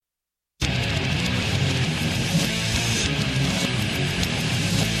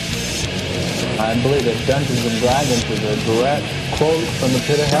I believe that Dungeons and Dragons is a direct quote from the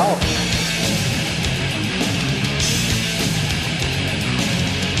pit of hell.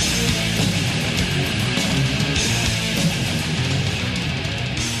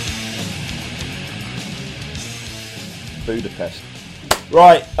 Budapest.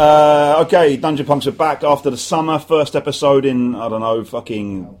 Right, okay, Dungeon Punks are back after the summer. First episode in, I don't know,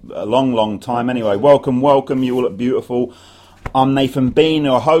 fucking a long time. Anyway, welcome, you all look beautiful. I'm Nathan Bean,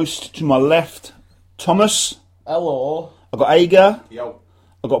 your host. To my left, Thomas. Hello. I've got Ager. Yo.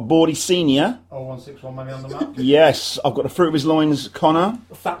 I've got Bordy Senior. 0161 money on the map. Yes, I've got the fruit of his loins, Connor.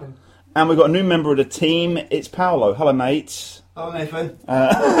 Fatman. And we've got a new member of the team, it's Paolo. Hello, mates. Hello, Nathan.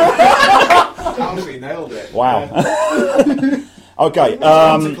 Honestly, nailed it. Wow. Okay.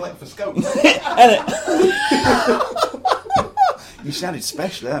 To collect for scopes. You sounded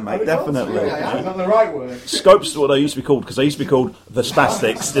special there, mate. Definitely. Is that the right word? Scopes is what they used to be called, because they used to be called the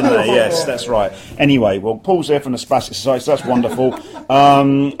Spastics, didn't they? Yes, that's right. Anyway, well, Paul's here from the Spastic Society, so that's wonderful.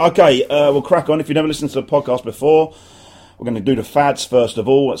 Okay, we'll crack on. If you've never listened to the podcast before, we're going to do the fads first of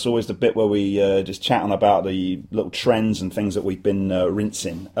all. That's always the bit where we just chat on about the little trends and things that we've been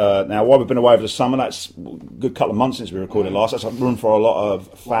rinsing. Now, while we've been away over the summer, that's a good couple of months since we recorded last. That's room for a lot of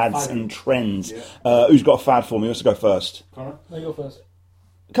fads and trends. Yeah. Who's got a fad for me? Who wants to go first? Connor? No, you go first.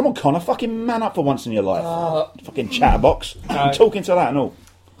 Come on, Connor, fucking man up for once in your life. Fucking chatterbox. I'm talking to that and all.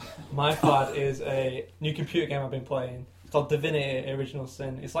 My fad is a new computer game I've been playing. It's called Divinity Original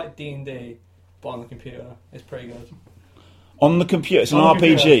Sin. It's like D&D, but on the computer. It's pretty good. On the computer, it's an On the RPG,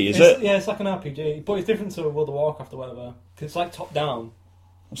 computer. is it? Yeah, it's like an RPG, but it's different to World of Warcraft or whatever. Because it's like top down.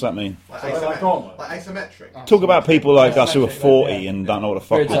 What's that mean? Like Like isometric. Talk about people like us who are Isometric, 40 yeah. and don't know what the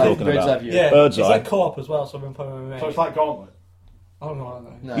fuck we're talking about. Yeah, Bird's it's eye. like co-op as well, so I've been playing with my mate. So it's like Gauntlet. I don't know what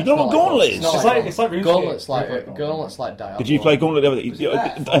that is. No, You it's know not what Gauntlet is? It's like RuneScape. Gauntlet's like Diablo. Did you play Gauntlet the other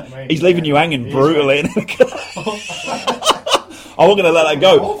day? He's leaving you hanging He's brutally. I wasn't going to let that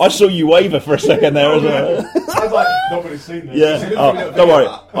go. I saw you waver for a second there as well. Sounds like nobody's seen this. Yeah. Oh, don't worry.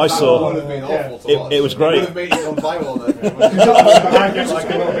 I saw. That would have been awful to watch. It was great. It would have made it on viral then. I get like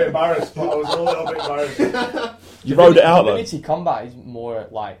a little bit embarrassed, but I was a little bit embarrassed. You rode it out though. Divinity Combat is more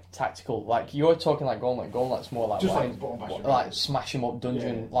like tactical. Like you're talking like Gauntlet. Gauntlet's more like Just like, like button mashing. like smash 'em up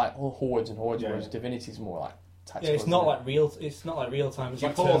dungeon, Yeah. like hordes and hordes. Yeah. Whereas Divinity's more like tactical. Yeah, it's isn't not it? like real. It's not like real time. It's You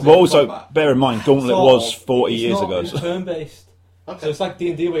like pause turn- it. But also, Combat. bear in mind, Gauntlet Sort was of. 40 It's years not- ago. It's So. turn-based. So Okay. it's like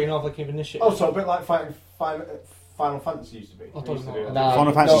D&D where you don't have like initiative. Oh, so a bit like Final Fantasy used to be. I don't We used to know. do it. Nah,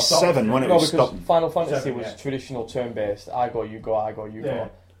 Final Fantasy 7 when it No, was because stopped. Final Fantasy 7, was yeah. traditional turn-based. I go, you go, I go, you Yeah. go.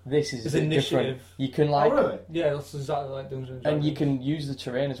 This is It's a bit initiative. different. You can Oh, like, really? Yeah, that's exactly like Dungeons and and Dragons. you can use the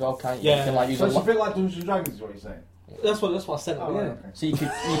terrain as well, can't you? Yeah. You can like use So a it's a lot. bit like Dungeons and Dragons, is what you're saying? That's what I said. Oh, Yeah. right, okay. So you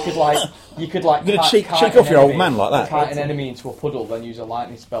could like You're gonna kite- cheek kite off an your old enemy- man like that. Kite an enemy into a puddle, then use a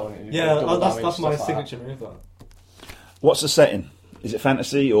lightning spell and it Yeah, double that's damage, my stuff like that. signature move. That. What's the setting? Is it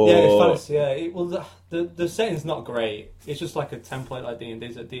fantasy or? Yeah, it's fantasy. Yeah, well, the setting's not great. It's just like a template like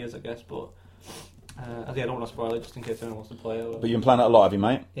D&D's at Diaz, I guess. But I don't want to spoil it just in case anyone wants to play it. But you've been playing that a lot, have you,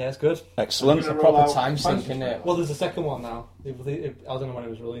 mate? Yeah, it's good. Excellent. It's a Roll proper out time sink, fantasy isn't it? Well, there's a second one now. I don't know when it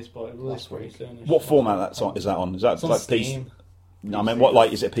was released, but it was released Last pretty week. soon. What format is that on? Is that It's on like Steam. PC? No, I mean, what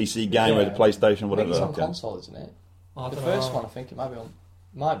like is it a PC game or Yeah. the PlayStation, I think it's whatever? on Okay. console, isn't it? I The don't first know. one, I think it might be on.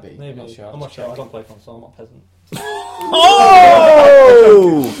 Might be. Maybe. I'm not sure. I'm not sure. I don't play console. I'm not a peasant.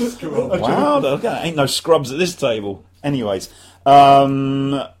 Oh! Wow, okay. Ain't no scrubs at this table. Anyways, I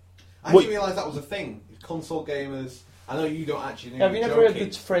What- didn't realise that was a thing. Console gamers. I know you don't actually know. Have you you're never heard joking.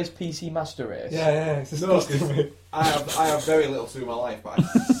 the phrase PC Master Race? Yeah, it's No, disgusting. I have very little to do in my life, but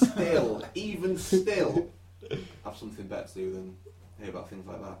I even still, have something better to do than hear about things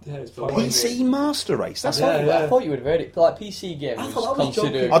like that. Yeah, it's So fine. what is PC Master Race. That's I thought, Yeah, you, yeah. I thought you would have heard it. Like PC gamers I thought that was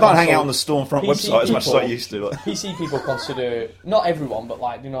consider. joking. I don't hang console- out on the Stormfront PC website as much as I people- used to. PC people consider, not everyone, but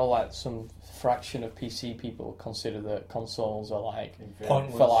like, you know, like some fraction of PC people consider that consoles are like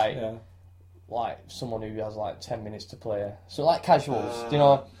Pointless. for like yeah. like someone who has like 10 minutes to play. So like casuals, you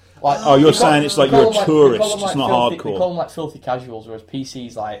know. Like, Oh, you're they call- saying it's like they call you're a them tourist, they call them it's not filthy, hardcore. They call them like filthy casuals, whereas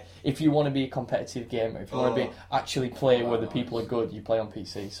PC's like, if you want to be a competitive gamer, if you want to be actually play where the people are good, you play on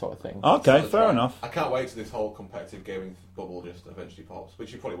PC sort of thing. Okay, So fair enough. I can't wait till this whole competitive gaming bubble just eventually pops,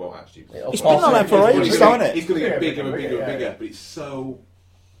 which you probably won't actually. It's been like that for ages, hasn't it? It's going to get Yeah, bigger and bigger and yeah. bigger, but it's so.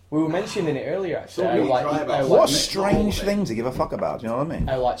 We were mentioning it earlier actually. So how, really like, dry about how, it. What a like, strange thing to give a fuck about, do you know what I mean?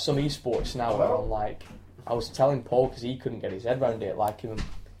 how like some esports now are on like, I was telling Paul because he couldn't get his head around it, like in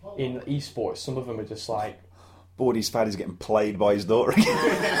esports, some of them are just like, Bordy's fad is getting played by his daughter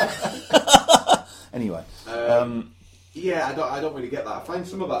again. Anyway. Yeah, I don't really get that. I find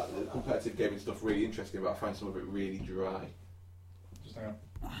some of that competitive gaming stuff really interesting, but I find some of it really dry. Just hang on.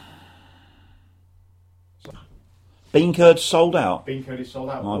 Bean curd sold out. Bean curd is sold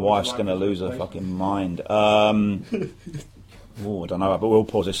out. My What would wife's you like going to as a lose her replacement? fucking mind. Oh, I don't know, but we'll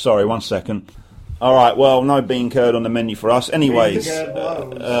pause this. Sorry, 1 second. All right, well, no bean curd on the menu for us. Anyways, Bean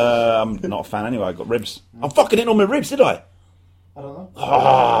curd, I'm not a fan anyway. I got ribs. I fucking didn't on my ribs, did I? I don't know.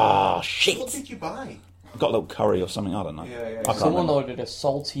 Ah, What shit. did you buy? I got a little curry or something. I don't know. Yeah, yeah. I can't Someone remember. ordered a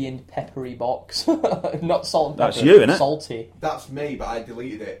salty and peppery box. Not salt and pepper. That's you, innit? Salty. That's me, but I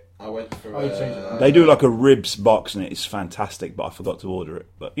deleted it. I went for. Oh, you changed it. They do like a ribs box and it's fantastic, but I forgot to order it.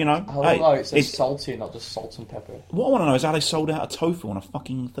 But you know, I love hey, how it says it's- salty, not just salt and pepper. what I want to know is how they sold out a tofu on a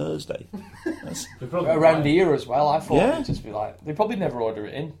fucking Thursday. That's- They've probably Around got- here as well, I thought Yeah. it'd just be like they probably never order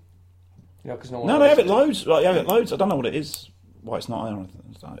it in. You know, because no one. no, they have it loads. Like, they have it loads. I don't know what it is. Why it's not? I don't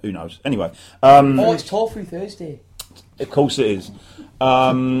know. Who knows? Anyway, Oh, it's Tofu Thursday. of course it is.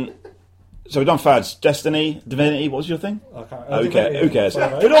 So we've done fads. Destiny, Divinity. What was your thing? Okay, who cares? Sorry,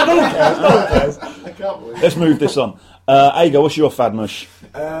 mate. We don't know. I can't believe. Let's move this on. Ago, what's your fad, Mush?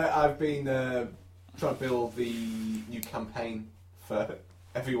 I've been trying to build the new campaign for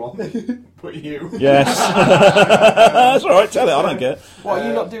everyone, but you. Yes. That's all right. Tell it. I don't care. What are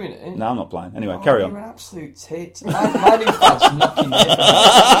you not doing it? No, I'm not playing. Anyway, carry You're on. an absolute tit. My new fad's knocking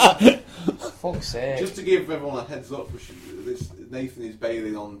me. Fuck's sake. Just to give everyone a heads up, Nathan is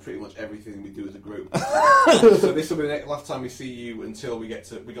bailing on pretty much everything we do as a group. So this will be the last time we see you until we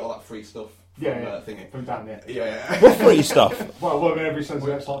get all that free stuff from thingy. From Dan, yeah. Yeah. What free stuff? Well, every sense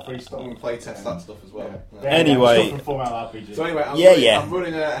of like free stuff. I'm going to play test that stuff as well. Yeah. Yeah. Anyway. Stuff from Full Metal RPG. So anyway, I'm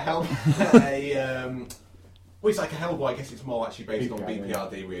running well, it's like a Hellboy. I guess it's more actually based on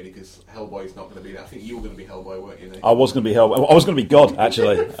BPRD really, because Hellboy's not going to be there. I think you were going to be Hellboy, weren't you, Nathan? I was going to be I was going to be God,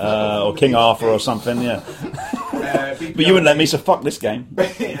 actually, or King Arthur or something. Yeah, BPRD, but you wouldn't let me. So fuck this game.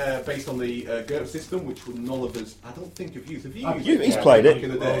 based on the GURPS system, which none of us, I don't think, have used. Have you used it? He's played it. Back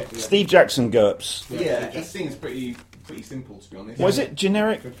in the day. Steve Jackson GURPS. Yeah, it seems pretty simple, to be honest. What is it?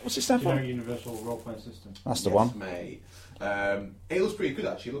 Generic? What's it stand for? Generic Universal Role Playing System. That's the Yes, one. mate. It looks pretty good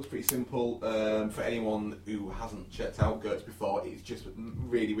actually. It looks pretty simple for anyone who hasn't checked out GURPS before. It's just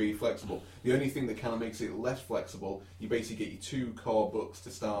really, really flexible. The only thing that kind of makes it less flexible, you basically get your 2 core books to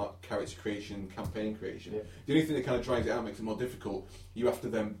start character creation, campaign creation. Yeah. The only thing that kind of drives it out, makes it more difficult, you have to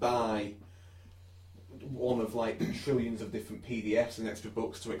then buy one of like trillions of different PDFs and extra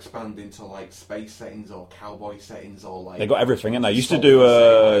books to expand into like space settings or cowboy settings or like. They got everything, and they used to do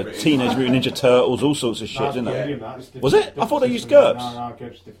Teenage Mutant Ninja Turtles, all sorts of shit, didn't they? Was it? I thought they used GURPS. No,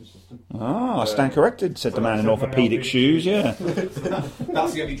 GURPS is a different system. Ah, I stand corrected, said the man in orthopaedic shoes. Yeah.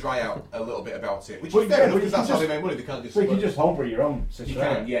 That's the only dry out a little bit about it, which Well, is fair yeah, enough but because you that's can how they just- make money. They can't just. So you can just homebrew your own You system.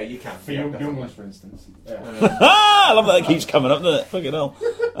 can, yeah, you can. For yeah, young definitely. ones, for instance. Yeah. I love that it keeps coming up, doesn't it? Fucking hell.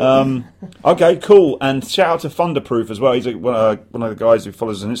 Okay, cool. And shout out to Thunderproof as well. He's one of the guys who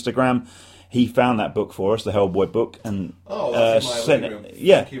follows us on Instagram. He found that book for us, the Hellboy book, and Oh, that's in my sent living room. it.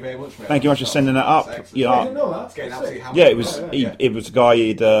 Yeah, Thank you very much, mate. thank you much for sending that up. That's excellent. You I know, didn't know that. It's getting That's absolutely sick. hammered. yeah, it was Yeah. it was a guy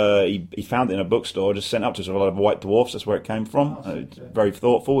he found it in a bookstore, just sent up to us a lot of White Dwarfs. That's where it came from. Very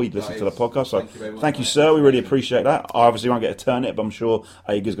thoughtful. He listened to the podcast, so Thank you very much, thank you, mate. sir. We really appreciate that. I obviously won't get a turn it, but I'm sure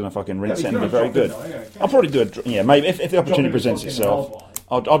Ager's going to fucking rinse it and be very good. I'll probably do maybe if the opportunity presents itself,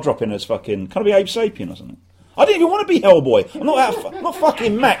 I'll drop in as fucking. Can I be Abe Sapien or something? I didn't even want to be Hellboy. I'm not not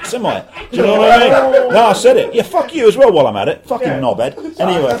fucking Max, am I? Do you know what I mean? No, I said it. Yeah, fuck you as well while I'm at it. Fucking knobhead.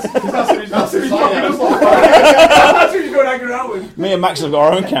 Anyway, That's what he's fucking us like. That's what he's going hanging around with. me and Max have got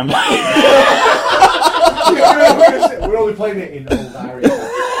our own campaign. We're only playing it in old areas.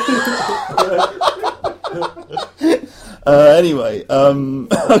 Anyway,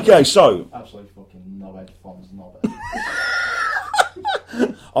 okay, so Absolutely fucking knobhead, Fonz knobhead.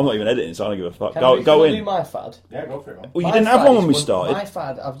 I'm not even editing, so I don't give a fuck. Can Go I do in. my fad? Yeah, go for it, man. Well, you My didn't have fad one is when we My started.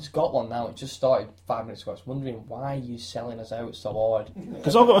 fad, I've just got one now. It just started 5 minutes ago. I was wondering why are you selling us out so hard?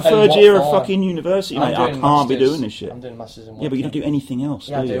 Because I've got a And third what year of for? fucking university, I'm mate. I doing can't be masters. doing this shit. I'm doing masters in Yeah, but you don't do anything else,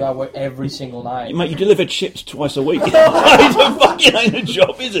 Yeah, I do do. you? I work every single night. Mate, you deliver chips twice a week. It's a fucking ain't a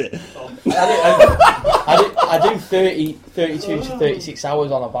job, is it? I do 32 to 36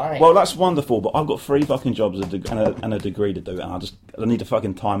 hours on a bike. Well, that's wonderful, but I've got 3 fucking jobs and a degree to do, and I need to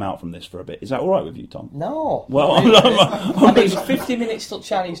fucking time out from this for a bit. Is that all right with you, Tom? no. Well, I mean, 50 minutes till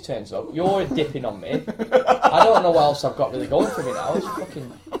Chinese turns up. You're dipping on me. I don't know what else I've got really going for me now. It's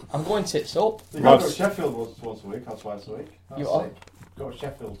fucking. I'm going tits up. You go to Sheffield once a week or twice a week. That's You are? sick. Go to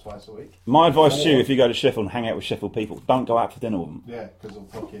Sheffield twice a week. my advice to you, if you go to Sheffield and hang out with Sheffield people, don't go out for dinner with them. Yeah, because they'll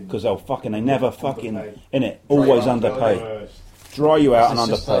fucking. Because they never fucking, Underpay. innit, always Right, underpay. Worst. dry you out and It's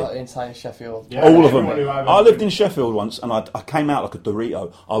just underpay. the entire Sheffield. Yeah, All of them. everyone who I've I ever lived been- in Sheffield once, and I came out like a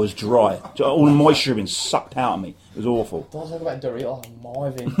Dorito. I was dry. All the moisture had been sucked out of me. It was awful. Don't talk about Dorito, I'm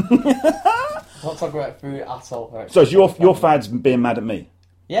Marvin. Don't talk about food at all. Right. So is your fad's being mad at me?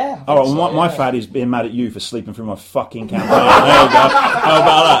 Yeah. I All right, think well, so, my yeah. fad is being mad at you for sleeping through my fucking campaign. There we go. How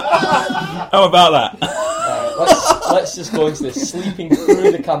about that? How about that? Let's just go into this. Sleeping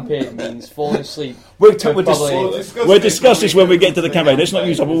through the campaign means falling asleep. We'll Probably- discuss this when we get to the campaign. Let's not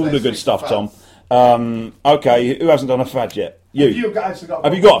use up all the good stuff, Tom. Okay, who hasn't done a fad yet? You.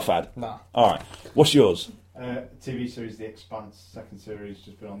 Have you got a fad? Nah. All right. What's yours? TV series The Expanse, second series,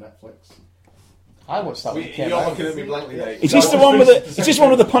 just been on Netflix. I watched that when it You're came out. looking at me blankly, Dave. Is this the one with the? Is this one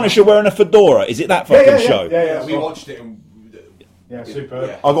with the Punisher wearing a fedora? Is it that fucking show? Yeah, We watched it and... Yeah, superb.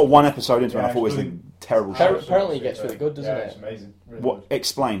 Yeah. I got one episode into it and I Yeah, thought it was a brilliant. terrible show. Apparently it gets really good, doesn't It's it? amazing. Really What? good.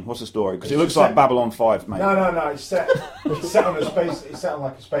 Explain. What's the story? Because it It's looks just like set- Babylon 5, mate. No. It's set on a space. It's set on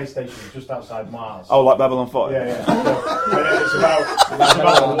like a space station just outside Mars. Oh, like Babylon 5? Yeah. And then it's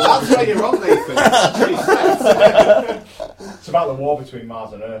about the war. That's where you're wrong, Nathan. It's about the war between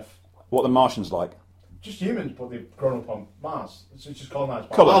Mars and Earth. What the Martians like? Just humans, but they've grown up on Mars. It's just colonised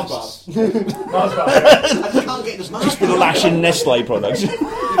by Colonists. Mars bar. I can't get this much. Lashing Nestle products.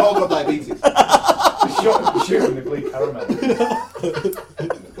 You've all got diabetes. Shooting the bleak caramel.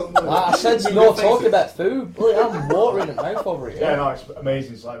 I said no talking about food. Bloody hell, I'm watering the mouth over it. Yeah, no, it's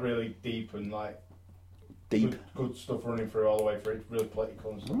amazing. It's like really deep and like Deep. good stuff running through all the way through. It's really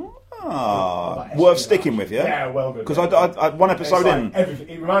political and stuff. Ah, Like worth espionage. sticking with, yeah? Yeah, well good. Because I one It's episode like in. everything.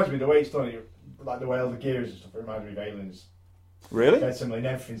 It reminds me the way it's done. Like the way all the gear is and stuff. It reminds me of Aliens. Really? Dead similar. And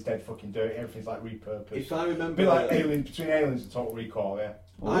everything's dead fucking dirty. Everything's like repurposed. If I A remember... bit like Aliens, between Aliens and Total Recall. Yeah.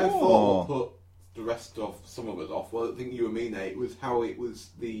 I Oh. thought what put the rest of some of us off, well, I think you and me, Nate, was how it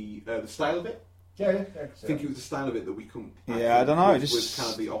was the style of it. Yeah. I think it was the style of it that we couldn't... Yeah, I don't know, Was, just- was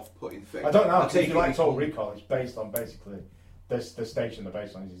kind of the off-putting thing. I don't know. I 'Cause take if you it like we Total can- Recall, it's based on basically the station they're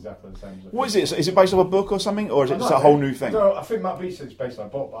based on is exactly the same. As What is it? Is it based off a book or something? Or is it just a whole new thing? No, I think Matt Beach said it's based on a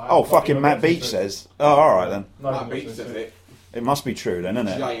book. But Oh, fucking Matt Beach says. Oh, alright then. Matt Beach says it. It must be true then, isn't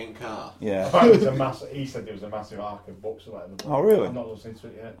it? Giant car. Yeah. He said there was a massive arc of books or whatever. but Oh, really? I'm not listening to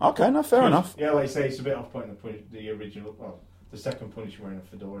it yet. Okay, no, fair enough. Yeah, like you say, it's a bit off-putting the original. Well, the second Punisher wearing a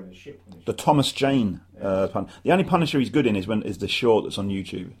fedora in the ship. The Thomas Jane pun. The only Punisher he's good in is the short that's on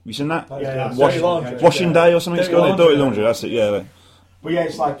YouTube. Have you seen that? Yeah, Wash- Dirty Laundry. Washing Day or something? It's Dirty called Dirty Laundry. Laundry. That's it. Yeah. But yeah,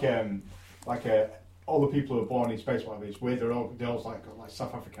 it's like all the people who are born in space, whatever, it's weird. They all got like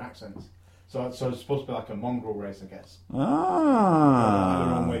South African accents. So it's supposed to be like a mongrel race, I guess. Like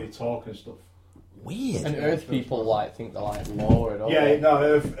their own way Ah. they talk and stuff. Weird. And Earth people like think they're like lower and all. Yeah, no,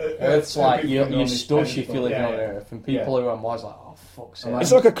 Earth's like people you're living on this stush if planet, you're living yeah, on yeah. Earth, and people who are on Mars are like, oh fuck's sake.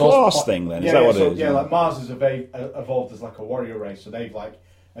 It's like a class Those- thing then. Is Yeah, that what so, it is? yeah, like Mars has evolved as like a warrior race, so they've like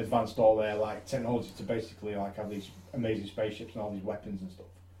advanced all their like technology to basically like have these amazing spaceships and all these weapons and stuff.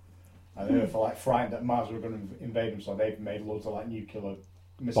 And Earth are like frightened that Mars were going to invade them, so they've made loads of like nuclear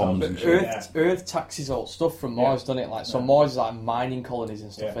missiles. Bombs But and Earth, Earth taxes all stuff from Mars, doesn't it? Like, so Yeah. Mars is like mining colonies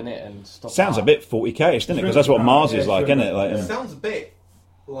and stuff Yeah. in it and stuff. Sounds a like bit 40k-ish, doesn't it? Because that's what Mars is like, Yeah, isn't it? Like, It sounds a bit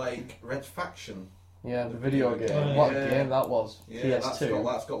like Red Faction. that. Yeah, the video game. Yeah. What game that was? Yeah, PS2.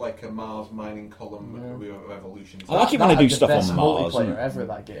 that's got like a Mars mining column revolution. I like it That when they do had the stuff on best Mars, multiplayer isn't it? ever,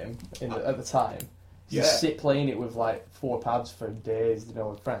 that game at the time. You Yeah. sit playing it with like 4 pads for days, you know,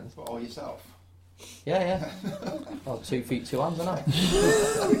 with friends. For all yourself. Yeah. Oh, 2 feet 2 hands, aren't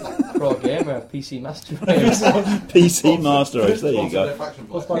I? Pro gamer, PC master race. PC Master Race, there you Sponsored go. Red Faction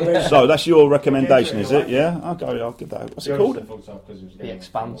What's player. my race? So that's your recommendation, is it? Yeah? Okay, I'll give that. What's it called? The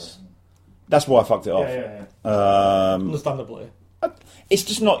Expanse. That's why I fucked it off. Yeah. Understandably. It's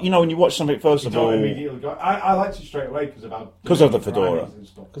just not, when you watch something, first You of don't all, immediately go. I liked it straight away because about 'Cause of the fedora. and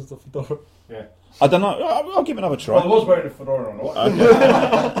stuff. Because the fedora. Yeah. I don't know, I'll give it another Well, I try. was wearing a fedora on. What?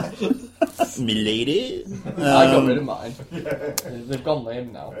 Milady. I got rid of mine. They've gone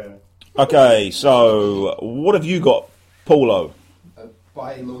lame now. Okay, so what have you got, Paulo?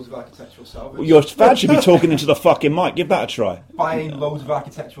 Buying loads of architectural salvage. Your fad should be talking into the fucking mic. Give that a try. Buying loads of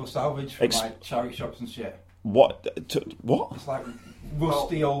architectural salvage from Ex- like charity shops and shit. What? What? It's like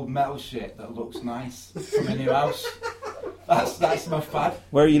rusty old metal shit that looks nice from a new house. That's my fad.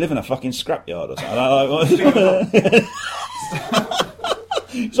 Where are you living? A fucking scrapyard or something?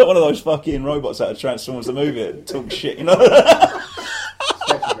 It's not one of those fucking robots out of Transformers the movie that talk shit,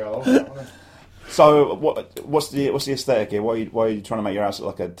 Sketchy girl, wasn't it? So what's the aesthetic here? Why are you trying to make your house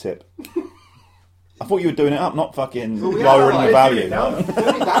look like a tip? I thought you were doing it up, not fucking Well, we lowering are, the Bring it value. down. Put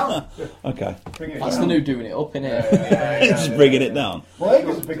it down. Okay, Bring it That's down. the new doing it up, innit? Yeah. just bringing it down. Well,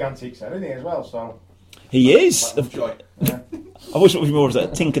 Acre's a big antique set, isn't he, as well? So He is. Like Lovejoy. I wish it was more of a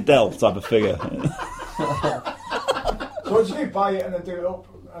Tinkerbell type of figure. So what did you do? Buy it and then do it up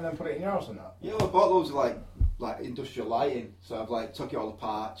and then put it in your house and that? Yeah, well, I bought loads of like industrial lighting. So I've like took it all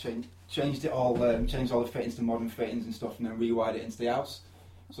apart, changed it all, changed all the fittings to modern fittings and stuff, and then rewired it into the house.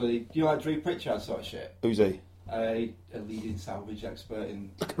 So you like Drew Pritchard sort of shit? Who's he? A leading salvage expert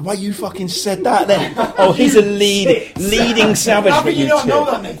in. The way you fucking said that then. Oh, he's a leading salvage. How can you not know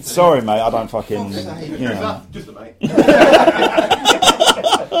YouTube. that, mate? Sorry, mate. I don't fucking. You know. Just a mate.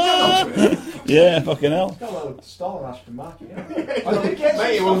 Yeah, fucking hell. Got a little stall on Ashton Market, yeah.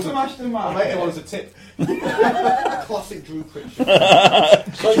 Mate, it wants Ashton a Martin. mate, it wants a tip. Classic Drew Pritchard.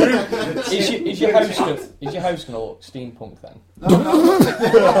 So, is your house going to look steampunk then?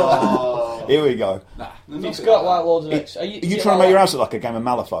 Oh. Here we go. Nah, It's got like loads of. Are you trying to make your house look like a game of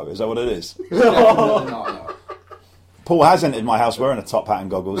Malifaux? Is that what it is? No. Paul has entered my house wearing a top hat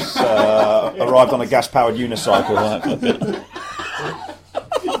and goggles. Arrived on a gas-powered unicycle.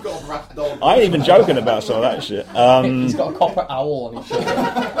 He's got a rat dog. I ain't even joking about some of that shit. He's got a copper owl on his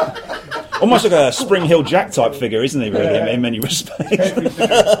shoulder. Almost like a Spring Hill Jack type figure, isn't he? Really, in many respects.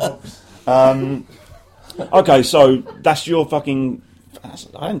 Okay, so that's your fucking.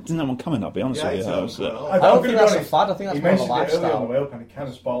 I didn't know one coming. I'll be honest with you. I don't think that's a fad. I think that's He more of a mentioned it earlier on the lifestyle. way up and he kind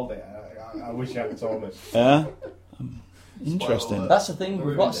of spoiled it. I wish you hadn't told us. Yeah. Interesting. That's the thing.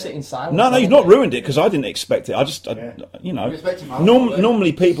 We've got to sit in silence. No, you've not ruined it because I didn't expect it. You know,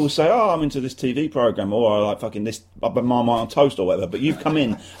 normally people say, "Oh, I'm into this TV program," or "I like fucking this Marmite on toast" or whatever. But you've come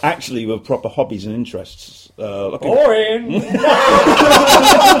in actually with proper hobbies and interests. Boring. You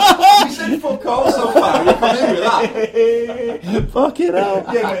said fuck all so far. You come in with that. Fuck it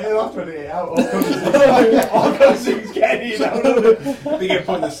out. Yeah, but he'll have to edit it out. All those things getting you out. They get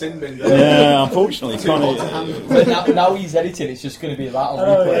put in the sin bin. Yeah, unfortunately, can't. But now he's editing. It's just going to be that on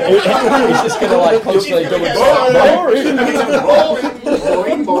replay. He's just going to like constantly double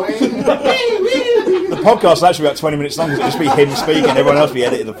Boing, boing. The podcast is actually about 20 minutes long. It'll just be him speaking. Everyone else be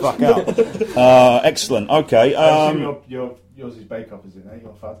edited the fuck out. Excellent. Okay. Yours is Bake Off, isn't it?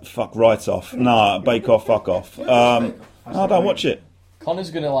 Your fad. Fuck right off. Nah, Bake Off. Fuck off. I don't watch it. Connor's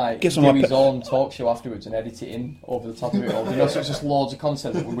going to like Get do some his own talk show afterwards and edit it in over the top of it all. You know, so it's just loads of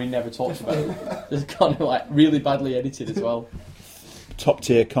content that we never talked about. It's kind of like really badly edited as well. Top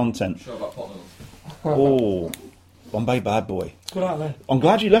tier content. Show about Tottenham. Oh, Bombay Bad Boy. Good out there. I'm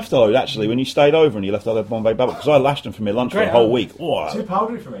glad you left though. Actually, when you stayed over and you left the Bombay Bad Boy, because I lashed them for my lunch for a Great, whole huh? week. Whoa. Too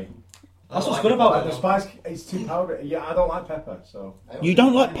powdery for me. That's what's good about Like it. the spice, it's too powdery. Yeah, I don't like pepper, so. You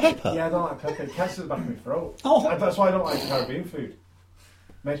don't like pepper? Yeah, I don't like pepper. It catches the back of my throat. Oh. That's why I don't like Caribbean food.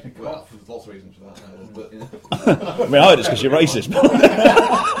 Makes me Well, cough. there's lots of reasons for that. But, yeah. I mean, I heard it's because you're racist.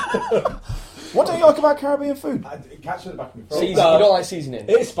 What don't you like about Caribbean food? It catches the back of my throat. Season, you don't like seasoning?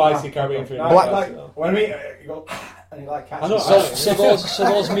 It's spicy Caribbean food. Like, when I meet it, you go, and it like catches. I know, So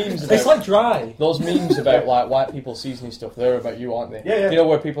those memes about It's like dry. those memes about like white people seasoning stuff, they're about you, aren't they? Yeah. You know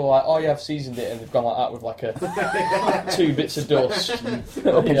where people are like, oh yeah, I've seasoned it, and they've gone like that with like a 2 bits of dust. I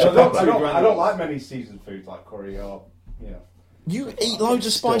don't like many seasoned foods like curry or, you know. You eat loads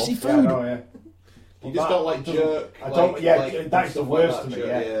of spicy Yeah, I food. know, yeah. You just don't like jerk. I don't. like- Yeah, like that's the stuff worst like to that, me.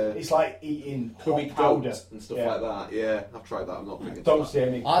 jerk, Yeah. It's like eating Curry hot powder goat and stuff Yeah. like that. Yeah, I've tried that. I'm not big into Don't that. see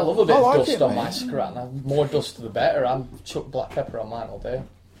any. I love a bit I of like dust it, on mate. my scrat. The more dust, the better. I'm chuck black pepper on mine all day.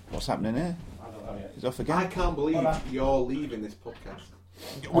 What's happening here? I don't know yet. He's off I again. can't believe you're leaving this podcast.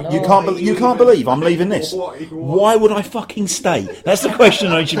 You can't believe I'm leaving this. Why would I fucking stay? That's the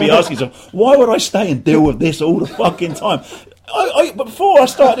question I should be asking yourself. Why would I stay and deal with this all the fucking time? But before I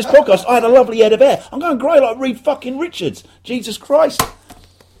started this podcast, I had a lovely head of hair. I'm going grey like Reed fucking Richards. Jesus Christ.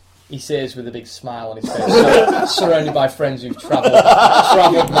 He says with a big smile on his face, surrounded by friends who've travelled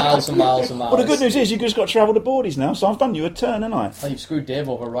miles and miles and miles. Well, the good news is you've just got to travel to Boardies now, so I've done you a turn, haven't I? Oh, you've screwed Dave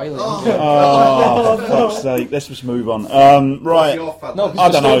over royally. haven't you? Oh, for fuck's sake. Let's just move on. What's Right. your fad No, then? I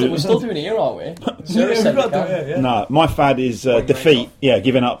because don't know. we're still doing it here, aren't we? Sarah said we can. No, my fad is defeat. Yeah,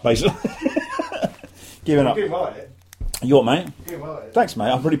 giving up, basically. Giving up. You're doing well at it. You what, mate? You're doing well at it. Thanks,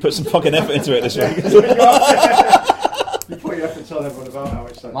 mate. I've really put some fucking effort into it this week. You put your effort telling everyone about how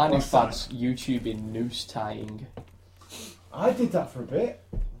it's like. My new last time. fad's YouTubing noose tying. I did that for a bit.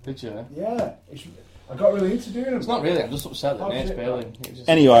 Did you? Yeah. I got really into doing it. It's not really. I'm just upset that Oh, Nate's shit. bailing. It was just-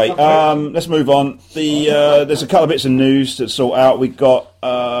 Anyway, let's move on. There's a couple of bits of news to sort out. We've got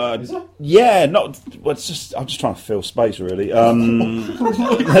Is there? yeah, not. Well, it's just I'm just trying to fill space really.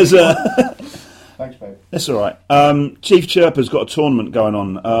 There's a. Thanks, babe. That's all right. Chief Chirper's got a tournament going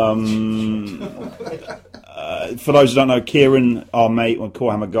on. For those who don't know, Kieran, our mate, or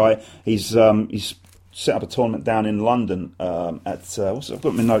Corehammer guy, he's set up a tournament down in London I've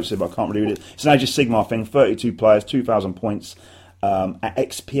got my notes here, but I can't read it. It's an Age of Sigmar thing, 32 players, 2,000 points. At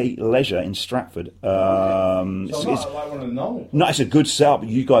XP Leisure in Stratford. So not like one of the normal. No, it's a good setup.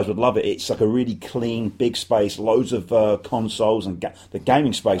 You guys would love it. It's like a really clean, big space, loads of consoles, and the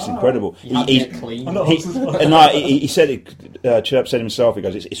gaming space is incredible. Clean. He said it. Chirp said himself. He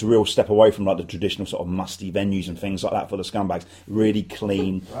goes, it's a real step away from like the traditional sort of musty venues and things like that for the scumbags. Really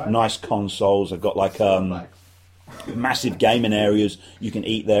clean, nice consoles. They've got like massive gaming areas. You can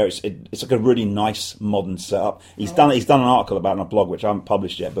eat there. It's like a really nice modern setup. He's done an article about it on a blog which I haven't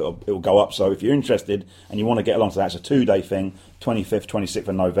published yet, but it'll go up. So if you're interested and you want to get along to that, it's a 2-day thing, 25th, 26th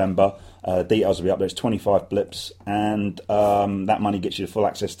of November. Details will be up there. It's 25 blips, and that money gets you full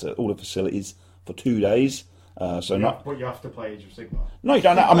access to all the facilities for 2 days. But you have to play Age of Sigmar. No, you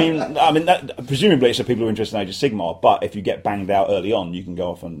don't. I mean, that, presumably it's for people who are interested in Age of Sigmar. But if you get banged out early on, you can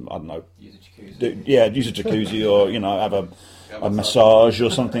go off and, I don't know, use a jacuzzi, or have a massage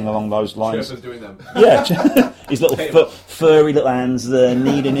or something along those lines. Chirp's doing them. Yeah, his little furry little hands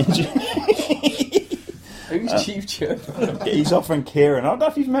needing it. Who's Chief Chirp? He's offering Kieran. I don't know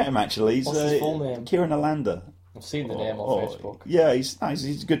if you've met him actually. What's his full name? Kieran Alander. I've seen the name on Facebook. Yeah, he's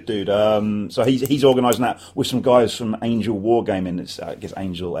a good dude. So he's organising that with some guys from Angel Wargaming. It's I guess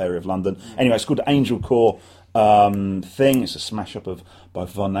Angel area of London. Anyway, it's called the Angel Core thing. It's a smash up of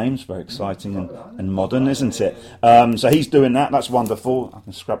both of our names. Very exciting and modern, isn't it? So he's doing that. That's wonderful. I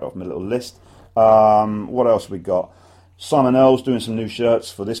can scrap it off my little list. What else we got? Simon Earls doing some new shirts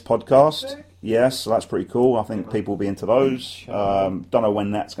for this podcast. Yes, so that's pretty cool. I think people will be into those. Don't know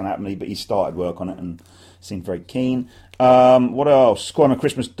when that's going to happen, but he started work on it and seemed very keen. What else? Squirma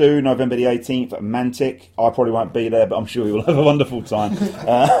Christmas Do, November the 18th at Mantic. I probably won't be there, but I'm sure you will have a wonderful time.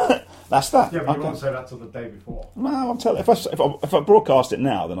 That's that. Yeah, but you won't say that till the day before. No, I'll tell you. If I broadcast it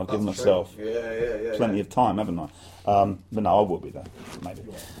now, then I'll give myself plenty of time, haven't I? But no, I will be there, maybe.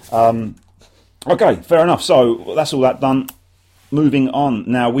 Okay, fair enough. So that's all that done. Moving on.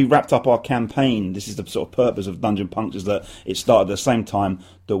 Now, we wrapped up our campaign. This is the sort of purpose of Dungeon Punks, is that it started at the same time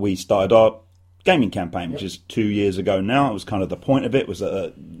that we started our gaming campaign, which is 2 years ago now. It was kind of the point of it, was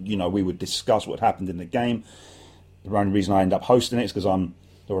that, we would discuss what happened in the game. The only reason I end up hosting it is because I'm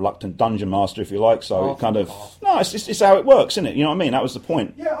the reluctant dungeon master, if you like. So it's how it works, isn't it? You know what I mean? That was the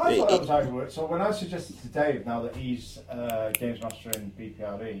point. Yeah, I thought that was how it worked. So when I suggested to Dave, now that he's games master in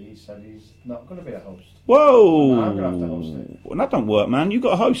BPRE, he said he's not going to be a host. Whoa! I'm going to have to host it. Well, that don't work, man. You've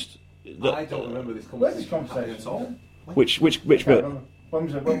got a host. I don't remember this Where's this conversation conversation at all? Which bit?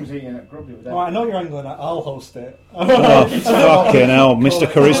 When was he in at Grub the other day? Oh, I know you're angling at. I'll host it. Oh, fucking hell,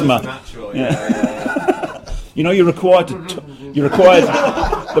 Mr. Charisma. Natural, You're required to.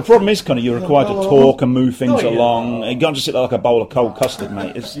 The problem is, Conor, you're required to talk and move things along. You can't just sit there like a bowl of cold custard,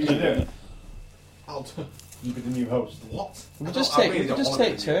 mate. You be the new host. What? We'll just take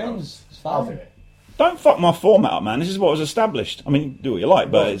turns. It's I'll do fine. it. Don't fuck my format up, man. This is what was established. I mean, do what you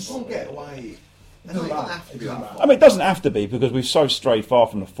like, but I it's. don't get why. It doesn't have to be that. I mean, it doesn't have to be, because we've so strayed far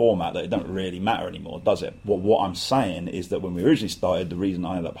from the format that it don't really matter anymore, does it? What I'm saying is that when we originally started, the reason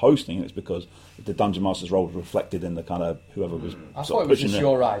I ended up hosting it is because the Dungeon Master's role was reflected in the kind of whoever was. I sort thought of it was pushing just it.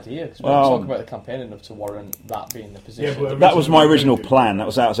 your idea, because we were talking about the campaign enough to warrant that being the position. Yeah, but That was my original plan. That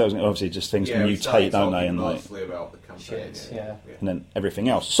was obviously just things mutate, don't they? And mostly about the campaign. Shit, yeah. and then everything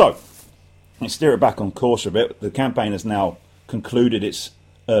else. So, let's steer it back on course a bit. The campaign has now concluded its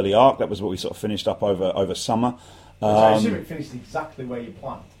early arc. That was what we sort of finished up over summer. So I assume it finished exactly where you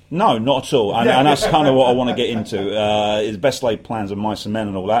planned. No, not at all. And that's kind of what I want to get into. Is best laid plans of mice and men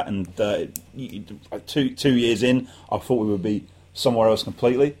and all that. And 2 years in, I thought we would be somewhere else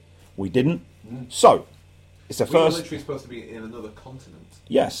completely. We didn't. So, it's the We were first. literally supposed to be in another continent.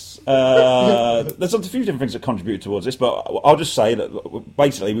 Yes. There's a few different things that contributed towards this, but I'll just say that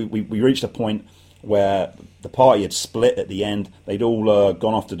basically we reached a point where the party had split at the end. They'd all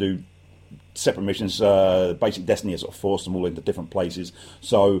gone off to do separate missions. Basic Destiny had sort of forced them all into different places.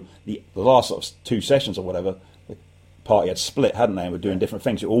 So the last sort of 2 sessions or whatever, the party had split, hadn't they? And were doing different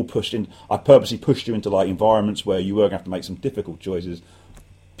things. It all pushed in. I purposely pushed you into like environments where you were going to have to make some difficult choices,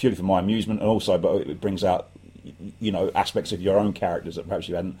 purely for my amusement, and also, but it brings out aspects of your own characters that perhaps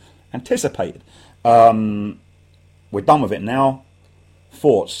you hadn't anticipated. We're done with it now.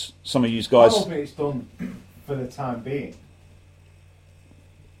 Thoughts? Some of you guys. I'm hoping it's done for the time being.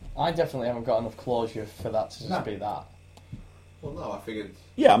 I definitely haven't got enough closure for that to just be that. Well, no, I figured.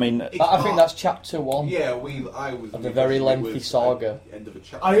 Yeah, I mean, I think that's chapter 1. Yeah, I was. Of a very lengthy saga. End of a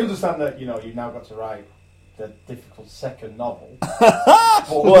chapter. I understand that you've now got to write the difficult second novel.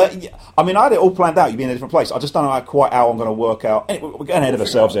 Well, yeah, I mean, I had it all planned out. You'd be in a different place. I just don't know quite how I'm going to work out. Anyway, we're getting ahead of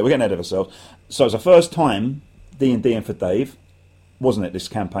ourselves here. We're getting ahead of ourselves. So it's the first time D&D for Dave, wasn't it? This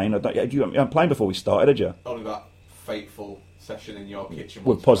campaign. You weren't playing before we started, did you? Only that fateful session in your kitchen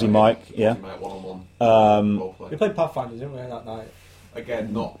With Posy Mike, yeah. Posy Mike one-on-one. We played Pathfinder, didn't we, that night?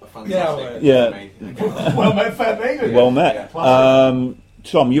 Again, not a fantastic. Yeah. Well met, fair play. Well met.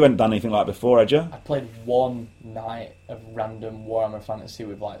 Tom, you hadn't done anything like that before, had you? I played one night of random Warhammer Fantasy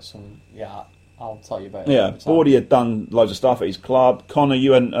with like some. Yeah, I'll tell you about it. Yeah, Bordy had done loads of stuff at his club. Connor,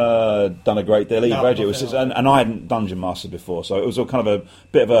 you hadn't done a great deal either, had you? It was just, and I hadn't Dungeon Master before, so it was all kind of a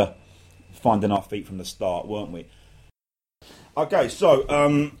bit of a finding our feet from the start, weren't we? Okay,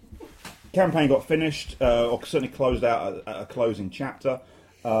 so campaign got finished, or certainly closed out at a closing chapter.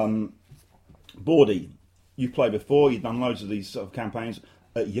 Bordy, you've played before, you've done loads of these sort of campaigns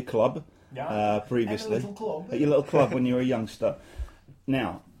at your club previously. At a little club. At your little club when you were a youngster.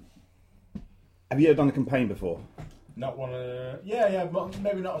 Now, have you ever done a campaign before? Not one yeah, but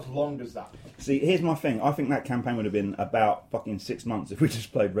maybe not as long as that. See, here's my thing. I think that campaign would have been about fucking 6 months if we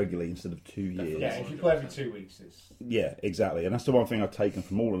just played regularly instead of 2 years. Yeah, if you play every 2 weeks, it's... Yeah, exactly. And that's the one thing I've taken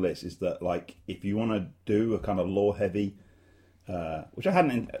from all of this is that, like, if you want to do a kind of lore-heavy, which I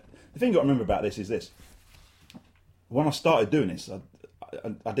hadn't... The thing you got to remember about this is this. When I started doing this,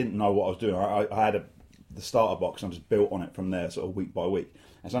 I didn't know what I was doing. I had the starter box and I just built on it from there, sort of week by week.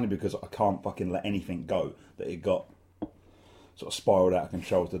 And it's only because I can't fucking let anything go that it got sort of spiraled out of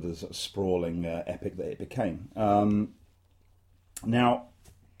control to the sort of sprawling epic that it became. Now,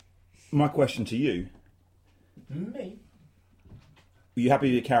 my question to you... Me? Were you happy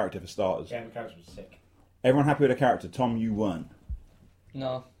with your character for starters? Yeah, my character was sick. Everyone happy with the character? Tom, you weren't.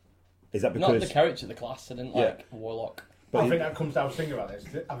 No, Is that because... not the character, the class. I didn't like Warlock. I think that comes down, I was thinking about this,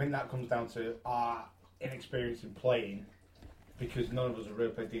 I think that comes down to our inexperience in playing, because none of us have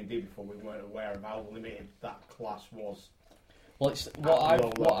really played D&D before. We weren't aware of how limited that class was. Well, it's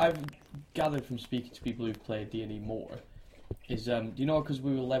what I've gathered from speaking to people who've played D&D more is, do you know, because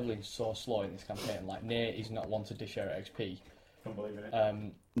we were leveling so slow in this campaign, like Nate is not one to dish out XP. Don't believe in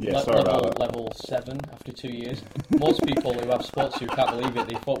it. Yeah, sorry about that. Level 7 after 2 years. Most people who have sports who can't believe it,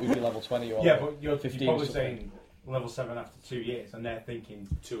 they thought we'd be level 20 or yeah, but you're 15 probably or something. saying level 7 after 2 years, and they're thinking...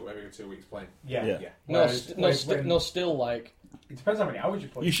 Every 2 weeks playing. Yeah. No, still like... It depends how many hours you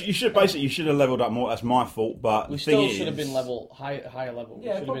put. You should have leveled up more. That's my fault. But we the thing still is, should have been higher level.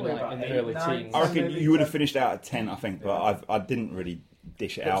 Yeah, we should have been probably like in the about early 8, 9, teens. I reckon maybe you would have 10. finished out at 10. I think, but I didn't really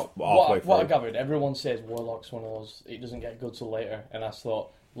dish it out halfway through. What I gathered, everyone says Warlock's one of those. It doesn't get good till later, and I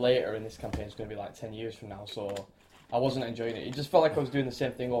thought later in this campaign is going to be like 10 years from now. So I wasn't enjoying it. It just felt like I was doing the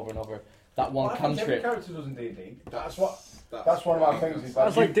same thing over and over. That one Every cantrip. character does in D&D. That's That's one of our things. Is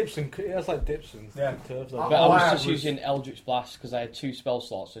That's like like dips and Yeah. curves. But I was just using Eldritch Blast because I had 2 spell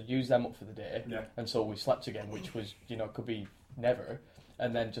slots. I'd use them up for the day, Yeah. and so we slept again, which was, could be never,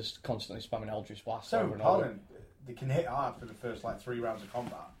 and then just constantly spamming Eldritch Blast So over and over. Paladin, they can hit hard for the first 3 rounds of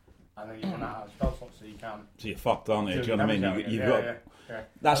combat, and then you run out of spell slots, so you can't. So you're fucked, aren't you? Do you know what I mean? You've Yeah, got. yeah.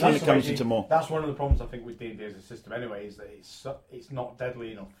 That's And when it the comes way into more. That's one of the problems I think with D&D as a system, anyway, is that it's not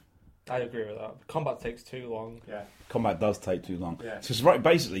deadly enough. I agree with that. Combat takes too long. Yeah. Combat does take too long. Yeah. Because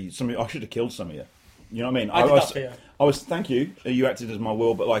basically, I should have killed some of you. You know what I mean? I did that for you. I was. Thank you. You acted as my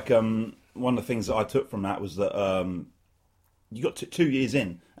will, but one of the things that I took from that was that you got 2 years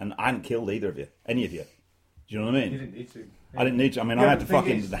in, and I hadn't killed either of you, any of you. Do you know what I mean? You didn't need to. I didn't need to. I mean, Yeah, I had the to thing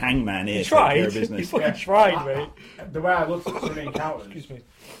fucking is- the hangman here You to take care tried. of You business. fucking tried, mate. The way I looked at some of the encounters, Excuse me.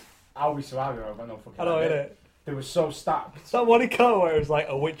 how we survived, I've got no fucking I know, idea. innit? They were so stacked. That one encounter where it was like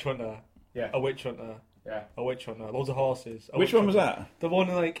a witch hunter, Yeah. a witch hunter, Yeah. a witch hunter, loads of horses. a Which witch one was hunter. that? The one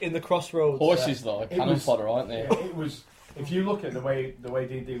in the crossroads. Horses though, cannon was- fodder, aren't they? Yeah, it was. If you look at the way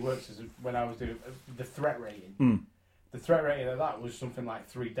D&D works, is when I was doing the threat rating. The threat rating of that was something like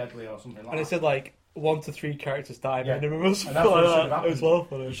 3 deadly or something like And that. it said like 1 to 3 characters die Yeah. minimum or something And that's what like should have that. happened. It was well You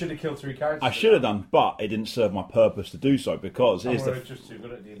funny. should have killed 3 characters. I should have done, but it didn't serve my purpose to do so because And here's we're the. just too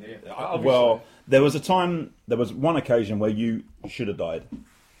good at D&D. Well, there was one occasion where you should have died.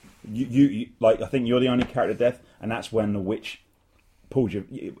 You I think you're the only character death, and that's when the witch pulled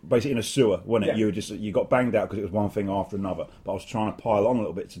you basically in a sewer, wasn't it? Yeah. You got banged out because it was one thing after another. But I was trying to pile on a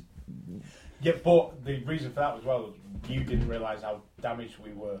little bit to. Yeah, but the reason for that as well was you didn't realise how damaged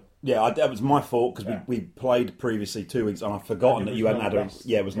we were. Yeah, that was my fault because Yeah. we played previously 2 weeks, and I'd forgotten And that there you was hadn't had no a. rest.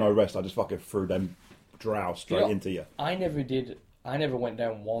 Yeah, it was no rest. I just fucking threw them drow straight into you. I never went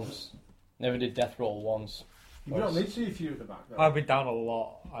down once. Never did death roll once. You don't need to if you're at the back, though. I've been down a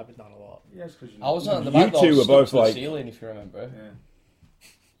lot. Yes, because I wasn't at the You back though, two I was were stuck both to the like- ceiling, if you remember. Yeah.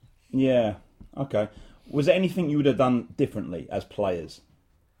 Yeah. Okay. Was there anything you would have done differently as players?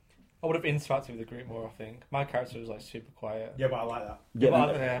 I would have interacted with the group more, I think. My character was like super quiet. Yeah, but I like that. Yeah,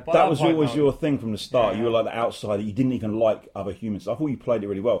 But that at was point always now- your thing from the start. Yeah. You were like the outsider. You didn't even like other humans. I thought you played it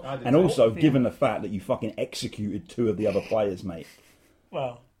really well. I did And too. also, Yeah. given the fact that you fucking executed 2 of the other players, mate.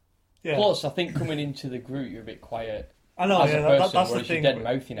 Well, yeah. Plus, I think coming into the group, you're a bit quiet I know, as yeah, a person, that's the whereas thing. you're dead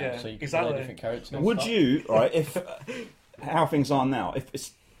mouthy now, Yeah, so you can exactly. play a different character. Would you, right, if how things are now, if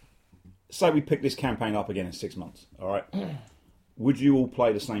it's, say we pick this campaign up again in 6 months, all right, would you all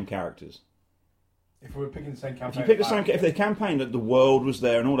play the same characters? If we were picking the same campaign, If you pick the same, if the campaign that the world was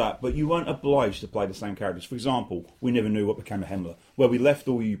there and all that, but you weren't obliged to play the same characters. For example, we never knew what became of Himmler. Where we left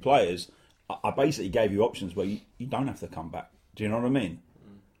all you players, I basically gave you options where you don't have to come back. Do you know what I mean?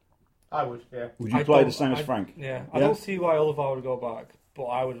 I would, yeah. Would you I play don't- the same as I- Frank? Yeah, I Yeah? don't see why Oliver would go back, but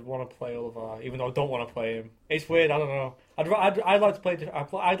I would want to play Oliver, even though I don't want to play him. It's weird. I don't know. I'd like to play.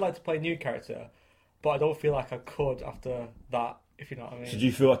 I'd like to play a new character, but I don't feel like I could after that. If you know what I mean. So do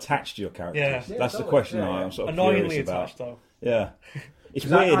you feel attached to your characters? Yeah. That's Yeah, the totally. question Yeah, I'm yeah. sort of Annoyingly curious about. attached though. Yeah. It's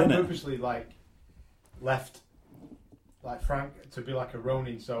 'Cause weird, I isn't it? purposely left Frank to be like a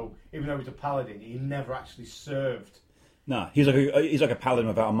Ronin. So even though he was a paladin, he never actually served. No, he's like a paladin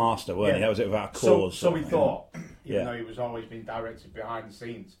without a master, weren't he? Yeah. That was it, without a So cause. we sort of thing. thought, even Yeah. though he was always being directed behind the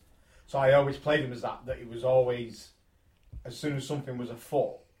scenes. So I always played him as that. That he was always, as soon as something was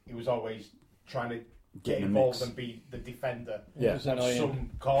afoot, he was always trying to get in the involved mix. and be the defender. Yeah. It was Of annoying. some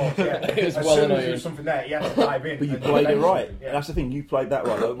cause, yeah. It was as well soon as annoying. there was something there, he had to dive in. But you and played it defend right. something, yeah. That's the thing. You played that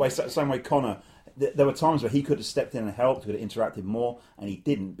right. The way, same way Connor. There were times where he could have stepped in and helped, could have interacted more, and he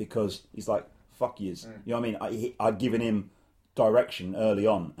didn't because he's like, "Fuck yous." You know what I mean? I'd given him direction early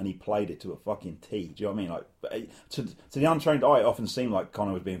on, and he played it to a fucking T. Do you know what I mean? Like, to the untrained eye, it often seemed like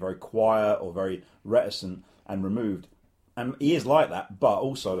Connor was being very quiet or very reticent and removed, and he is like that. But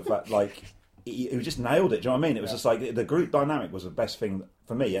also the fact, like, he just nailed it. Do you know what I mean? It was just like the group dynamic was the best thing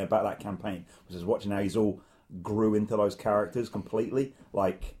for me about that campaign. Was just watching how he's all grew into those characters completely.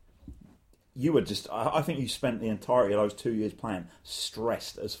 Like, you were just, I think you spent the entirety of those 2 years playing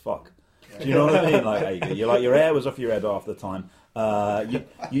stressed as fuck. Do you know what I mean? Like, Aga, you're like, your hair was off your head half the time.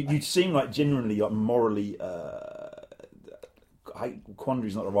 You seem like genuinely, like, morally,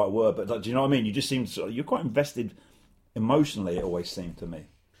 quandary's not the right word, but like, do you know what I mean? You just seem you're quite invested emotionally. It always seemed to me.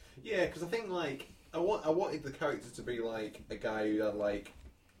 Yeah, because I think like I wanted the character to be like a guy who had like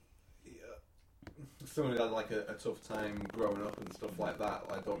someone who had like a tough time growing up and stuff like that.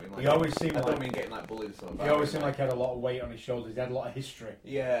 I don't mean like He always seemed I don't like mean getting like bullied. Sort of he always seemed like he had a lot of weight on his shoulders. He had a lot of history,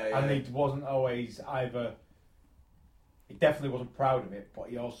 yeah. and he wasn't always either. He definitely wasn't proud of it, but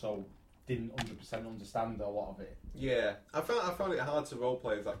he also didn't 100% understand a lot of it. Yeah, I found it hard to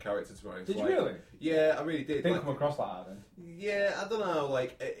roleplay as that character, to be honest. Did you Like, really? Yeah, I really did. Didn't Like, come across like that then. yeah, I don't know.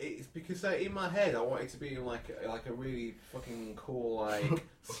 Like, it's because in my head I wanted to be like a really fucking cool like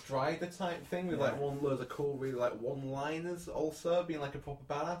Strider type thing with like loads of cool, really like one-liners. Also being like a proper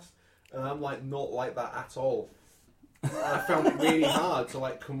badass, and I'm like not like that at all. And I found it really hard to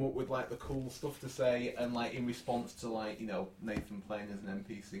like come up with like the cool stuff to say, and like in response to like Nathan playing as an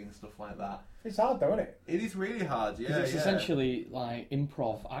NPC and stuff like that. It's hard though, isn't it? It is really hard, yeah. Because it's yeah. essentially like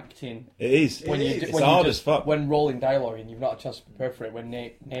improv acting. It is. When It is. It's hard as fuck. When rolling dialogue and you've not had a chance to prepare for it, when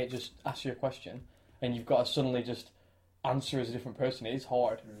Nate just asks you a question and you've got to suddenly just answer as a different person, it is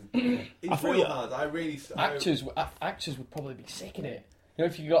hard. I It's thought real you- hard. I really Actors would probably be sick at it. You know,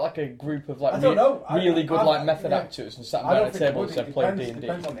 if you got like a group of like I don't know. really good I- like method yeah. actors and sat I down don't at a think it table would. and said It play depends, D&D.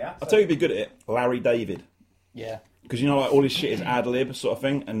 depends on the actor. I'll tell you who'd be good at it. Larry David. Yeah. Because like all his shit is ad lib sort of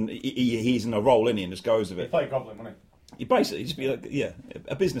thing, and he's in a role, isn't he, and just goes with He it. played Goblin, wouldn't You basically just be like,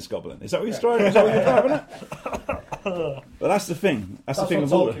 a business goblin. Is that what you're trying? Is that what you're driving at? But that's the thing. That's the he? thing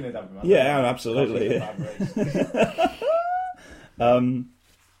That's with what all. Tolkien had done, man. Yeah, absolutely. Tolkien's a Yeah. bad race.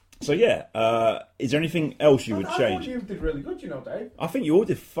 So yeah, is there anything else you would I thought change? you did really good, Dave. I think you all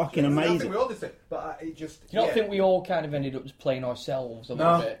did fucking I think amazing. we all did it, but it just. Do you not yeah. think we all kind of ended up just playing ourselves a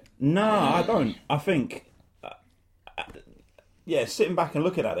little No. bit? No, I don't. I think, sitting back and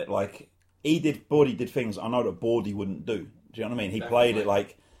looking at it, like Bordy did things I know that Bordy wouldn't do. Do you know what I mean? He played it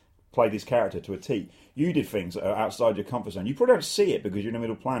like played his character to a T. You did things that are outside your comfort zone. You probably don't see it because you're in the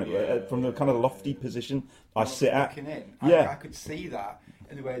middle planet. From the kind of lofty position I sit at. Looking in, Yeah. I could see that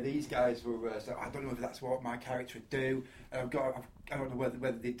in the way these guys were. So I don't know if that's what my character would do. I don't know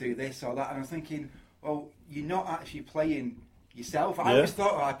whether they do this or that. And I was thinking, well, you're not actually playing yourself. I Yeah. always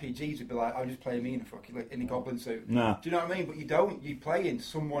thought RPGs would be like, I'm just playing me in a fucking in a goblin suit. Nah. Do you know what I mean? But you don't. You're playing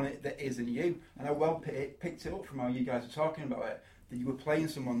someone that isn't you. And I picked it up from how you guys are talking about it. that you were playing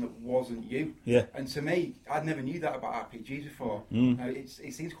someone that wasn't you. Yeah. And to me, I never knew that about RPGs before. It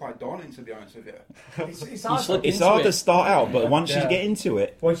seems quite daunting, to be honest with you. It's hard. slip It's into hard it. to start out, but once Yeah. you get into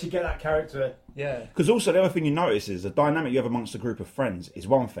it, Once you get that character, Yeah. because also the other thing you notice is the dynamic you have amongst a group of friends is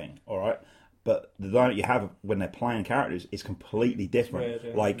one thing, all right, but the dynamic you have when they're playing characters is completely different. Weird,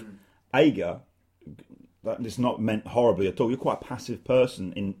 yeah. Like Ager, that is not meant horribly at all. You're quite a passive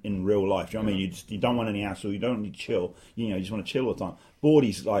person in real life. Do you know what I mean? You don't want any hassle. You don't need to chill. You just want to chill all the time.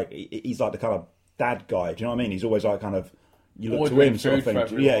 Bordy's like he's like the kind of dad guy. Do you know what I mean? He's always like kind of you look to Ordering him sort of food thing.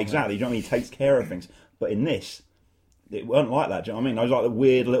 for Yeah, everyone, exactly. Do you know what I mean? He takes care of things. But in this, it weren't like that. Do you know what I mean? Those like the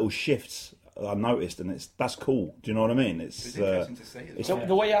weird little shifts I noticed, and that's cool. Do you know what I mean? It's interesting to see. it's So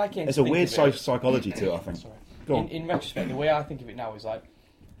the way I came It's to a think weird of it, psychology to it, I think. Sorry. Go on. In retrospect, the way I think of it now is like,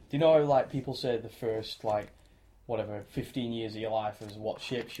 do you know how, like people say the first like whatever 15 years of your life is what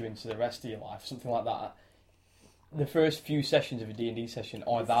shapes you into the rest of your life, something like that. The first few sessions of a D&D session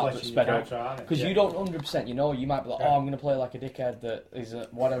are that but fleshing sped your up character out, because yeah. you don't 100%. You know, you might be like, oh, I'm going to play like a dickhead that is a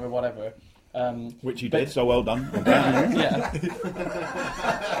whatever. Which you but- did, so well done. Yeah.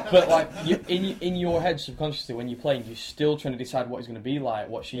 But like in your head subconsciously when you're playing, you're still trying to decide what he's going to be like,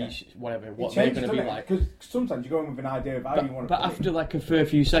 what whatever, what they're going to be like. Because sometimes you go in with an idea of how you want to But play. after like a fair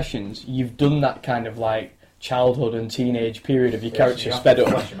few sessions, you've done that kind of like childhood and teenage period of your Yeah, character so you have sped to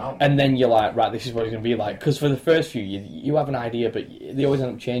up, flesh 'em out. and then you're like, right, this is what he's going to be like. Because for the first few, you have an idea, but they always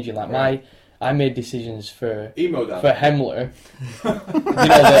end up changing. Like I made decisions for Emo Dad. Himmler,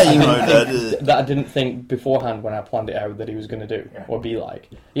 that I didn't think beforehand when I planned it out that he was going to do or be like.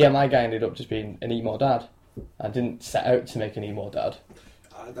 Yeah, my guy ended up just being an emo dad. I didn't set out to make an emo dad.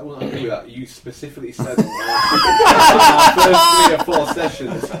 I don't want to agree with that. You specifically said in the first 3 or 4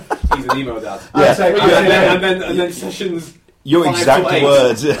 sessions, he's an emo dad. I'd say- And then sessions. Your 5 exact to 8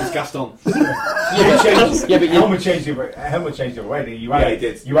 words. is Gaston. Helmut changed it already. You had Yeah, he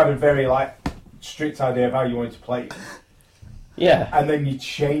did. You had a very like strict idea of how you wanted to play it, Yeah. and then you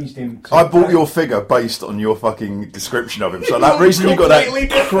changed him. To I bought your figure based on your fucking description of him. So that reason you got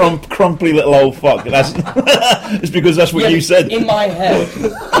that crumply little old fuck. That's it's because that's what Yeah, you but said. In my head,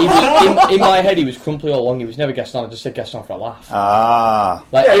 in my head, he was crumply all along. He was never Gaston. I just said Gaston for a laugh. Ah.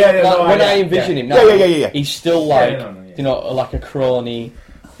 Like, Yeah, no, when I yeah, envision yeah. him now, Yeah. he's still like, yeah. you know, like a crony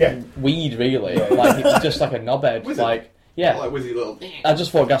Yeah. weed, really. Like he's just like a knobhead. Wizard. Like, yeah. Like Wizzy Little. I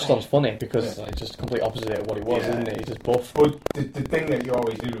just thought Gaston's funny because it's just the complete opposite of what he was, isn't it? He's just buff. But the thing that you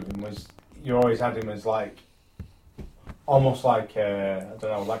always did with him was you always had him as like almost like I don't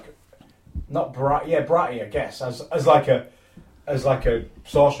know, like not bratty, I guess, as like a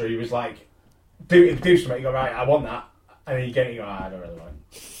sorcerer. He was like do something. You go right, I want that, and then you get it. You go, I don't really want it.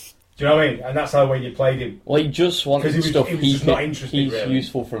 Do you know what I mean? And that's how way you played him. Well, he just wanted 'Cause he was- stuff he was just not interested, he's really.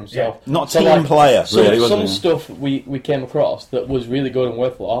 useful for himself. Not So, team like, player, really, Some wasn't he? stuff we came across that was really good and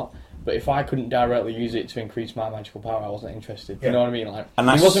worth a lot, but if I couldn't directly use it to increase my magical power, I wasn't interested. Yeah. You know what I mean? Like, And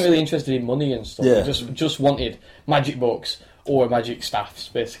he that's- wasn't really interested in money and stuff. Yeah. He just wanted magic books or magic staffs,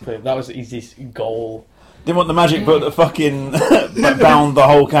 basically. That was his goal. Didn't want the magic book that fucking bound the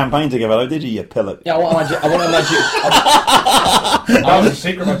whole campaign together, though, did you pillock? Yeah, I want a magic. That was a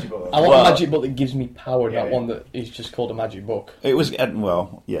secret magic book. I want Well- a magic book that gives me power, Yeah, not yeah. one that is just called a magic book. It was,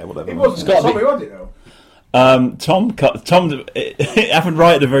 well, yeah, whatever. It wasn't gotta be- Tommy, was it though? Tom, it happened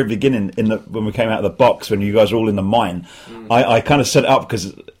right at the very beginning when we came out of the box when you guys were all in the mine. I kind of set it up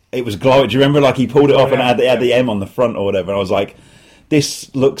because it was glowing. Do you remember? Like he pulled it off and it had the M on the front or whatever. And I was like,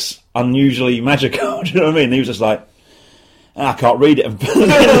 this looks unusually magical. Do you know what I mean? And he was just like, I can't read it. And put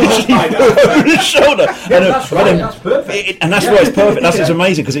it over his shoulder. That's right. That's perfect. And that's why it's perfect. That's what's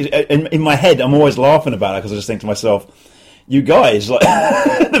amazing because in my head I'm always laughing about it because I just think to myself, you guys, like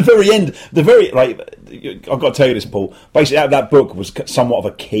at the very end, I've got to tell you this, Paul. Basically, that book was somewhat of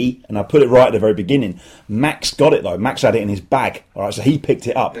a key, and I put it right at the very beginning. Max got it though. Max had it in his bag. All right, so he picked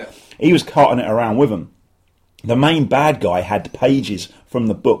it up. Yeah. He was carting it around with him. The main bad guy had pages from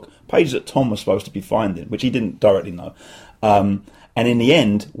the book, pages that Tom was supposed to be finding, which he didn't directly know. And in the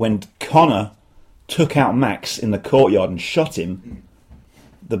end, when Connor took out Max in the courtyard and shot him,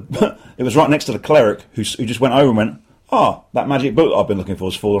 it was right next to the cleric who just went over and went, "Oh, that magic book I've been looking for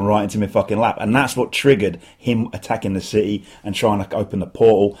has fallen right into my fucking lap." And that's what triggered him attacking the city and trying to open the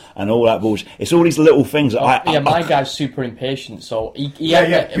portal and all that bullshit. It's all these little things that My guy's super impatient, so he Yeah,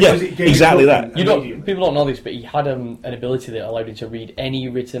 had, because it gave exactly you that. nothing You don't. immediately. People don't know this, but he had an ability that allowed him to read any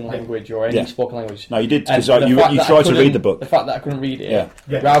written language or any Yeah. spoken language. No, you did, And 'cause, the you fact that I tried to read couldn't- the book. The fact that I couldn't read it,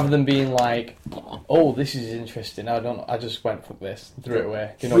 Yeah. rather than being like, "Oh, this is interesting," I just went, "Fuck this," threw it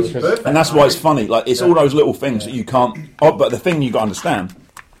away. You know, Which is because perfect. And that's why it's funny. Like it's all those little things that you can't. Oh, but the thing you got to understand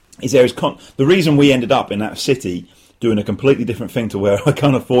is there is the reason we ended up in that city doing a completely different thing to where I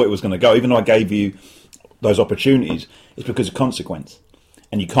kind of thought it was going to go, even though I gave you those opportunities, it's because of consequence.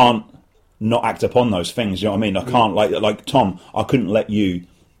 And you can't not act upon those things, you know what I mean? I can't, like Tom, I couldn't let you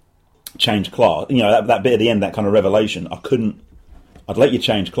change class. You know, that bit at the end, that kind of revelation, I'd let you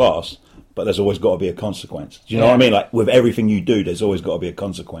change class, but there's always got to be a consequence. Do you know what I mean? Like, with everything you do, there's always got to be a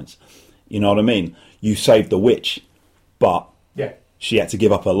consequence. You know what I mean? You saved the witch, but she had to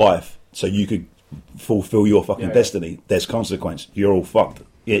give up her life so you could fulfill your fucking destiny. There's consequence. You're all fucked.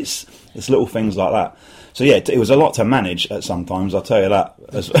 It's little things like that. So yeah, it was a lot to manage at sometimes, I'll tell you that.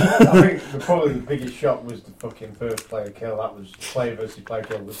 I think probably the biggest shock was the fucking first player kill. That was player versus player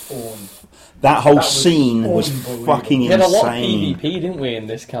kill was torn. That whole scene was fucking We had a lot of insane. PvP, didn't we, in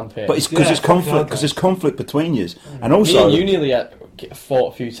this campaign? But it's because it's conflict. Because there's conflict between you, and also me and you nearly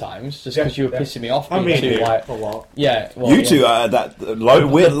fought a few times just because you were pissing me off. Being too, like, a lot. Yeah, well, you two are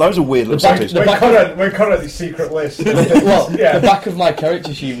loads of weird little back- situations. the We're currently secret list. well, the back of my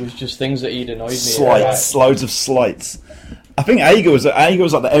character sheet was just things that he'd annoyed me. Slights, loads of slights. I think Ager was like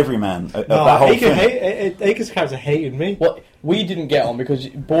the everyman of that whole thing. Ager's character hated me. Well, we didn't get on because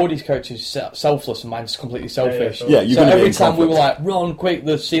Bordy's character is selfless and mine's completely selfish. Yeah, you're so gonna be every in time we were conflict. like, run quick,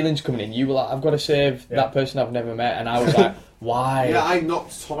 the ceiling's coming in, you were like, I've got to save that person I've never met, and I was like, why? Yeah, I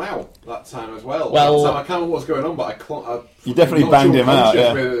knocked Tom out that time as well. Well- That time, I can't remember what's going on, but I You definitely knocked banged you him out, unconscious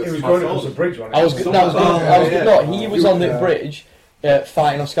yeah. with It was my going phone. across the bridge, wasn't it? I was he was on the bridge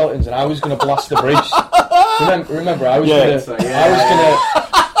fighting off skeletons, and I was going to blast the bridge. Remember, I was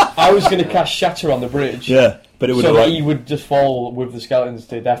I was going to cast Shatter on the bridge. Yeah, but it would so have that he would just fall with the skeletons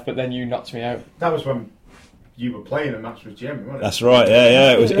to death. But then you knocked me out. That was when you were playing a match with Jimmy, wasn't it? That's right.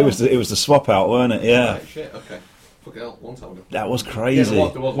 Yeah. It was the swap out, weren't it? Yeah. Right, shit, okay. Fucking hell, long time ago. That was crazy. Yeah,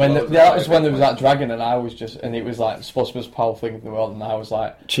 there was That was when there was that dragon, and I was just, and it was like supposed to be the most powerful thing in the world, and I was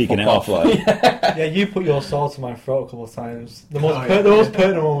like Cheeking it fuck off like. Yeah, you put your sword to my throat a couple of times. The most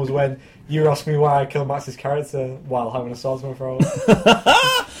pertinent one was when you were asking me why I killed Max's character while having a sword to my throat.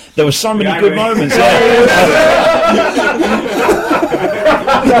 There were so many Yeah, good I mean- moments.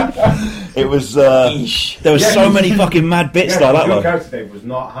 It was. There were so many fucking mad bits like that. Your Like. character Dave was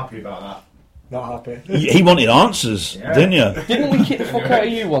not happy about that. Not happy. He wanted answers, Yeah. didn't you? Didn't we kick the fuck out of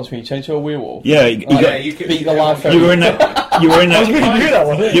you once when you changed to a werewolf? Yeah. you could beat the life out You of were in that. You were in that. You knew that,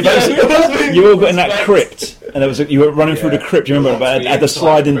 wasn't it? You basically, you all got in that crypt, and there was you were running through the crypt. You remember about had the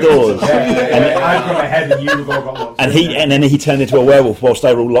sliding doors, I've got ahead and you got locked. and then he turned into a werewolf whilst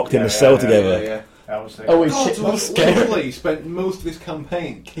they were all locked in the cell together. Yeah. That was Oh, God, he scared. literally spent most of this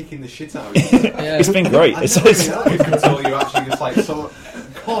campaign kicking the shit out of you. Yeah. It's been great. I It's, never it's, realised until you actually just like so.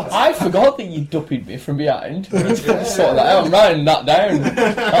 God, I forgot that you duppied me from behind. We need to sort that out. I'm writing that down.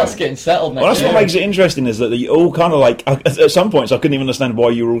 That's getting settled next well, that's what year. makes it interesting is that you all kind of like at some points I couldn't even understand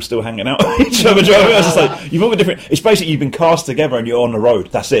why you were all still hanging out with each other. Do you know what I mean? I was just like you've all got different. It's basically you've been cast together and you're on the road.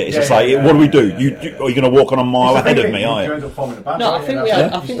 That's it. It's just like what do we do? Are you going to walk on a mile ahead of me? Are you? No,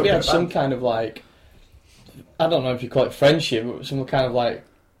 I think we had some kind of like, I don't know if you call it friendship, but some kind of like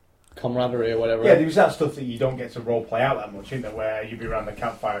camaraderie or whatever. Yeah, there was that stuff that you don't get to role play out that much, isn't there? Where you'd be around the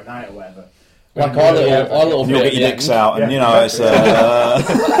campfire at night or whatever. Like our little You'll bit get your at dicks the end. out, and Yeah, you know it's.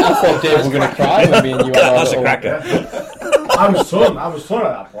 I thought Dave were going to cry when me and you had our That's a little, cracker. I was torn at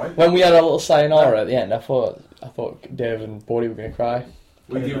that point. when we had our little sayonara at the end. I thought Dave and Bodie were going to cry.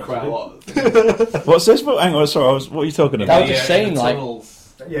 we do quite a lot. What's this? Hang on, sorry. What are you talking I about? was just saying, the like,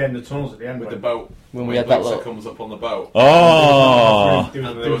 tunnels Yeah, in the tunnels at the end. with the when boat when we had that Blixer little. comes up on the boat. Oh,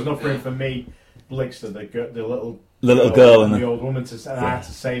 there was enough room for me, Blixer, the little girl and and the old woman, and I had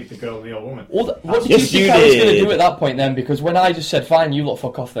to save the girl and the old woman. Well, what did Yes, you you think I was going to did. do at that point then? Because when I just said, fine, you lot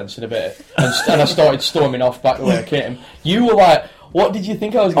fuck off then, said a bit, and I started storming off back the way I came, you were like, what did you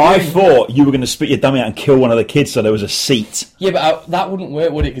think I was going I to do? thought you were going to spit your dummy out and kill one of the kids so there was a seat. Yeah, but that wouldn't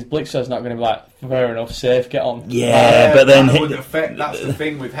work, would it? Because Blixer's not going to be like, fair enough, safe, get on. Yeah, but then that wouldn't affect. That's the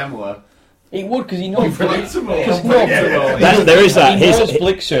thing with Hemler. It would, because he knows Unpredictable. there is that. He knows Here's-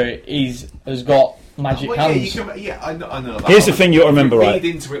 Blixer has got magic Well, yeah, hands. I know that. Here's the thing you got to remember, Read right?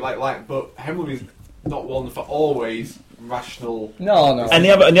 into it like, but Hemler is not one for always rational. No. And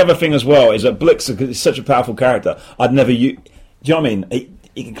the other thing as well is that Blixer, because he's such a powerful character, I'd never do you know what I mean?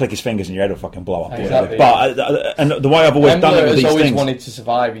 He can click his fingers and your head will fucking blow up. Exactly. But and the way I've always done it Hemler with has these always things, wanted to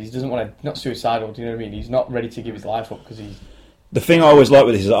survive. He doesn't want to, not suicidal, do you know what I mean? He's not ready to give his life up because he's... the thing I always like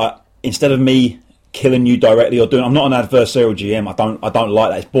with this is that instead of me killing you directly or doing, I'm not an adversarial GM. I don't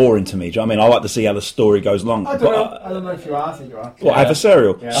like that. It's boring to me. Do you know what I mean? I like to see how the story goes along. I don't know if you are. I think you are. What,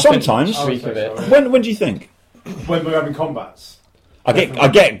 adversarial? Yeah. Sometimes. Speak of it. When do you think? When we're having combats. I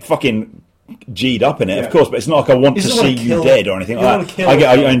get fucking G'd up in it, Yeah. of course, but it's not like I want He to doesn't see wanna you kill- dead or anything he like doesn't that. wanna kill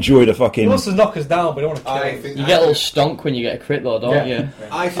I enjoy the fucking. He wants to knock us down, but he don't want to kill I us. think You get a little stonk when you get a crit, though, don't Yeah. you?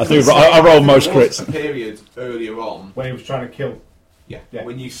 I roll most there was crits. a period earlier on. When he was trying to kill. Yeah. Yeah.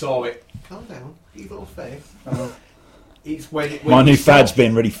 When you saw it, calm down, you little face. Uh-huh. It's when My you new saw- fad's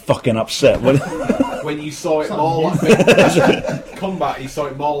been really fucking upset. when you saw it It's more not like Combat, you saw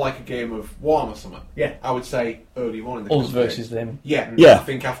it more like a game of Warhammer or something. Yeah. I would say early on in the Us campaign. versus them. Yeah, Yeah. I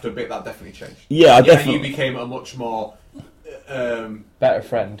think after a bit that definitely changed. Yeah, I You definitely. became a much more. Better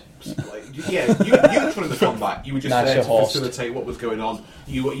friend. Like, yeah, you were trying to combat. You were just Nicer there to host. facilitate what was going on.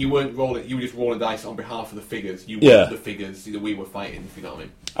 You weren't rolling. You were just rolling dice on behalf of the figures. You Yeah. were the figures that we were fighting. If you know what I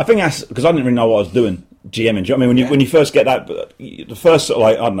mean. I think that's because I didn't really know what I was doing. GMing. Do you know what I mean? Yeah. When you first get that, the first sort of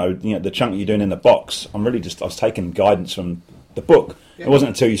like I don't know, the chunk you're doing in the box. I was taking guidance from the book. Yeah. It wasn't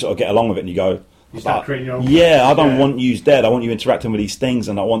until you sort of get along with it and you go. You start creating your own. Yeah, I don't Yeah. want you dead. I want you interacting with these things,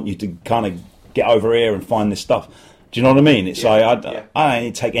 and I want you to kind of get over here and find this stuff. Do you know what I mean? It's Yeah, like yeah. I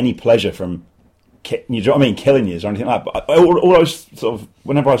don't take any pleasure from you know what I mean, killing you or anything like that. But all those sort of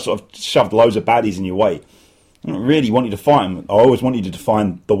whenever I sort of shoved loads of baddies in your way, I don't really want you to fight them. I always want you to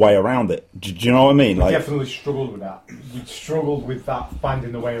find the way around it. Do you know what I mean? We Like, definitely struggled with that. We struggled with that,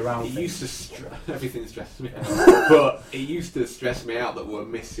 finding the way around. It things. used to everything stressed me out, but it used to stress me out that we're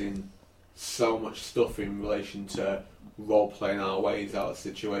missing so much stuff in relation to role playing our ways out of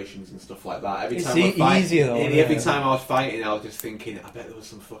situations and stuff like that. Every It's time I fight, easier though, every isn't it? time I was fighting, I was just thinking, I bet there was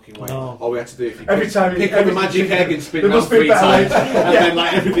some fucking way. No. All we had to do is Every time pick you- up a every- magic egg and spin there around must be a 3 better way. times, and then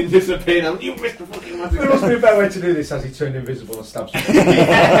like everything disappeared. I'm, you missed the fucking magic There must egg. be a better way to do this as he turned invisible and stabbed someone.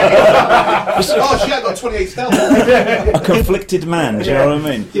 Oh shit! I got 28 stealth. a conflicted man. Do you know what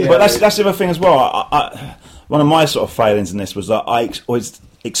I mean? Yeah. But that's the other thing as well. One of my sort of failings in this was that I always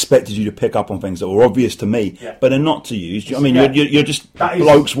expected you to pick up on things that were obvious to me, Yeah. but they're not to you. Do you know what I mean? Yeah. You're just That is-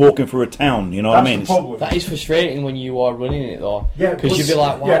 blokes walking through a town. You know what I That's mean? the It's- problem. That is frustrating when you are running it, though. Yeah, Because you'd be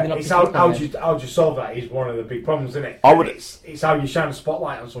like, why are they not it's picking how up on do it? you solve that is one of the big problems, isn't it? I would- It's how you shine a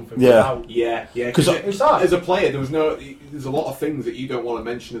spotlight on something. Yeah. Without, Yeah, yeah. 'Cause it's hard. As a player, there's a lot of things that you don't want to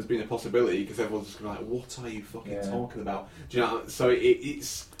mention as being a possibility because everyone's just going to be like, "What are you fucking Yeah. talking about?" Do you know? So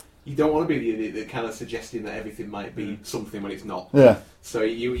it's you don't want to be the idiot that kind of suggesting that everything might be something when it's not. Yeah. So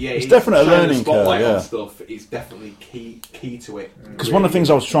It's definitely a shining learning curve, spotlight yeah. on stuff is definitely key to it. Because one of the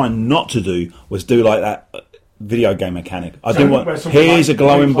things I was trying not to do was do like that video game mechanic. I So didn't where want. something Here's like a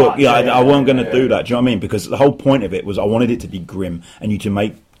glowing Blue book. Flag, Yeah, yeah, I wasn't going to yeah. do that. Do you know what I mean? Because the whole point of it was I wanted it to be grim and you to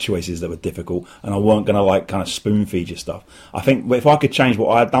make choices that were difficult, and I weren't going to like kind of spoon feed you stuff. I think if I could change what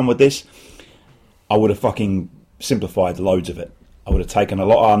I had done with this, I would have fucking simplified loads of it. I would have taken a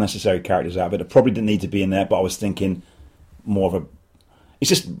lot of unnecessary characters out of it. It probably didn't need to be in there, but I was thinking more of a. It's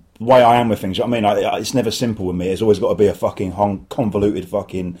just the way I am with things. You know what I mean? It's never simple with me. There's always got to be a fucking convoluted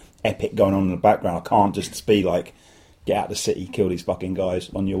fucking epic going on in the background. I can't just be like, get out of the city, kill these fucking guys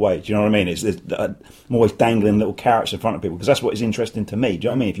on your way. Do you know what I mean? I'm always dangling little carrots in front of people because that's what is interesting to me. Do you know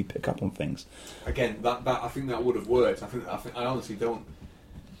what I mean? If you pick up on things. Again, that I think that would have worked. I honestly don't.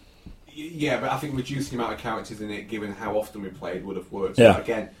 Yeah, but I think reducing the amount of characters in it, given how often we played, would have worked. Yeah. But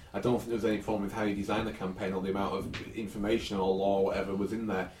again, I don't think there was any problem with how you designed the campaign or the amount of information or lore or whatever was in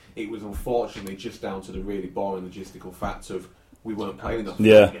there. It was unfortunately just down to the really boring logistical fact of we weren't playing enough.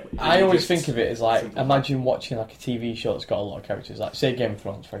 Yeah. I always think of it as like, imagine watching like a TV show that's got a lot of characters, like say Game of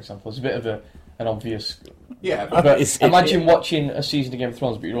Thrones, for example. It's a bit of an obvious. Yeah, But It's- it- imagine watching a season of Game of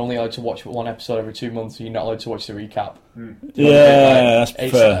Thrones, but you're only allowed to watch one episode every 2 months, so you're not allowed to watch the recap. Yeah, that's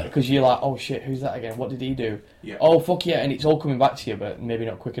fair. Because you're like, oh shit, who's that again? What did he do? Yeah. Oh fuck yeah, and it's all coming back to you, but maybe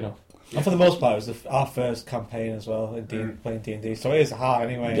not quick enough. And for the most part, it was our first campaign as well in playing D&D, so it is hard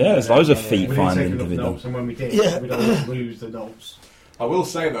anyway. Yeah, there's loads of feet We didn't finding take enough to be done. notes, and when we did, Yeah. we don't lose the notes. I will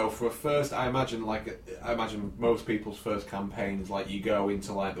say though, for a first, I imagine most people's first campaigns, like you go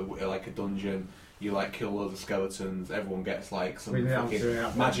into like a dungeon, you like kill loads of skeletons, everyone gets like some We didn't have fucking to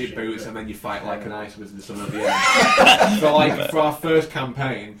have magic shit, boots, yeah. and then you fight like an ice wizard or something at the end. For our first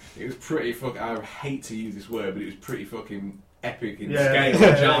campaign, it was pretty I hate to use this word, but it was pretty fucking epic in Yeah, scale.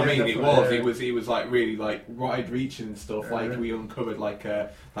 yeah, Do you know what I yeah, mean? definitely, It was like really like wide reaching and stuff. Yeah, Like yeah. we uncovered like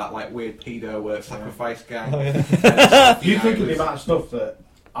that like weird pedo sacrifice gang. Oh, yeah. You think it of the was- amount of stuff that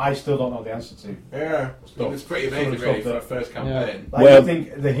I still don't know the answer to. Yeah, it was pretty amazing Some of the really stuff for a that- first campaign. Like, Well- I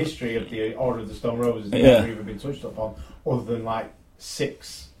think the history of the Order of the Stone Roses has Yeah. never even been touched upon, other than like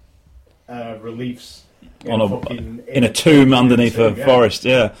 6 reliefs On fucking- in a tomb underneath a yeah. forest.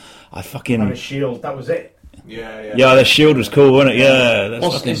 Yeah, I and fucking. a shield. That was it. Yeah. Yeah, the shield was cool, wasn't it? Yeah, that's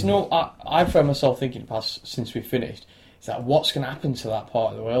Plus, fucking- there's no. I found myself thinking, past since we finished, is that what's going to happen to that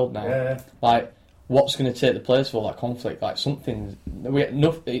part of the world now? Yeah. Like, what's going to take the place of all that conflict? Like it's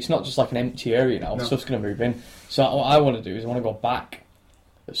not just like an empty area now. No. Stuff's going to move in. So what I want to do is I want to go back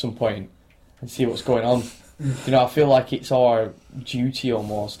at some point and see what's going on. You know, I feel like it's our duty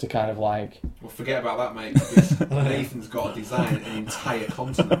almost to kind of like... Well, forget about that, mate, because Nathan's got to design an entire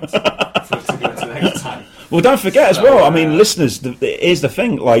continent for us to go to next time. Well, don't forget as well. I mean, listeners, here's the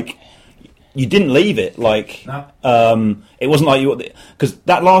thing. Like, you didn't leave it. Like, it wasn't like you, because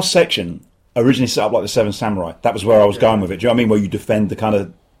that last section originally set up like the Seven Samurai. That was where I was going with it. Do you know what I mean? Where you defend the kind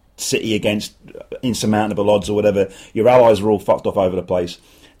of city against insurmountable odds or whatever. Your allies were all fucked off over the place.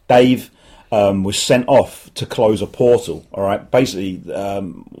 Dave was sent off to close a portal. All right. Basically,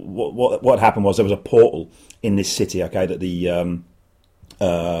 what happened was there was a portal in this city. Okay, that the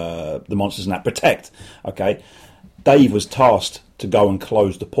monsters and that protect. Okay, Dave was tasked to go and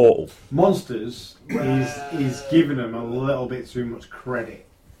close the portal. Monsters is giving them a little bit too much credit.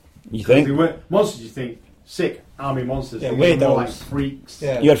 You think? They weren't, monsters, you think, sick army monsters. Yeah, They were more like weirdos. freaks.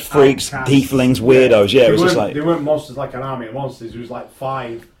 Yeah. You had freaks, Outcasts. tieflings, weirdos. Yeah, it was just like. They weren't monsters like an army of monsters. It was like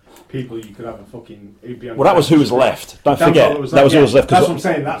 5 people you could have a fucking... it'd be on Well, that was who was left. Don't That's forget, what it was that was who was left. That's 'cause what I'm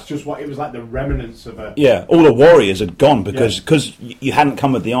saying. That's just what it was like. The remnants of a... yeah, all the warriors had gone because you hadn't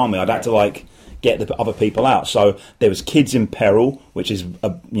come with the army. I'd had to like get the other people out. So there was kids in peril, which is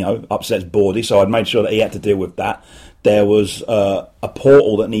upsets Bordy. So I'd made sure that he had to deal with that. There was a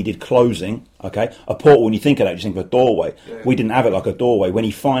portal that needed closing. Okay, a portal. When you think of that, you think of a doorway. Yeah. We didn't have it like a doorway. When he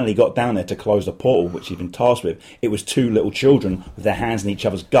finally got down there to close the portal, which he'd been tasked with, it was 2 little children with their hands in each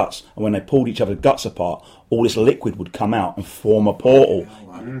other's guts. And when they pulled each other's guts apart, all this liquid would come out and form a portal.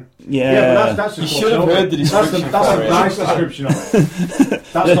 Yeah, but that's You just should have heard the description. That's for a it. nice description of it.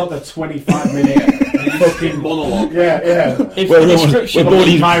 That's not the 25-minute fucking monologue. Yeah. If Well, the we're description bored links-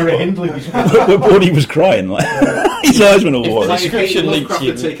 he's- Myra Hindley description. Where Bordy was crying, like his eyes went all If watery. the description Like, links Lovecraft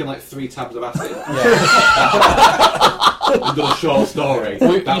you. had taken like 3 tabs of acid Yeah. and done a short story.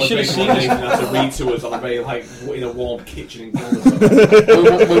 Well, you that was should have basically seen what this. Nathan had to read to us on a very like in a warm kitchen in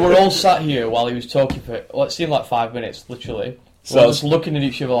Canada. we were all sat here while he was talking for it seemed like 5 minutes, literally. So We were just looking at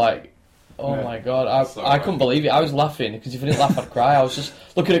each other like, oh Yeah. my god, That's I alright. couldn't believe it. I was laughing because if I didn't laugh, I'd cry. I was just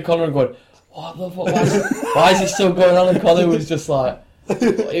looking at Connor and going, what the fuck? Why is it still going on? And Connor was just like,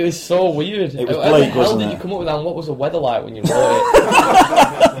 it was so weird. It was How the Blake, hell wasn't did it? you come up with that? And what was the weather like when you wrote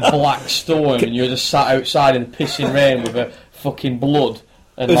it? Black storm, and you were just sat outside in the pissing rain with a fucking blood.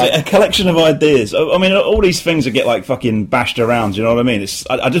 And Was like, it a collection of ideas? I mean, all these things that get like fucking bashed around. You know what I mean?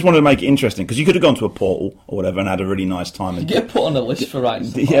 I just wanted to make it interesting because you could have gone to a portal or whatever and had a really nice time. you And get put on a list for writing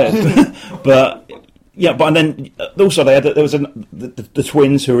stuff. yeah, but and then also there was the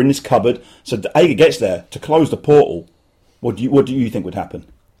twins who were in this cupboard. So Ager gets there to close the portal. What do you think would happen?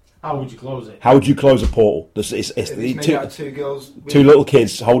 How would you close it? How would you close a portal? It's It's the made out of 2 girls. with- 2 little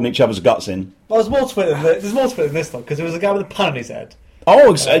kids holding each other's guts in. Well, there's more to it than this, though, because there was a guy with a pan on his head.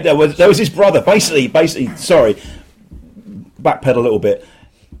 Oh, there was his brother. Basically, sorry, backpedal a little bit.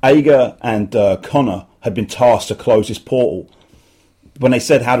 Ager and Connor had been tasked to close this portal. When they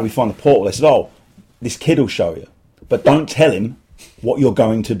said, how do we find the portal? They said, oh, this kid will show you. But don't tell him what you're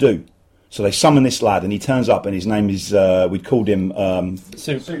going to do. So they summon this lad, and he turns up, and his name is, we'd called him...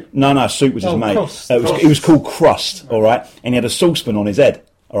 Soup. No, Soup was his Oh, mate. Crust. He was called Crust, all right? And he had a saucepan on his head,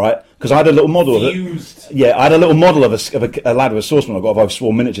 all right? Because I had a little model of it. Fused. Yeah, I had a little model of a lad with a saucepan. I got of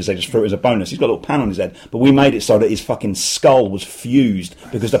Swarm Miniatures. They just threw it as a bonus. He's got a little pan on his head, but we made it so that his fucking skull was fused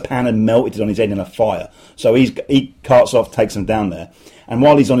because the pan had melted on his head in a fire. So he carts off, takes them down there, and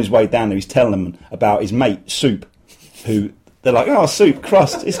while he's on his way down there, he's telling them about his mate Soup, who they're like, oh, Soup,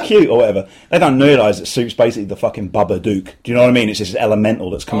 Crust, it's cute or whatever. They don't realise that Soup's basically the fucking Bubba Duke. Do you know what I mean? It's this elemental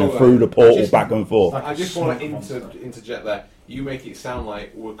that's coming Oh, through the portal just- back and forth. I just want to interject there. You make it sound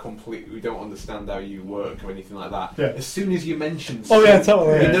like we don't understand how you work or anything like that. Yeah. As soon as you mention Oh, yeah, soup,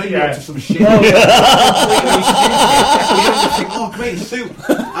 totally, we yeah. know you're Yeah. up to some shit. Oh, We don't just think, oh, great soup.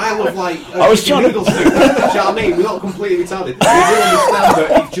 I love I was chicken trying to- noodle soup. Do you know what I mean? We're not completely retarded. We do understand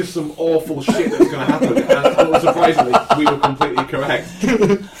that it's just some awful shit that's going to happen. And unsurprisingly, we were completely correct.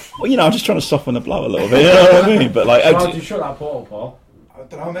 Well, I'm just trying to soften the blow a little bit. You know what I mean? But like, So how do you shut that portal, Paul? I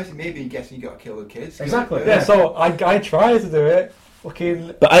don't know, maybe guessing you got to kill the kids. Exactly. Yeah, so I tried to do it.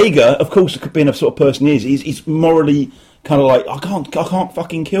 Fucking. But Ager, of course, being a sort of person he is, he's morally kind of like, I can't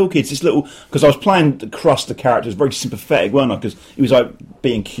fucking kill kids. This little, because I was playing the Crust, the character was very sympathetic, weren't I? Because he was like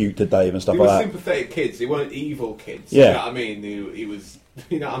being cute to Dave and stuff They were like that. sympathetic kids. They weren't evil kids. Yeah. You know what I mean? He was.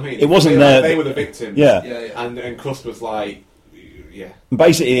 You know what I mean? It wasn't They were the victims. Yeah. Yeah. And Crust was like, yeah. And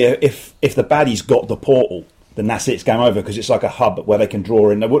basically, if the baddies got the portal, then that's it, it's game over, because it's like a hub where they can draw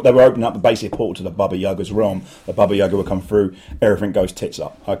in. They were opening up basically a portal to the Baba Yaga's realm. The Baba Yaga will come through, everything goes tits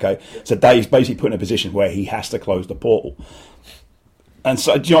up, okay? So Dave's basically put in a position where he has to close the portal. And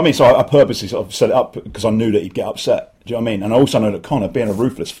so, do you know what I mean? So I purposely sort of set it up because I knew that he'd get upset. Do you know what I mean? And I also know that Connor, being a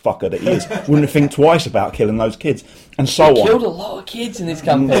ruthless fucker that he is, wouldn't think twice about killing those kids. And so He on. killed a lot of kids in this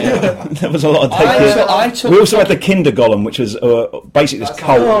campaign. There was a lot of dead kids. We also had the Kinder Golem, which was basically this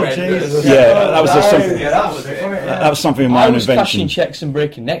cult. Oh, Jesus. Yeah, that was something. Yeah, that was it. That was something of my I own was cashing invention. checks and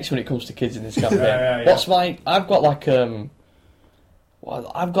breaking necks when it comes to kids in this campaign. Yeah. I've got like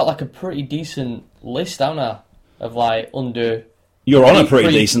I've got like a pretty decent list, haven't I? Of like under. You're on a pretty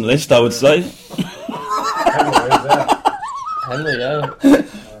Pretty- decent list, I would say. Henley, yeah.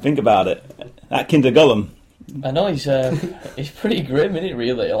 Think about it. That Kinder Golem. I know he's pretty grim, isn't it?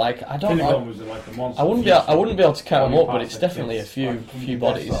 Really, like I don't know. Was like a monster. I wouldn't be able to count them up, but it's definitely a few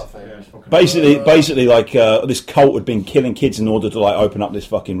bodies. Basically, like this cult had been killing kids in order to like open up this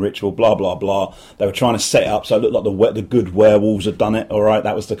fucking ritual. Blah blah blah. They were trying to set it up so it looked like the good werewolves had done it. All right,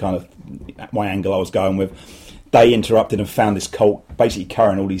 that was the kind of my angle I was going with. They interrupted and found this cult basically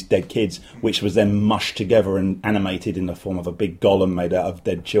carrying all these dead kids, which was then mushed together and animated in the form of a big golem made out of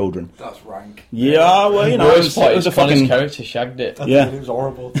dead children. That's rank. Yeah, well, you know, it was a Connor's fucking. character shagged it. Yeah. It was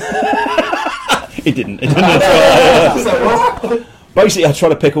horrible. It didn't. Basically, I try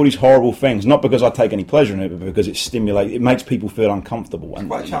to pick all these horrible things, not because I take any pleasure in it, but because it makes people feel uncomfortable. And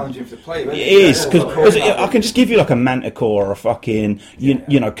Quite challenging for the player. it is, because I can just give you like a manticore or a fucking,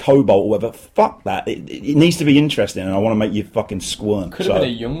 you know, cobalt or whatever. Fuck that. It needs to be interesting, and I want to make you fucking squirm. Could have been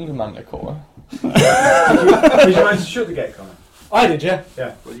a young manticore. Did you manage to shoot the gate, Connor? I did, yeah.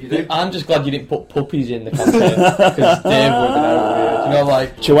 Yeah. What do you do? I'm just glad you didn't put puppies in the campaign because Dave would have been out of here. You know,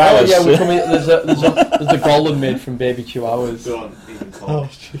 like Chihuahuas. Oh yeah, we're coming. There's a golem made from baby chihuahuas. Don't even talk. Oh,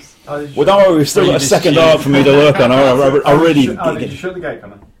 jeez. Well, don't worry, we've still got a Read second this arc for me to work on. I really. How did you shoot the gate,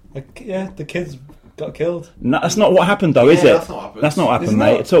 Connor? Yeah, the kids got killed. No, that's not what happened, though, is Yeah, it? that's not happened. That's not happened, Isn't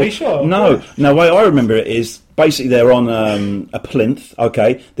mate, it? at all. Are you sure? No. The way I remember it is basically they're on a plinth.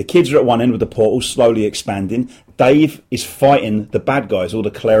 Okay, the kids are at one end with the portal slowly expanding. Dave is fighting the bad guys, all the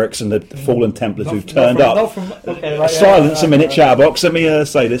clerics and the fallen Templars who've turned up. Silence a minute, chatterbox. Let me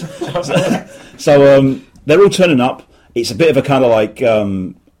say this. So they're all turning up. It's a bit of a kind of like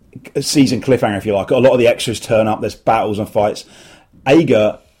a season cliffhanger, if you like. A lot of the extras turn up. There's battles and fights.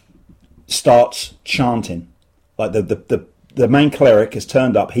 Ager starts chanting. Like the main cleric has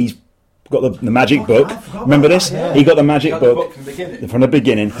turned up. He's got the magic book. Remember this? Yeah. He got the magic Got the book from the beginning. from the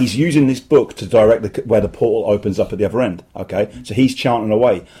beginning. He's using this book to direct where the portal opens up at the other end. Okay, so he's chanting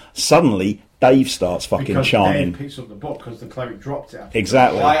away. Suddenly, Dave starts fucking Because chanting. Dave picks up the book because the cleric dropped it.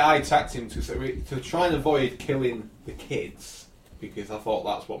 Exactly. Well, I attacked him to try and avoid killing the kids because I thought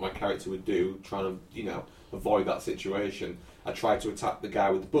that's what my character would do, trying to avoid that situation. I tried to attack the guy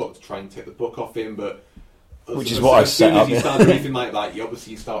with the book to try and take the book off him, but Which is what I set up. As soon as you start doing anything like that,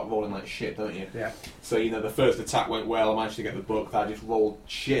 you start rolling like shit, don't you? Yeah. So the first attack went well. I managed to get the book. I just rolled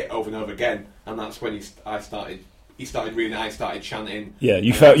shit over and over again, and that's when he started reading. I started chanting. Yeah,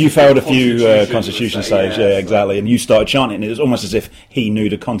 you failed a few Constitution saves. Yeah, exactly. And you started chanting. It was almost as if he knew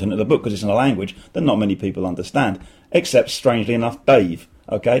the content of the book because it's in a language that not many people understand, except strangely enough, Dave.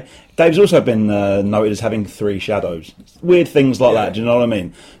 Okay, Dave's also been noted as having 3 shadows. Weird things like that. Do you know what I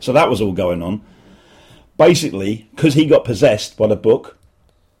mean? So that was all going on. Basically, because he got possessed by the book,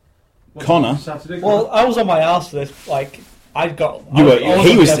 Connor. Well, I was on my ass for this. Like, I got. He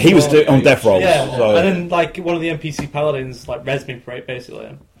was on on death roll. Yeah, So and then like one of the NPC paladins like res me for it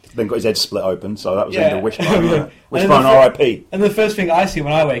basically. then got his head split open. So that was Yeah. the Wishbone. Yeah. Wishbone And then R.I.P. And the first thing I see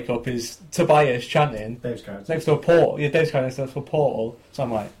when I wake up is Tobias chanting Dave's character. next to a portal. Yeah, Dave's character next to a portal. So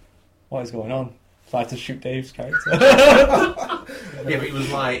I'm like, what is going on? So I had to shoot Dave's character. Yeah, but he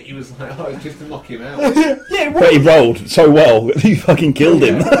was like, oh, it's just to knock him out. Yeah, it But he rolled so well that he fucking killed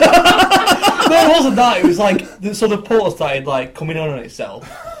him. No, it wasn't that. It was like so the portal started like coming on itself.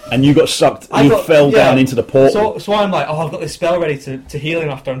 And you got sucked. I You got- fell yeah. down into the portal. So I'm like, oh, I've got this spell ready to heal him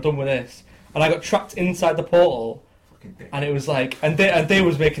after I'm done with this, and I got trapped inside the portal. And it was like, and Dave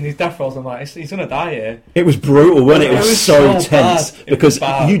was making these death rolls. I'm like, he's gonna die here. It was brutal, wasn't it? It was so so tense bad. It because was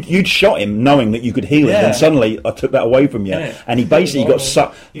bad. you'd shot him knowing that you could heal him, Yeah. and suddenly I took that away from you, Yeah. and he basically got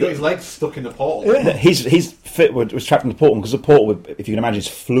sucked. You got his legs stuck in the portal. Yeah. His foot was trapped in the portal because the portal, if you can imagine, is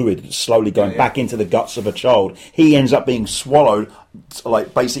fluid, slowly going back into the guts of a child. He ends up being swallowed,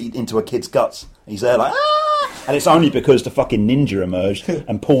 like basically into a kid's guts. He's there like, ah! And it's only because the fucking ninja emerged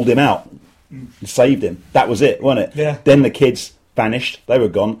and pulled him out, and saved him. That was it, wasn't it? Yeah. Then the kids vanished; they were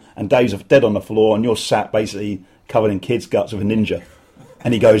gone, and Dave's dead on the floor, and you're sat basically covered in kids' guts with a ninja.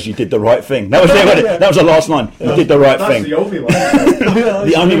 And he goes, "You did the right thing." That was that was the last line. You did the right That's thing. the only line.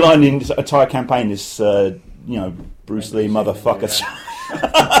 The only line in this entire campaign is, Bruce Lee, motherfucker,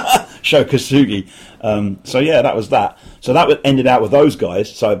 Sho Kosugi. So yeah, that was that. So that ended out with those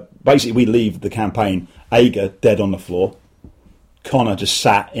guys. So basically, we leave the campaign. Ager dead on the floor. Connor just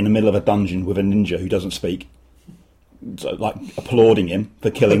sat in the middle of a dungeon with a ninja who doesn't speak, so, like applauding him for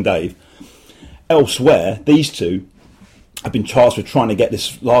killing Dave. Elsewhere, these two have been charged with trying to get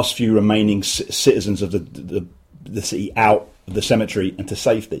this last few remaining citizens of the city out of the cemetery and to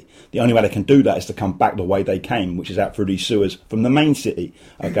safety. The only way they can do that is to come back the way they came, which is out through these sewers from the main city.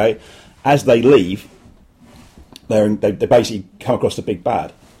 Okay, as they leave, they basically come across the big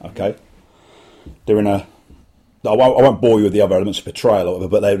bad. Okay, they're in a. I won't bore you with the other elements of betrayal or whatever,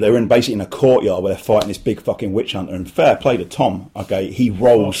 but they're basically in a courtyard where they're fighting this big fucking witch hunter. And fair play to Tom, okay, he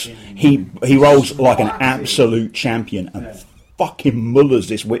rolls like an absolute champion and fucking mullers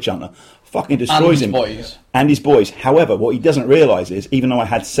this witch hunter, fucking destroys him. And his boys. However, what he doesn't realise is, even though I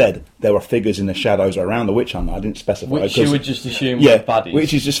had said there were figures in the shadows around the witch hunter, I didn't specify. Which you would just assume were baddies.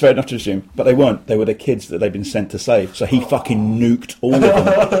 Which is just fair enough to assume, but they weren't. They were the kids that they'd been sent to save. So he fucking nuked all of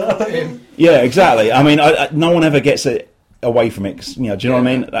them. Yeah, exactly. I mean, no one ever gets it away from it. 'Cause, do you know what I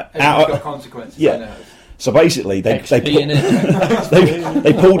mean? It's got consequences. Yeah. So basically, they XP in it.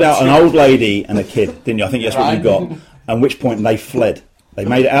 they pulled out an old lady and a kid, didn't you? I think that's what you got. At which point they fled. They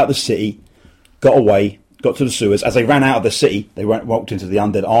made it out of the city, got away, got to the sewers. As they ran out of the city, they walked into the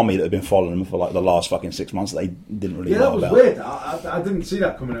undead army that had been following them for like the last fucking 6 months. That they didn't really know about. That was weird. I didn't see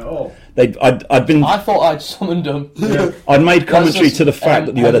that coming at all. I thought I'd summoned them. Yeah. I'd made commentary to the fact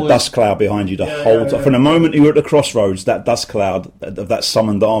that you had a dust cloud behind you the whole time. From the moment you were at the crossroads, that dust cloud of that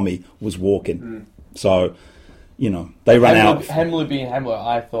summoned army was walking. So, they ran out. Hemley being Hemler,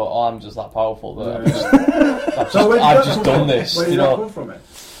 I thought, I'm just that powerful that I've just done this. Where did that come from?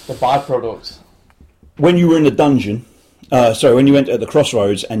 The byproduct. When you were in the dungeon, when you went at the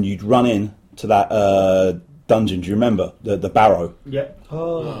crossroads and you'd run in to that dungeon, do you remember the barrow? Yeah.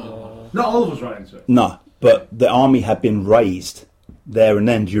 Oh. Not all of us ran into it. No, but the army had been raised there and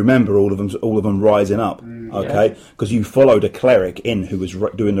then. Do you remember all of them rising up? Okay, because you followed a cleric in who was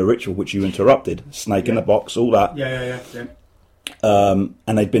doing the ritual, which you interrupted. Snake in the box, all that. Yeah.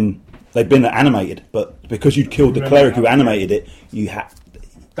 And they'd been animated, but because you'd killed the cleric who animated it, you had.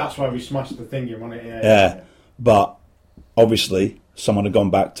 That's why we smashed the thing in on it. Yeah, but obviously someone had gone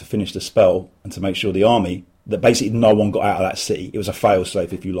back to finish the spell and to make sure the army, that basically no one got out of that city. It was a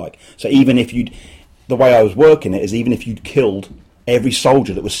fail-safe, if you like. So even if the way I was working it is, even if you'd killed every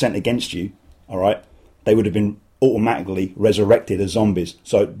soldier that was sent against you, all right, they would have been automatically resurrected as zombies.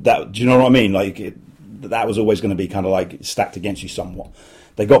 So that, do you know what I mean? Like that was always going to be kind of like stacked against you somewhat.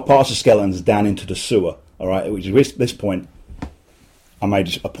 They got past the skeletons down into the sewer, all right, which at this point, I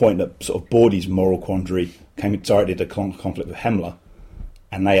made a point that sort of Bordy's moral quandary came directly to conflict with Hemler,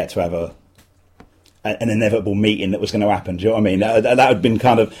 and they had to have an inevitable meeting that was going to happen. Do you know what I mean? That had been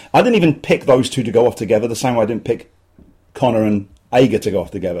kind of. I didn't even pick those two to go off together. The same way I didn't pick Connor and Ager to go off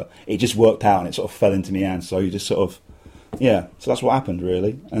together. It just worked out, and it sort of fell into my hands. So you just sort of, So that's what happened,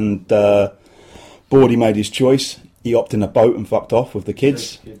 really. And Bordy made his choice. He hopped in a boat and fucked off with the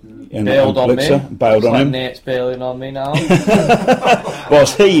kids. Bailed on me. Bailed on him. Nate's bailing on me now.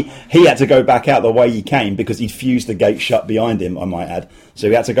 Whilst he had to go back out the way he came because he'd fused the gate shut behind him, I might add. So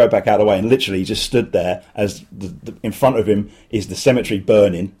he had to go back out the way and literally just stood there as in front of him is the cemetery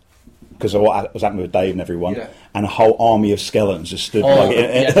burning because of what was happening with Dave and everyone, and a whole army of skeletons just stood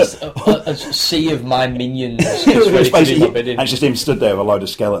a sea of my minions. And just him stood there with a load of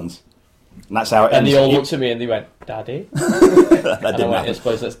skeletons. And that's how it and ends. they all looked at me and they went, "Daddy." That didn't happen. Yes,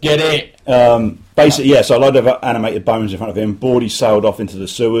 please, let's get it. Basically, so a load of animated bones in front of him. Bordy sailed off into the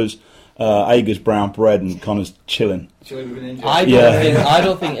sewers. Ager's brown bread and Connor's chilling. I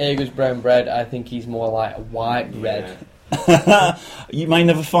don't think Ager's brown bread. I think he's more like white bread. You may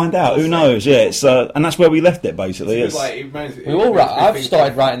never find out. Who knows? Yeah, it's and that's where we left it. Basically, I've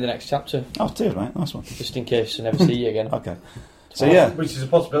started writing the next chapter. Oh, cheers, mate. Nice one. Just in case I never see you again. Okay. So yeah, which is a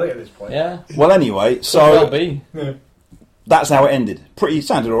possibility at this point. Yeah. Well, anyway, so be. That's how it ended.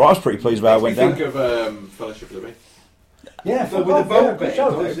 Sounded alright. I was pretty pleased with how it went down. Think of Fellowship of the Ring. Yeah, with the vote bit.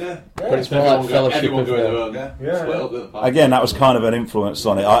 But it's more like Fellowship of the Ring. Again, that was kind of an influence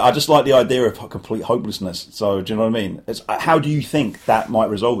on it. I just like the idea of complete hopelessness. So, do you know what I mean? How do you think that might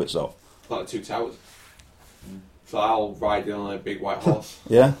resolve itself? Like the Two Towers. So I'll ride in on a big white horse.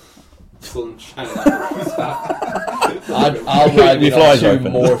 Yeah. Sun shining like a star. I'll ride in on two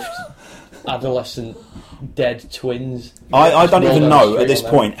morphed adolescent dead twins. I don't even know at this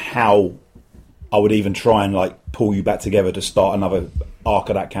point how I would even try and like pull you back together to start another arc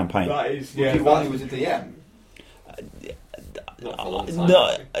of that campaign. That is, Would you want him as a DM? Not for a long time.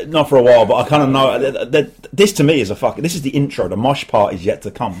 No, not for a while, but I kind of know this to me is this is the intro. The mosh part is yet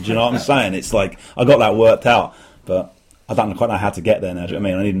to come. Do you know what I'm saying? It's like I got that worked out, but I don't quite know how to get there now. Do you know what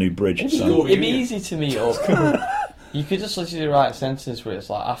I mean? I need a new bridge. So. It'd be easy to meet up. You could just literally write a sentence where it's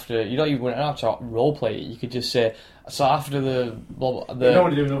like after you don't even have to role play it. You could just say so after the. You don't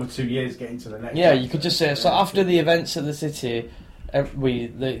want to do another 2 years getting to the next. Yeah, you could just say so after the events of the city.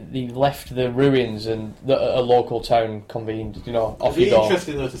 They left the ruins and a local town convened. You know, off It'd you be go.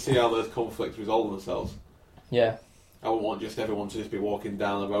 interesting though to see how those conflicts resolve themselves. Yeah. I wouldn't want just everyone to just be walking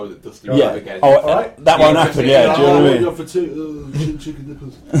down the road at Dusty Yeah. Road again. Oh, Alright. that won't happen. Yeah, do you know what I mean? For chicken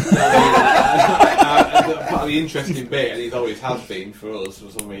nipples. Part of the interesting bit, and it always has been for us for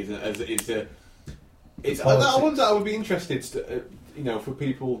some reason, I wonder. I would be interested, for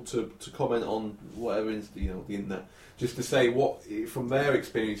people to comment on whatever is the internet, just to say what from their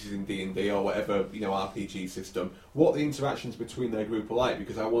experiences in D&D or whatever RPG system, what the interactions between their group are like.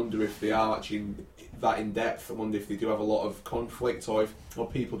 Because I wonder if they are actually that in depth. I wonder if they do have a lot of conflict, or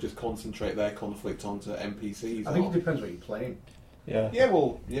people just concentrate their conflict onto NPCs. I think it depends what you're playing. Yeah. Yeah,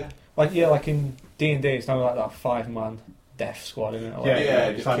 well, yeah. Like in D&D, it's not like that 5-man death squad, isn't it? Like,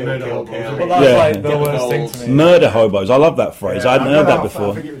 It's just like kill, murder kill, hobos. kill. But that's Yeah. like the Get worst thing goals. to me. Murder hobos. I love that phrase. I hadn't heard that I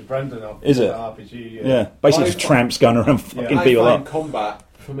before. think it was Brendan. Is it? RPG. Yeah, basically just tramps going around fucking I people find up. combat,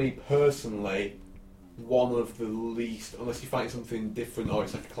 for me personally, one of the least, unless you find something different or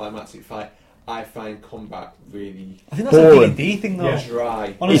it's like a climactic fight, I find combat really I think that's Boring. a D&D thing though. Yeah.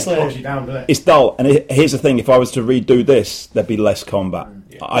 dry. Honestly, It slows you down, doesn't it? It's dull, and here's the thing: if I was to redo this, there'd be less combat.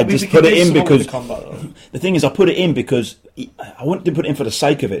 I We just could put it do in some of because the combat, though. the thing is, I put it in because I didn't put it in for the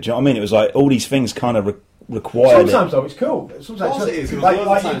sake of it. Do you know what I mean? It was like all these things kind of required it. Sometimes though, it's cool. Sometimes Of course it is. There was Like loads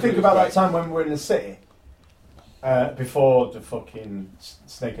of you times think it was about great. that time when we were in the city, before the fucking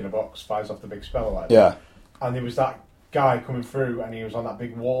snake in a box fires off the big spell like that. Yeah, And there was that guy coming through, and he was on that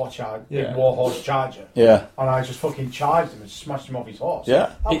big Yeah. big war horse charger, yeah, and I just fucking charged him and smashed him off his horse.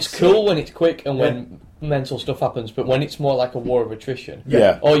 yeah, That It's was cool when it's quick and when mental stuff happens, but when it's more like a war of attrition.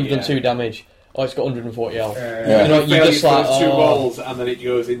 yeah. Oh, you've done Yeah. 2 damage. Oh, it's got 140 health. Yeah. You know, you Fail just your like first 2 oh. rolls, and then it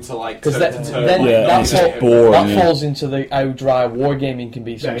goes into like Because turn to turn. then Yeah, that, it's just fall- boring, that yeah. falls into how dry wargaming can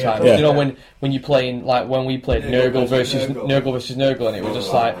be Yeah, yeah. sometimes. Yeah. You know, when you're playing, like when we played Nurgle versus Nurgle, and it was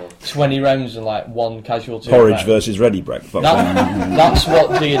just like 20 rounds and like 1 casualty. Porridge effect. versus ready break. Fuck That, that's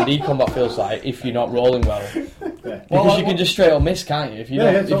what D&D combat feels like if you're not rolling well. Because you can just straight up miss, can't you? If you Yeah,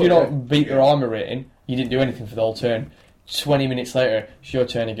 don't, yeah, if totally, you don't beat their armor rating, you didn't do anything for the whole turn. 20 minutes later, it's your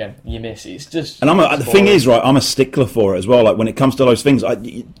turn again. You miss. It's just. And the thing is, right, I'm a stickler for it as well. Like when it comes to those things,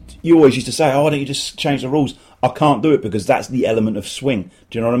 you always used to say, "Oh, why don't you just change the rules?" I can't do it because that's the element of swing.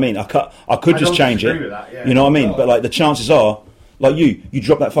 Do you know what I mean? I could just don't change disagree it. with that, yeah. You know what I mean? But like the chances are, like you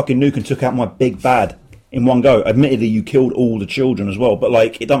dropped that fucking nuke and took out my big bad in one go. Admittedly, you killed all the children as well. But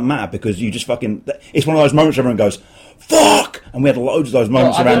like it doesn't matter because you just fucking. It's one of those moments where everyone goes, "Fuck!" And we had loads of those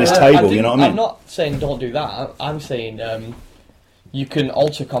moments Well, around this table. You know what I mean? I'm not saying don't do that. I'm saying you can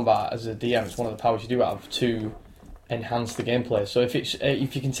alter combat as a DM. It's one of the powers you do have to enhance the gameplay. So if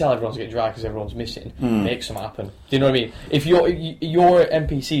you can tell everyone's getting dry because everyone's missing, make some happen. Do you know what I mean? If your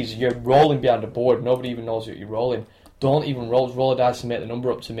NPCs, you're rolling behind a board, nobody even knows what you're rolling. Don't even roll a dice and make the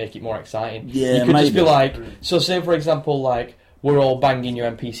number up to make it more exciting. Yeah, you could just be maybe. like, so say for example, like we're all banging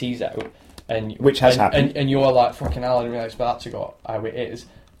your NPCs out, and Which has happened. and you're like, fucking hell, I didn't really expect that to go how it is.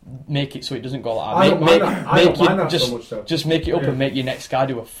 Make it so it doesn't go I like don't that. mind that. I don't mind that just so much, though. just make it up Yeah. and make your next guy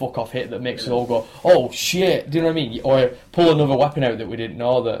do a fuck off hit that makes us all go, oh shit. Do you know what I mean? Or pull another weapon out that we didn't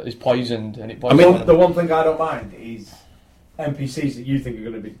know that is poisoned and it poisoned. mean, them. The one thing I don't mind is NPCs that you think are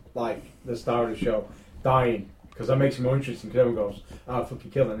going to be like the star of the show dying, because that makes it more interesting. Because everyone goes, "Oh, fucking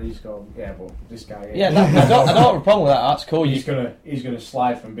kill him," and you just go, "Yeah, but this guy." Yeah, I don't have a problem with that. That's cool. He's gonna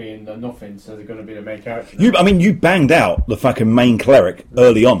slide from being the nothing to they're gonna be the main character. You banged out the fucking main cleric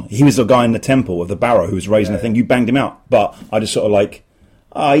early on. He was the guy in the temple with the barrow who was raising the thing. You banged him out, but I just sort of like,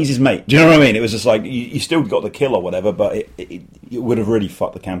 he's his mate. Do you know what I mean? It was just like you still got the kill or whatever, but it would have really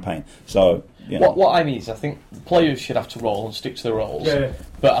fucked the campaign. So you know. What I mean is, I think players should have to roll and stick to the roles. Yeah.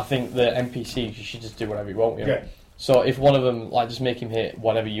 But I think the NPCs, you should just do whatever you want with them. Yeah. So if one of them, like, just make him hit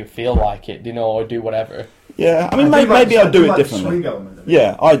whatever you feel like it, you know, or do whatever. Yeah, I mean, maybe I'll do it differently.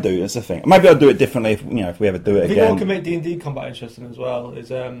 Yeah, I do. That's the thing. Maybe I'll do it differently if we ever do it I think what can again. make D&D combat interesting as well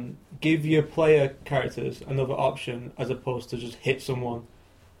is give your player characters another option as opposed to just hit someone.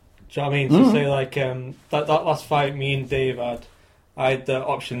 Do you know what I mean? So say like that last fight me and Dave had, I had the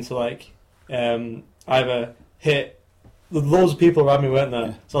option to like either hit loads of people around me, weren't there?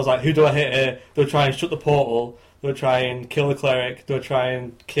 Yeah. So I was like, who do I hit here? They'll try and shut the portal. They'll try and kill the cleric. They'll try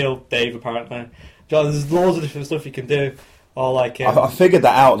and kill Dave, apparently. There's loads of different stuff you can do. Or like, I figured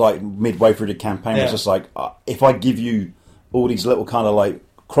that out like midway through the campaign. It was Yeah. just like, if I give you all these little kind of like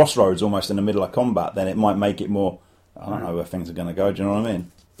crossroads almost in the middle of combat, then it might make it more, I don't know where things are going to go, do you know what I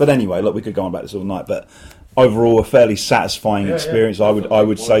mean? But anyway, look, we could go on about this all night, but overall a fairly satisfying Yeah, experience, yeah. I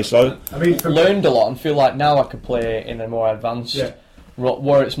would say so. I mean, for Learned a lot and feel like now I could play in a more advanced, Yeah.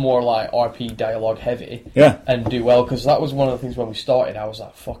 where it's more like RP dialogue heavy. Yeah. And do well, because that was one of the things when we started. I was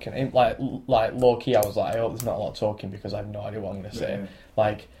like, fucking, like low key. I was like, I hope there's not a lot of talking because I have no idea what I'm going to say. Yeah.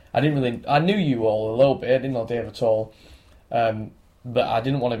 Like, I knew you all a little bit. I didn't know Dave at all, but I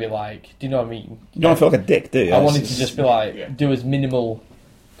didn't want to be like, do you know what I mean? You don't feel like a dick, do you? I wanted to just be like, Yeah. do as minimal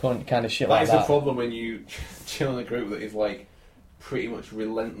kind of shit That like is that. the problem when you chill in a group that is like pretty much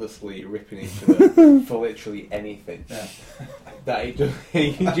relentlessly ripping each other for literally anything. Yeah. That you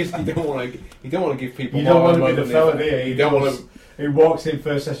don't want to give people. you don't more want to be ammo the than fella, they- do you? You don't want to. Who walks in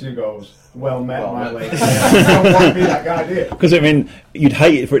first session and goes, well met, Well my met. lady. Yeah, you don't want to be that guy, do you? Because I mean, you'd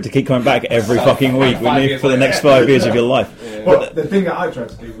hate it for it to keep coming back every fucking week, wouldn't you? years For the later. next 5 years of your life. Yeah. But the thing that I tried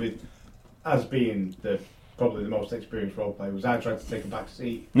to do with, as being probably the most experienced role player, was I tried to take a back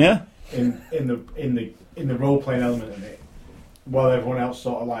seat Yeah. in the role playing element of it, while everyone else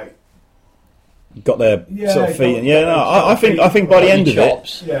sort of like Got their Yeah, sort of feet. got- And yeah, no, got I think feet. by the Your end of it,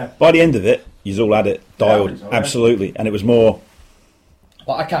 chops. by the end of it, you all had it Yeah, I dialed think so, yeah. absolutely, and it was more.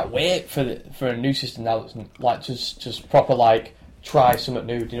 But I can't wait for a new system now that's like just proper like try something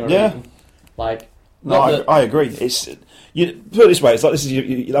new. Do you know what Yeah. I mean? Like No, not that- I agree. It's you put it this way. It's like this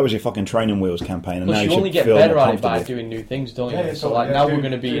is that was your fucking training wheels campaign, and now Plus, you you only should get feel better more at it by comfortable. doing new things, don't you? Yeah, so totally, like yeah, now doing- we're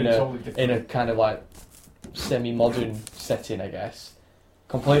going to be doing in totally different. a kind of like semi-modern setting, I guess.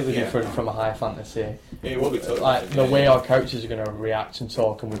 Completely Yeah. different from a high fantasy. It will be totally Like different, the way yeah. our characters are going to react and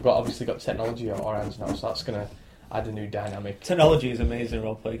talk, and we've obviously got technology at our hands now, so that's going to add a new dynamic. Technology is amazing in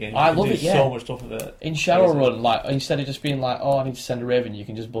role-play games. I You can love do it, yeah. so much stuff with it. In Shadowrun, like instead of just being like, "Oh, I need to send a raven," you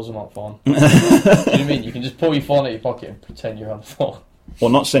can just buzz them on phone. You know what I mean? You can just pull your phone out your pocket and pretend you're on the phone. Or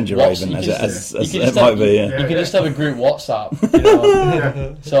not send your What's- raven you as can it, just- as you it can might just be. have- Yeah. You can just have a group WhatsApp. You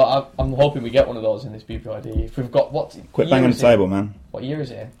know? So I'm hoping we get one of those in this BPID. If we've got what Quit year banging the is it? table, man. What year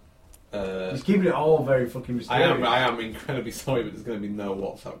is it in? he's keeping it all very fucking mysterious. I am incredibly sorry, but there's going to be no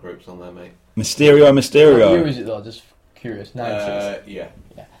WhatsApp groups on there, mate. Mysterio, What year Mysterio. is it though? Just curious. 90s. Yeah.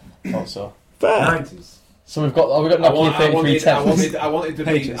 Thought so. Fair. 90s. So we've got Nokia I wanted 3310. I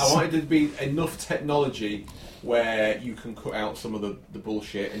wanted to be enough technology where you can cut out some of the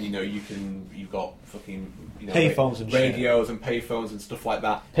bullshit, and you've got fucking Payphones and shit. radios and payphones and stuff like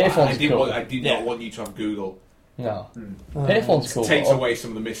that. Payphones I is did cool. I did Yeah. not want you to have Google. No. Payphone's cool. It takes though. away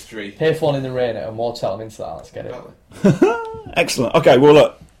some of the mystery. Payphone in the rain and we'll tell them into that. Let's get it. Exactly. Excellent. Okay, well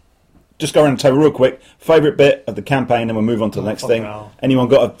look, just go around the table real quick. Favourite bit of the campaign, and we'll move on to the next fucking thing. hell. Anyone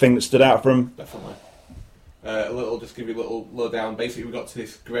got a thing that stood out from? Definitely. Just give you a little lowdown. Basically, we got to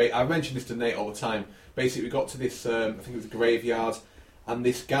this great. I mentioned this to Nate all the time. Basically, we got to this. I think it was a graveyard, and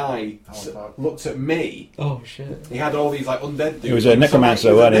this guy fuck. looked at me. Oh shit. He had all these like undead dudes. He was a necromancer,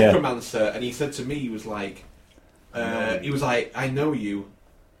 He was a wasn't he? Yeah. necromancer, and he said to me, he was like, I know you.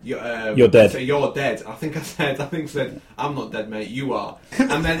 You're dead. So you're dead. I think said, I'm not dead, mate. You are.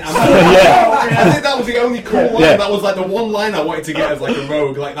 And then, Yeah. I think that was the only cool line. Yeah. That was like the one line I wanted to get as like a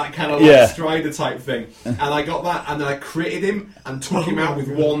rogue, like that kind of like Yeah. Strider type thing. And I got that, and then I critted him and took him out with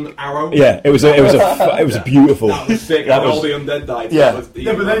one arrow. Yeah, it was a beautiful. That was sick. That and was- all the undead died. Yeah. That was,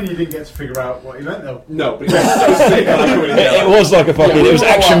 Yeah, but then you didn't get to figure out what he meant though. no, but it was so sick. I couldn't get It that. was like a fucking. Yeah, it was we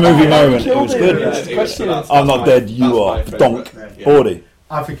action were movie like, moment. It killed was him. good. Yeah. Yeah, it was- Question. that's I'm not my- dead. You that's are. my favourite. Donk. Yeah. Ordy.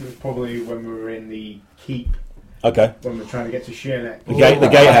 I think it was probably when we were in the keep, Okay. when we were trying to get to Sheerneck. The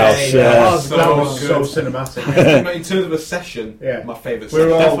gatehouse. Yeah. Yeah. So that was good. so cinematic. In terms of a session, Yeah. my favourite We were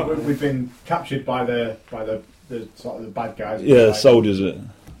session. all, we've been captured by the sort of the bad guys. Yeah, like, soldiers. And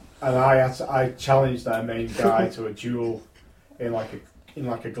I challenged our main guy to a duel in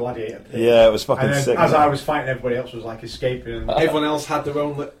like a gladiator pit. Yeah, it was fucking And then sick. as man. I was fighting, everybody else was like escaping. And Everyone else had their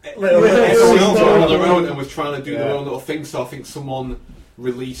own. Little Everyone else story. were on their own and was trying to do their Yeah. own little thing. So I think someone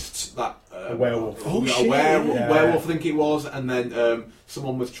released that A werewolf. Oh, shit. Yeah. werewolf, I think it was, and then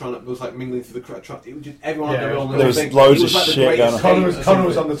someone was like mingling through the crowd. It was just everyone had Yeah, their own there little was thing. loads It was of like the shit greatest going on. hate or Connor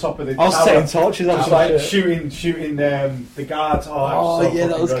was something. on the top of the I was tower. setting torches I was outside. like shooting the guards. Oh, so yeah, that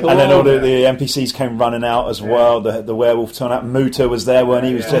fucking was good. cool. And then all the NPCs came running out as well. The werewolf turned up. Muta was there when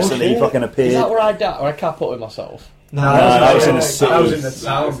he was Yeah. just, and he shit. fucking Is appeared. that where I died? Or I cap up with myself? No, that was in the city. That was in the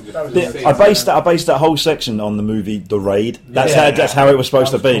town. That was in the city. I based that whole section on the movie The Raid. That's how it was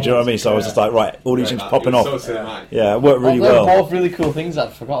supposed to be. Do you know what I mean? So I was just like, right, all these things popping off. Yeah, it worked really They were well. both really cool things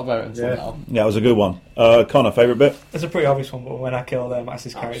I'd forgot about until now. Yeah, it was a good one. Connor, favourite bit? It's a pretty obvious one, but when I killed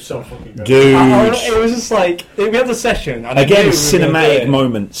Max's character. So fucking good. Dude. It was just like, we had the session. And Again, I knew we were gonna do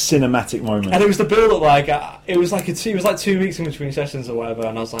it. Cinematic moment. And it was the build up, like, it was like 2 weeks in between sessions or whatever,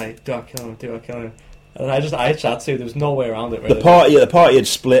 and I was like, do I kill him? And I just had to. There was no way around it, really. The party had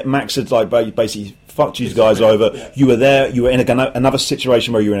split. Max had like basically fucked you guys over. Yeah. You were there. You were in another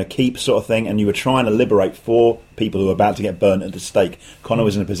situation where you were in a keep sort of thing, and you were trying to liberate 4 people who were about to get burnt at the stake. Connor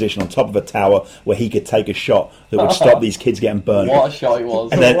was in a position on top of a tower where he could take a shot that would stop these kids getting burnt. What a shot it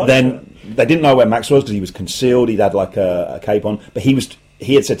was. And then they didn't know where Max was because he was concealed. He'd had like a cape on, but he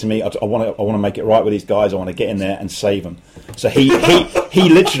had said to me, I want to make it right with these guys. I want to get in there and save them. So he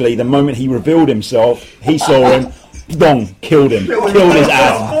literally, the moment he revealed himself, he saw him, dong, killed him, killed his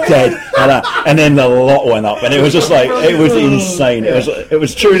ass, dead, and then the lot went up, and it was just like, it was insane. It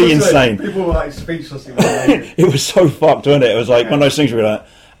was truly insane. People were like speechless. It was so fucked, wasn't it? It was like one of those things where you're like,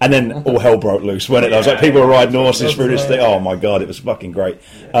 and then all hell broke loose, wasn't it? There was like people were riding horses through this thing. Oh my god, it was fucking great.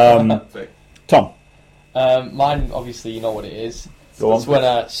 Tom. Mine, obviously, you know what it is. Go on. It's when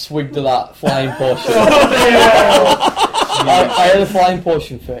I swigged to that flying potion. I had a flying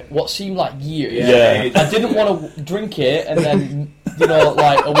potion for what seemed like years. Yeah. I didn't want to drink it, and then,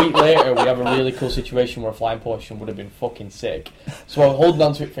 like a week later, we have a really cool situation where a flying potion would have been fucking sick. So I was holding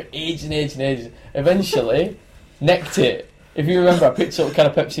on to it for ages and ages and ages. Eventually, necked it. If you remember, I picked up a kind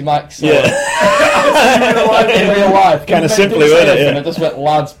of Pepsi Max. Yeah. In real life. Kind of Didn't simply, say wasn't it? anything, Yeah. I just went,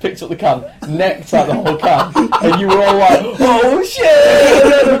 lads, picked up the can, necked out the whole can, and you were all like, oh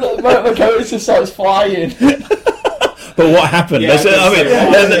shit! My character just starts flying. But what happened? Yeah,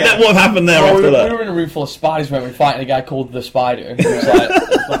 What happened there Well, after we that? were in a room full of spiders when we were fighting a guy called the Spider. Who was like,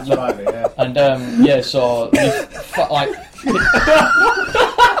 and so like.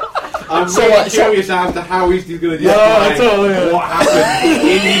 I'm So, really like, curious as to how he's going to do what happened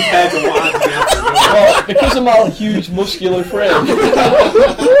in his head and what actually happened. Well, because of my huge muscular frame.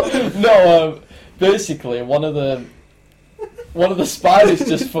 Basically, one of the spiders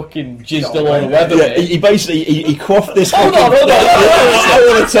just fucking jizzed all over the web. Yeah, he basically he quaffed this. Hold on. I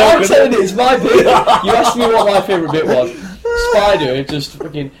want to tell I'm telling you, it's my bit. You asked me what my favourite bit was. Spider just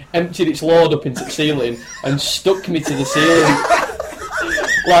fucking emptied its load up into the ceiling and stuck me to the ceiling.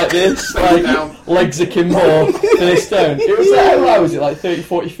 Like this, like legs akimbo, face down. It was like, how high was it? Like 30,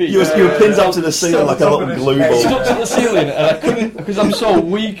 40 feet? You were pinned up to the ceiling like a little glue ball. Stuck to the ceiling, and I couldn't, because I'm so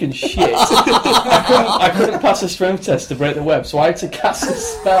weak and shit. I couldn't pass a strength test to break the web, so I had to cast a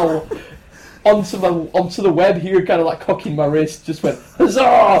spell onto the web here, kind of like cocking my wrist. Just went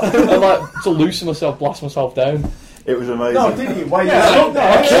huzzah, and like to loosen myself, blast myself down. It was amazing. No, didn't you? Why?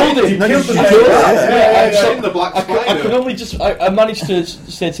 I killed him. You killed the The black I could spider. only just. I managed to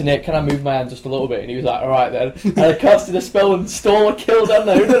say to Nick, "Can I move my hand just a little bit?" And he was like, "All right then." And I casted a spell and stole a kill down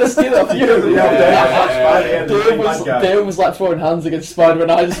there. Who did I steal that for you? Dave was like throwing hands against Spider,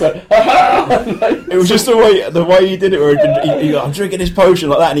 and I just went, "Ha!" It was just the way he did it, where he I'm drinking this potion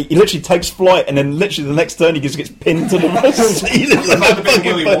like that, and he literally takes flight, and then literally the next turn he just gets pinned to the ceiling. Like the big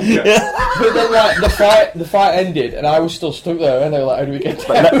Willy Wonka. Yeah. But then, like the fight ended, and I was still stuck there. And they were like, "How do we get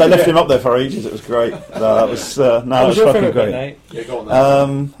down?" They left him up there for ages. It was great. That was fucking great. Yeah, go on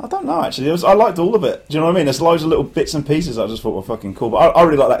then. I don't know actually. I liked all of it. Do you know what I mean? There's loads of little bits and pieces I just thought were fucking cool. But I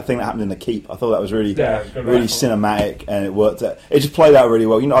really like that thing that happened in the keep. I thought that was really really cinematic, and it worked. It just played out really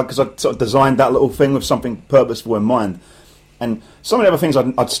well. You know, because I sort of designed that little thing with something purposeful in mind. And some of the other things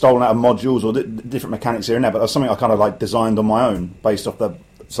I'd stolen out of modules or different mechanics here and there, but that's something I kind of like designed on my own based off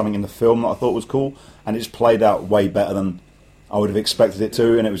something in the film that I thought was cool, and it just played out way better than I would have expected it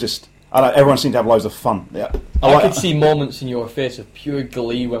to, and it was just, I don't know, everyone seemed to have loads of fun. Yeah, I could see moments in your face of pure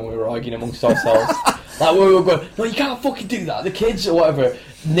glee when we were arguing amongst ourselves. Like, we were going, "No, you can't fucking do that, the kids," or whatever.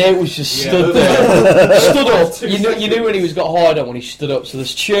 Nate was just stood there, stood up. You knew when he was got hard on when he stood up, so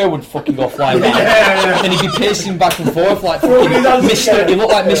this chair would fucking go flying back. And then he'd be pacing back and forth like fucking Mr. He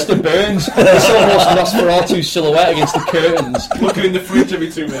looked like Mr. Burns. This almost Nosferatu silhouette against the curtains. Looking in the fridge every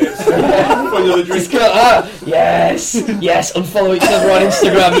 2 minutes. For another drink. He's got that. Yes, unfollow each other on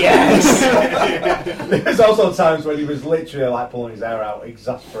Instagram, yes. There's also times when he was literally like pulling his hair out,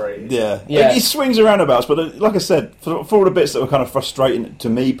 exasperated. Yeah. He swings and roundabouts, but like I said, for all the bits that were kind of frustrating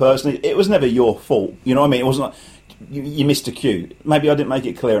to me personally, it was never your fault. You know what I mean? It wasn't like you missed a cue. Maybe I didn't make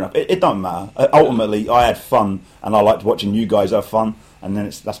it clear enough. It don't matter. Ultimately, I had fun, and I liked watching you guys have fun. and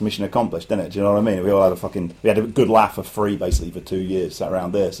then that's mission accomplished, isn't it? Do you know what I mean? We all had a good laugh for free basically for 2 years sat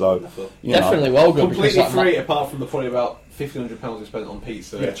around there. So you Definitely well good. Completely because, like, free, apart from the probably about £1,500 we spent on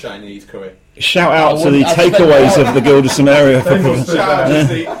pizza and Chinese curry. Shout out I to the wouldn't- I'd takeaways spend- of the Gilderson area. Shout out to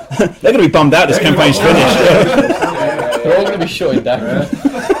Steve. They're going to be bummed out. This campaign's finished. They're all going to be shutting down.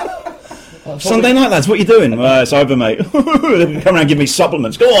 Sunday night, lads, what you doing? It's over, mate. They come around and give me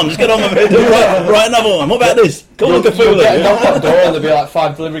supplements. Go on, let's get on with it. Write another one. What about this? Go on, look at You'll food. get a knock on the door and there'll be like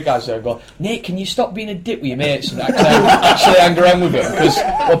 5 delivery guys there and go, Nick, can you stop being a dick with your mates and actually hang around with it? Because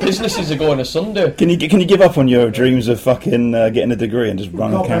our businesses are going asunder. Can you give up on your dreams of fucking getting a degree and just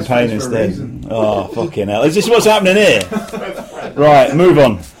run a God, best campaign friends for a instead? reason. Oh, fucking hell. Is this what's happening here? Right, move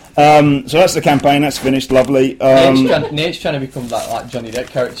on. So that's the campaign. That's finished. Lovely. Nate's trying to become that like Johnny Depp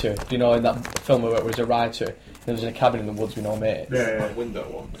character. Do you know in that film where it was a writer? There was in a cabin in the woods with no mates. Yeah, window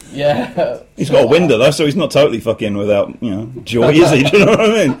one. Yeah. He's got a window though, so he's not totally fucking without joy, is he? Do you know what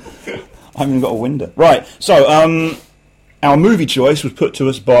I mean? I haven't even got a window. Right. So our movie choice was put to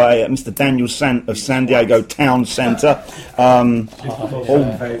us by Mr. Daniel Sant of San Diego Town Centre. Superstore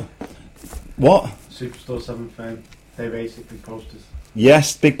 7 fame. What? Superstore 7 fame. They basically posters.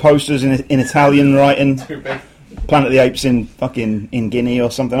 Yes, big posters in Italian writing. Too big. Planet of the Apes in Guinea or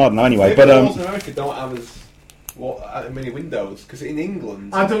something. I don't know. Anyway, Maybe but the ones in America don't have as many windows because in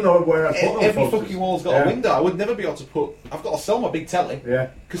England, I don't know where I put those every posters. fucking wall's got a window. I would never be able to put. I've got to sell my big telly. Yeah.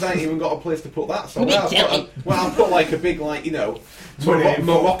 Because I ain't even got a place to put that. So Big I'll telly. put like a big, like, Moroccan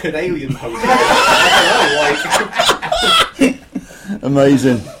Moroccan alien poster. I don't know, like.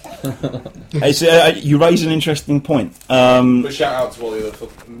 amazing. You raise an interesting point. But shout out to all the other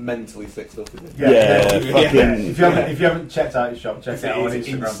mentally sick stuff. Fucking. If you haven't checked out his shop, check it out on It's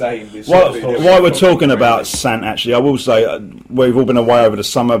Instagram. insane. There's While something we're talking about Sant, actually, I will say we've all been away over the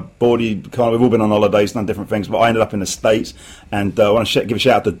summer. We've all been on holidays, done different things, but I ended up in the States, and I want to give a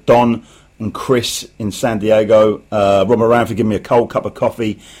shout out to Don and Chris in San Diego, Rob Moran for giving me a cold cup of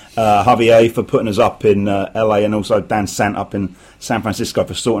coffee, Javier for putting us up in LA, and also Dan Sant up in San Francisco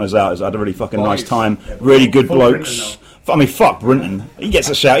for sorting us out. I had a really fucking nice time. Really good Fuck blokes. I mean, fuck Brinton. He gets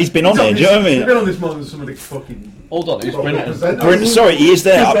a shout. He's been on there, do you know what I He's mean? been on this more than somebody fucking... Hold on, who's Brendan? Brinton, sorry, he is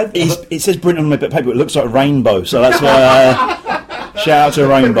there. It says Brinton on my bit of paper. It looks like a rainbow, so that's why shout out to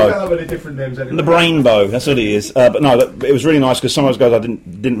Rainbow. They don't have any different names anyway. The Brainbow, that's what he is. But no, it was really nice because some of those guys I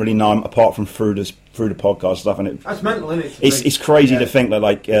didn't really know him apart from through the podcast stuff, and That's mental, isn't it? it's crazy to think that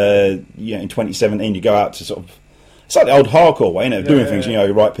like in 2017 you go out to sort of. It's like the old hardcore way, doing things, you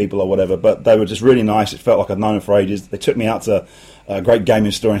right people or whatever. But they were just really nice. It felt like I'd known them for ages. They took me out to a great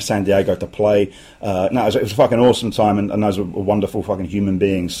gaming store in San Diego to play. It was a fucking awesome time, and those were wonderful fucking human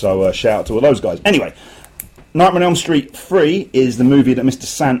beings. So shout out to all those guys. Anyway, Nightmare on Elm Street 3 is the movie that Mr.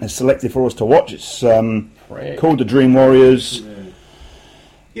 Sant has selected for us to watch. It's called The Dream Warriors.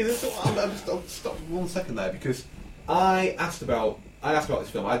 I'll stop 1 second there because I asked about this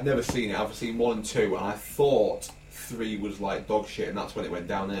film. I'd never seen it. I've seen 1 and 2, and I thought 3 was like dog shit, and that's when it went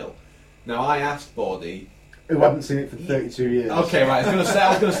downhill. Now I asked Bawdy, Who hadn't seen it for 32 years. okay, right, I was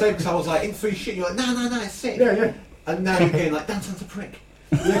going to say because I was like, in 3 shit, you're like, no, it's sick. Yeah. And now you're getting like, Dan Sant's a prick.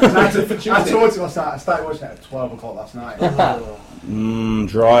 Yeah, 'cause I told you last night. I started watching it at 12 o'clock last night.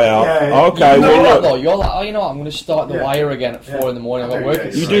 Dry out. Yeah. Okay, You know well what, look. though? You're like, oh, you know what? I'm going to start The Yeah. Wire again at 4 in the morning. I've got work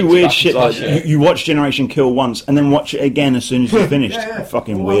at You You 6. do weird Back shit to like smash it. you watch Generation Kill once and then watch it again as soon as you're finished.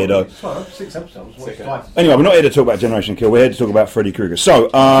 Fucking Well, weirdo. Sorry, 6 episodes. Watched Sick, twice. Anyway, we're not here to talk about Generation Kill. We're here to talk about Freddy Krueger. So,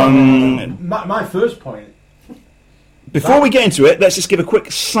 My first point. before we get into it, let's just give a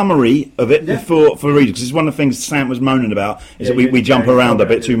quick summary of it for readers, because it's one of the things Sam was moaning about, is that we jump around a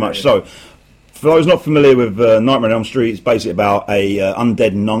bit too much. So, for those not familiar with Nightmare on Elm Street, it's basically about a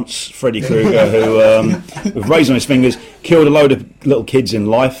undead nonce, Freddy Krueger, who, with razors on his fingers, killed a load of little kids in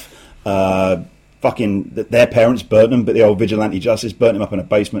life. Their parents burnt them, but the old vigilante justice burnt him up in a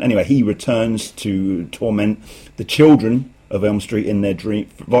basement. Anyway, he returns to torment the children of Elm Street in their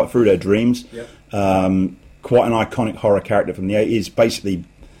through their dreams. Yep. Quite an iconic horror character from the 80s. Basically,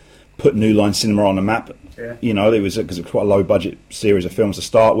 put New Line Cinema on the map. Yeah. It was because it was quite a low budget series of films to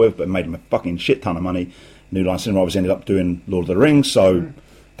start with, but it made them a fucking shit ton of money. New Line Cinema obviously ended up doing Lord of the Rings, so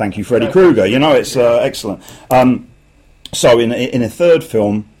thank you, Freddy Krueger. It's excellent. So in a third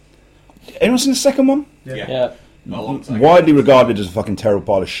film, anyone seen the second one? Yeah. A long time. Widely regarded as a fucking terrible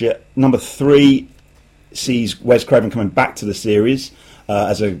pile of shit. Number 3 sees Wes Craven coming back to the series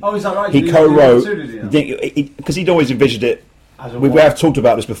as a. Oh, is that right? He Did he co-wrote do it, because he'd always envisioned it. As a We one. have talked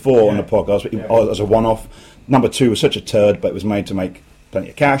about this before on the podcast, but Yeah. as a one-off. Number 2 was such a turd, but it was made to make plenty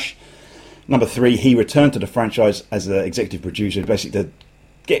of cash. Number 3, he returned to the franchise as the executive producer, basically to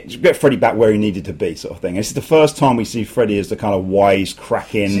get Freddy back where he needed to be, sort of thing. This is the first time we see Freddy as the kind of wise,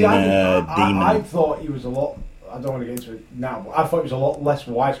 cracking See, demon. I thought he was a lot. I don't want to get into it now, but I thought he was a lot less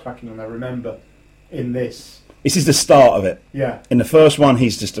wisecracking than I remember in this. This is the start of it. Yeah. In the first one,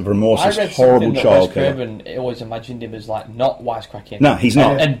 he's just a remorseless, I read horrible something that child Wes killer. Craven always imagined him as like not wisecracking. No, he's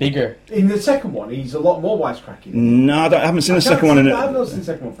not. and bigger. In the second one, he's a lot more wisecracking. No, I haven't seen the second one. I haven't seen the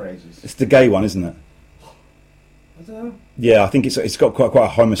second one for ages. It's the gay one, isn't it? I don't know. Yeah, I think it's got quite a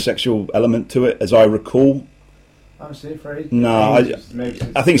homosexual element to it, as I recall. I haven't seen it for ages. No, Maybe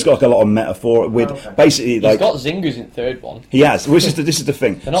I think it's got like a lot of metaphor. With okay. basically, He's like got zingers in the third one. he has. Well, this is the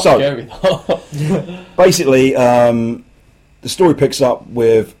thing. They're not So scary though. basically, the story picks up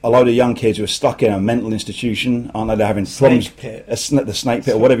with a load of young kids who are stuck in a mental institution. Aren't they? They're having problems. Pit. The snake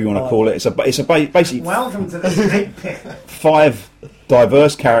pit, or whatever you want to call it. Basically Welcome to the snake pit. 5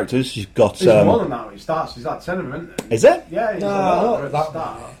 diverse characters. You've got. There's more than that when he starts. He's like 10 of them, isn't there? Is there? Yeah, he's No, a lot at the that-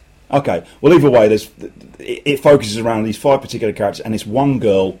 start. Okay. Well, either way, it focuses around these 5 particular characters, and it's one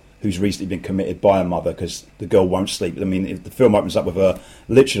girl who's recently been committed by a mother because the girl won't sleep. I mean, the film opens up with her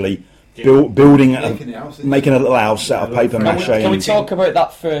literally building, making a little house out of paper mache. Can we and- talk about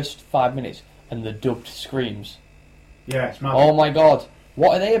that first 5 minutes and the dubbed screams? Yeah, it's mad. Oh my god.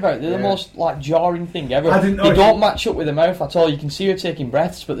 What are they about? They're the Yeah. most like jarring thing ever. I didn't know They if don't it- match up with the mouth at all. You can see her taking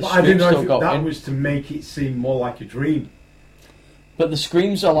breaths, but the But I didn't screams know still if got that in. was to make it seem more like a dream. But the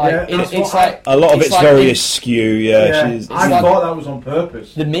screams are like Yeah, that's it's what like A lot of it's like very the- askew. Yeah, she's, I like- thought that was on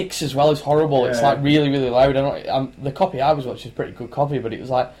purpose. The mix as well is horrible. It's Yeah. like really, really loud. The copy I was watching is a pretty good copy, but it was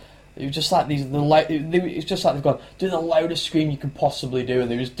just like it's just like they've gone do the loudest scream you can possibly do,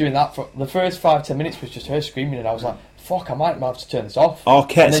 and they were just doing that for the first 5-10 minutes was just her screaming, and I was like, fuck, I might have to turn this off. And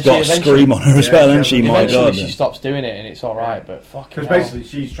Arquette's then got a she eventually- scream on her as Yeah, well, yeah, hasn't she? My Eventually God. she stops doing it, and it's all right. But fuck, Because basically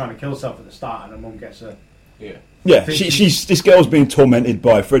she's trying to kill herself at the start and her mum gets her. Yeah. Yeah, think she's this girl's being tormented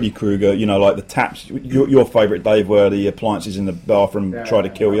by Freddy Krueger. You know, like the taps. Your favourite, Dave, where the appliances in the bathroom Yeah, try to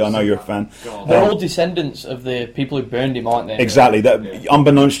kill you. I know you're a fan. God. they're all descendants of the people who burned him, aren't they? Exactly. That, Yeah.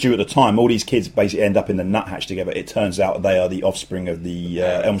 unbeknownst to you at the time, all these kids basically end up in the nuthatch together. It turns out they are the offspring of the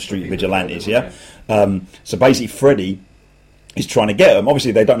Elm Street vigilantes. Yeah. So basically, Freddy is trying to get them.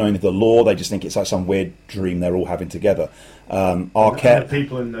 Obviously, they don't know any of the law. They just think it's like some weird dream they're all having together. And Arquette.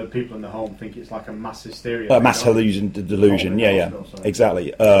 the people in the home think it's like a mass hysteria. Mass delusion, Oh, yeah, yeah, hospital, sorry.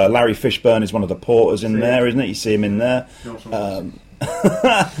 exactly. Larry Fishburne is one of the porters in See there, it. isn't it? You see him in there. No, someone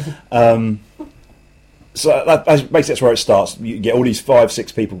So basically that's where it starts. You get all these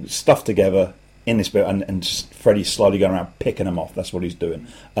 5-6 people stuffed together in this bit, and just Freddy's slowly going around picking them off. That's what he's doing.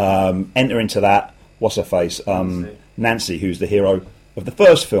 Enter into that. What's her face? Nancy, who's the hero of the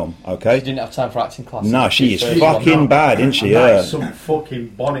first film. She Okay. didn't have time for acting class. No, she is First one. fucking bad, isn't she? That Yeah. is some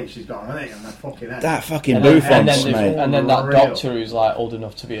fucking bonnet she's got on, isn't it? And that fucking head. That fucking And then, booth and, on, then mate. and then that Real. doctor who's like old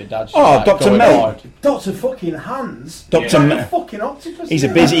enough to be a dad. she's Oh, like Dr. going Mel. hard. Dr. fucking Hands. Dr. He's like Mel. a fucking octopus. He's a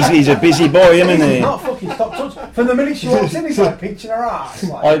isn't busy. he? He's a busy boy, isn't He's he? not fucking stop touch. From the minute she walks in, he's like pinching her ass.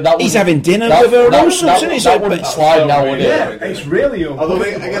 Like, Oh, that He's wouldn't- having dinner that- with her and that- all sorts, that- isn't he? that wouldn't slide now, would it? yeah, it's really Although I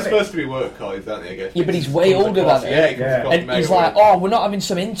guess uncomfortable, supposed to be work colleagues, aren't they? I guess. Yeah, but he's He way comes older across- than her. Yeah, he comes Yeah. across And mega he's like, well. oh, we're not having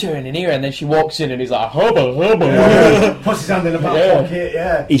some intern in here. And then she walks in and he's like, hubba, hubba. Yeah. Puts his hand in the back Yeah. pocket,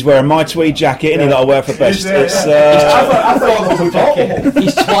 yeah. He's wearing my tweed jacket, and he that I wear for best. Yeah, It's I thought it was a bottle.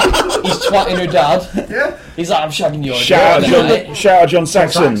 he's twatting her dad. Yeah. He's like, I'm shagging your shout out dad. John, shout out John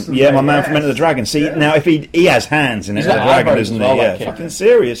Saxon. Saxon, Yeah, my mate, man from yes. Enter the Dragon. See, Yeah. now if he has hands in He's Enter the got Dragon, eyebrows doesn't as well, he? Yeah, like him. fucking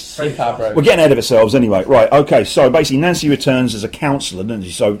serious. Sick eyebrows. We're getting ahead of ourselves anyway. Right, okay, so basically Nancy returns as a counsellor, doesn't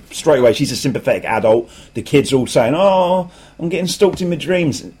she? So straight away she's a sympathetic adult. The kids all saying, oh, I'm getting stalked in my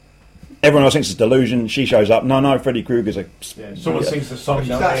dreams. Everyone else thinks it's delusion. She shows up. No, Freddy Krueger's a... Yeah, someone sings the song. She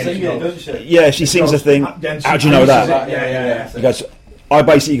don't starts they? singing, doesn't she? Yeah, she sings the thing. How do you know that? Yeah. He goes, I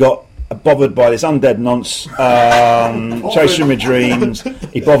basically got bothered by this undead nonce, chasing my dreams.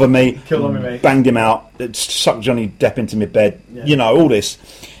 He bothered me, Killed on me, mate. banged him out, sucked Johnny Depp into my bed. Yeah. You know, all this.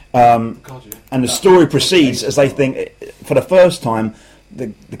 God, yeah. And the story proceeds as they think, for the first time,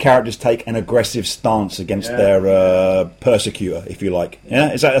 the characters take an aggressive stance against Yeah. their persecutor, if you like.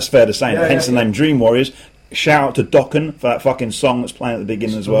 Yeah, that's fair to say. Yeah, Hence yeah, the name Dream Warriors. Shout out to Dokken for that fucking song that's playing at the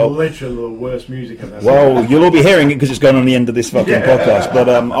beginning as well. Literally the worst music I've ever Well, you'll all be hearing it because it's going on the end of this fucking podcast. But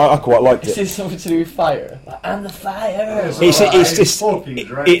I quite liked Is it. this something to do with fire? Like, and the fire. It's just fucking it's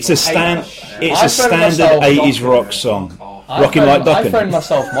dreadful. a stand it's I a found standard myself 80s knocking rock it. song. I Rocking found- like I Dokken. found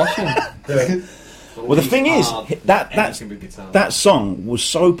myself moshing. Well, the thing is, that Anything with guitar. that song was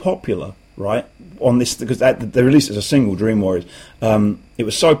so popular, right? On this because they released it as a single, Dream Warriors. It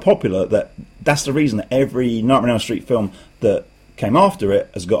was so popular that's the reason that every Nightmare on Elm Street film that came after it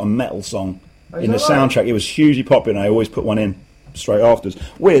has got a metal song Is in the that right? soundtrack. It was hugely popular, and I always put one in. straight after.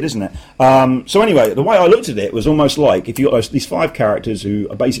 Weird, isn't it? So anyway, the way I looked at it was almost like if you got these 5 characters who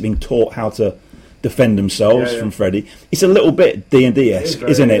are basically being taught how to defend themselves from Freddy. It's a little bit D&D-esque,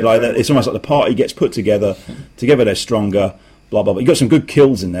 isn't it? Like that, it's almost like the party gets put together they're stronger, blah blah blah. You got some good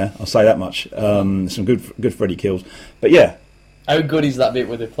kills in there, I'll say that much. Some good Freddy kills. But yeah, how good is that bit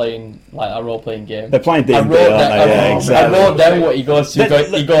where they're playing like a role-playing game? They're playing D&D, I aren't they? Yeah, exactly. I wrote down what he goes to.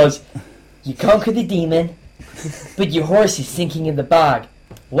 He goes, You conquer the demon, but your horse is sinking in the bog.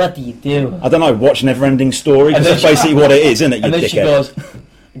 What do you do? I don't know, watch Never-Ending Story, because that's basically what it is, isn't it, you and then dickhead? she goes,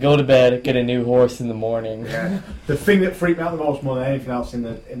 go to bed, get a new horse in the morning. Yeah. The thing that freaked me out the most more than anything else in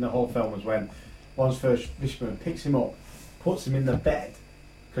the whole film was when one's first Fishburne picks him up, puts him in the bed,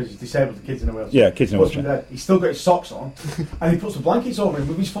 because he's disabled, the kid's in a wheelchair. Yeah, kids in a Puts him wheelchair. in bed. He's still got his socks on, and he puts the blankets over him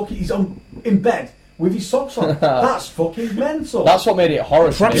with his fucking. He's in bed with his socks on. That's fucking mental. That's what made it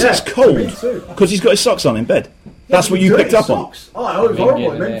horror. Perhaps to me. it's cold, me too. because he's got his socks on in bed. That's what you Dirty picked up on. socks. Oh, it was Been horrible. It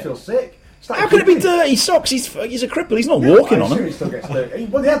getting made me it. feel sick. It's like How can it be keeping- dirty socks? He's a cripple, he's not Yeah, walking I'm on sure them. he still gets dirty.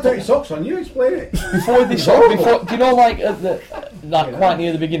 Well, they had dirty socks on. You explain it. Before this, do you know, like quite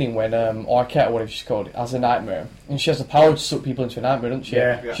near the beginning when Arquette, or whatever she's called, has a nightmare, and she has the power to suck people into a nightmare, doesn't she?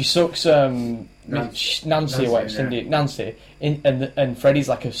 Yeah. She sucks Nancy or whatever, Cindy, Nancy, and Freddy's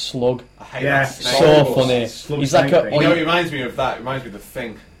like a slug. I hate Yeah. that. So Horrible. funny. Slug He's like snake a. thing. You know, it reminds me of that. It reminds me of The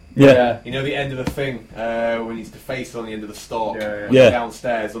Thing. Yeah. You know the end of The Thing when he's the face on the end of the stalk, Yeah. when Yeah. he's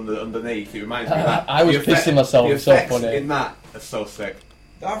downstairs underneath. It reminds me of that. I was The pissing myself, The it was so effects funny. in that are so sick.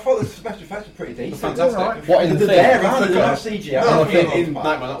 I thought the special effects were pretty decent. Fantastic. Alright. What in the They're thing? there, aren't they? They're Yeah. not CGI. No, They're in not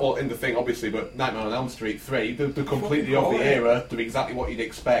Nightmare, well, in The Thing, obviously, but Nightmare on Elm Street 3, they're completely Fucking of the cool, era. They're exactly what you'd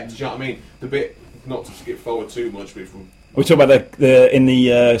expect. Do you know what I mean? The bit, not to skip forward too much, but from We talk about the in the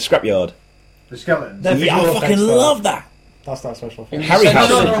scrapyard. The skeletons. They're Yeah, I visual fucking effects, though. love that. That's not special It effects. was Harry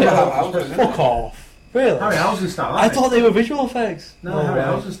essentially- House. Fuck off. Really? Harryhausen style. I thought they were visual effects. No,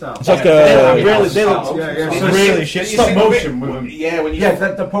 Harryhausen style. It's like They a... look Yeah, yeah. it's So really it's shit. stop You see the motion bit- with them. Yeah, when you Yeah,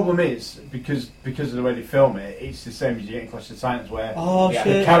 the problem is because of the way they film it, it's the same as you get in Clash of Titans, where Oh Yeah.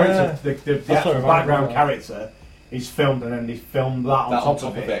 shit. the character, the That's what actual I remember background that. character is filmed, and then they film that on that top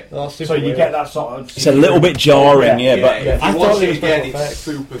of it. That's super So you weird. get that sort of. It's a little bit jarring, yeah, but... if I you thought watch it it was again, special it's effects.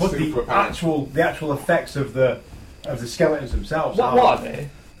 super But the apparent. actual effects of the skeletons themselves. What are they?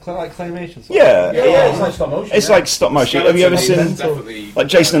 Like claymation? Sort Yeah. of? Yeah, it's like stop motion. It's like stop motion. Have you ever Skeleton seen... is definitely Like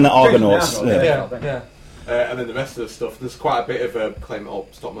Jason and the Argonauts? Jason and the Yeah. Argonauts. Yeah. Yeah. and then the rest of the stuff. There's quite a bit of a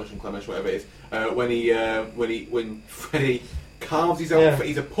stop motion, whatever it is. When Freddy carves his own, Yeah.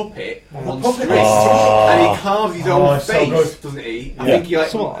 he's a puppet Oh. on Puppet. string, and he carves his own it's so face, good. doesn't he? I Yeah. think he like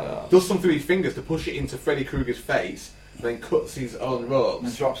Something like that. does something with his fingers to push it into Freddy Krueger's face, then cuts his own And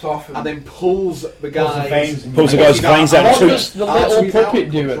ropes, drops off. and then pulls the Pulls the guy's veins and- Pulls the guy's veins out What too. does the Arteries little puppet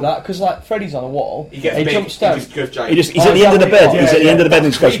out, do comes at that? Because like Freddy's on a wall, he gets he big, jumps down. he just goes giant. He's Oh, at the is end of that the what bed. he He's does? at the end of the bed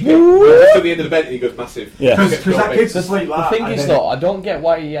and just goes... Creepy. When to the end of the bed and he goes massive. Yeah. Because that kid's asleep like The that. thing and is then- though, I don't get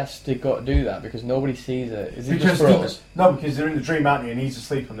why he has to go do that because nobody sees it. Is it Because just for us? no, because they're in the dream, aren't they? And he's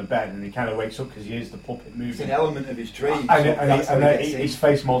asleep on the bed, and he kind of wakes up because he hears the puppet It's moving. an element of his dream. And, so that's how he gets in. his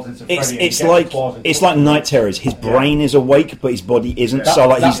face molds into Freddy. It's and he it's gets like the claws into it's it. like Night Terrors. His brain is awake, but his body isn't. Yeah. So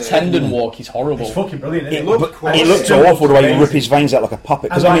like That he's tendon walk is horrible. It's fucking brilliant. it, Isn't but And it it's looks so awful the way he amazing. rip his veins out like a puppet.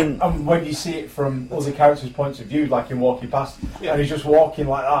 Because And I like, mean, when you see it from other characters' points of view, like in walking past, Yeah. and he's just walking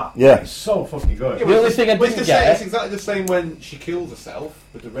like that. Yeah. It's so fucking good. The only thing I But it's didn't the same- get- It's exactly the same when she kills herself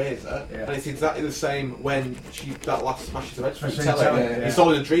with the razor, Yeah. and it's exactly the same when that last smashes her head through the Smashes the telly. telly, yeah. It's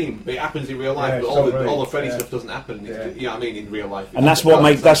all in a dream, but it happens in real life. Yeah, but it's all so the brilliant. Freddy Yeah. stuff doesn't happen. Yeah. You know what I mean? In real life, and that's what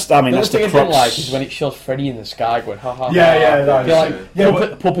makes that's The that's only the thing I didn't like crux. is when it shows Freddy in the sky going ha ha. Yeah, ha, yeah, ha. no, I feel like yeah,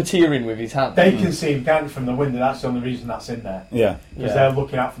 but- puppeteering with his hand. They can see him can't they, from the window. That's the only reason that's in there. Yeah, Because Yeah. they're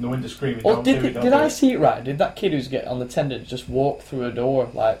looking out from the window screaming. Well, don't do it, did don't do I it. see it right? Did that kid who's get on the tendon just walk through a door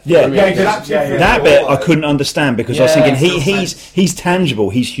like? Yeah, through yeah, it? exactly. Yeah, yeah. that bit I couldn't understand because I was Yeah, thinking it still he's tangible,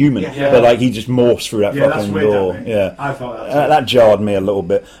 he's human, Yeah. but like he just morphs through that Yeah, that's fucking weird. door. That bit. Yeah, I thought that jarred me a little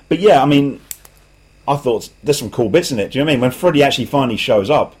bit. But yeah, I mean, I thought there's some cool bits in it. Do you know what I mean? When Freddy actually finally shows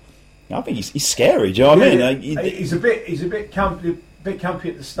up, I think he's scary. Do you know what I mean? Yeah, Like, he's a bit campy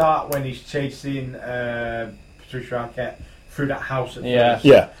at the start when he's chasing Patricia Arquette through that house at Yeah. first.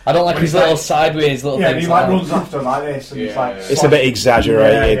 yeah, I don't like When his he's little like- sideways little Yeah, and things. he like that. runs after her like this, and he's Yeah, like. yeah. it's a bit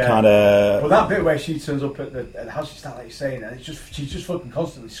exaggerated, Yeah, yeah. kind But of. that bit where she turns up at the house, she starts like you're saying, and she's just fucking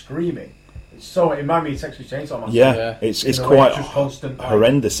constantly screaming. It's so it reminded me of Texas Chainsaw Massacre. Yeah, Yeah. it's In a way, quite just constant, like-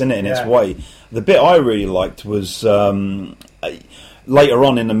 horrendous, isn't it, in its Yeah. way. The bit I really liked was later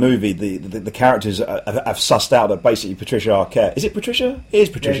on in the movie, the characters have sussed out that basically Patricia Arquette. Is it Patricia? It is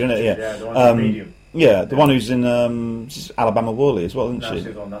Patricia, isn't it? Yeah. the one in the medium. Yeah, the one who's in Alabama Woolley as well, isn't That's she?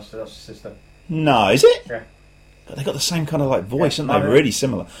 the one. That's the sister. No, is it? Yeah. They got the same kind of like voice, Yeah, aren't they? I know. Really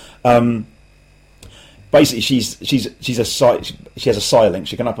similar. Basically, she has a psi link.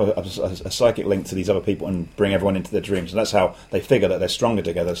 She can up a psychic link to these other people and bring everyone into their dreams. And that's how they figure that they're stronger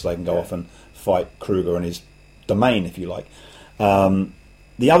together, so they can go off and fight Kruger and his domain, if you like.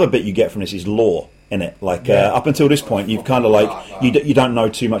 The other bit you get from this is lore in it. Like up until this point, you've kind of like you don't know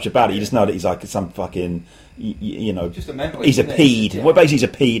too much about it. You just know that he's like some fucking you know, Just a mental, he's a isn't it? peed. Yeah. Well, basically, he's a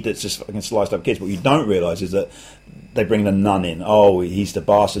peed that's just fucking sliced up kids. What you don't realise is that they bring the nun in. Oh, he's the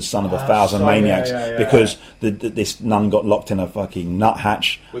bastard son of 1,000 so, maniacs yeah. because this nun got locked in a fucking nut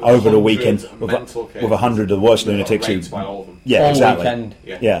hatch With over the 100 weekend mental with cases. 100 of the worst lunatics who. Raped by all of them. Yeah, All exactly. weekend.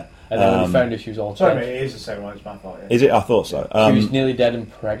 Yeah. And then when we found her, she was all Sorry, dead. mate, it is the same one. It's my fault. Yeah. Is it? I thought so. She was nearly dead in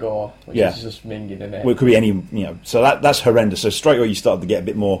Pregor, which Yeah. is just minging in it. Well, it could be any, you know. So that's horrendous. So straight away you start to get a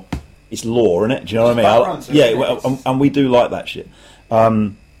bit more. It's lore, isn't it? Do you know what I mean? Background to it, Yeah, it's- and we do like that shit.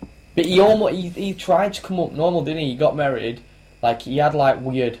 But he tried to come up normal, didn't he? He got married, like he had like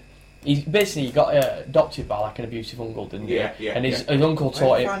weird. He got adopted by like an abusive uncle, didn't he? Yeah, yeah, And his yeah. uncle Where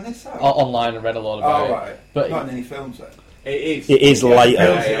taught did you him find this out? online and read a lot about Oh, it. right. But Not in any films, then. It It is later.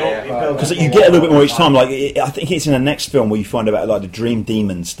 Yeah. Because you get a little bit more each time. Like I think it's in the next film where you find about like the dream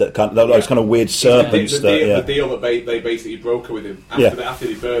demons that kind of, those kind of weird serpents. The deal that they basically broker with him after, Yeah. after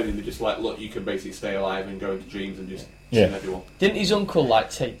they burn him, they're just like, look, you can basically stay alive and go into dreams and just Yeah. kill everyone. didn't his uncle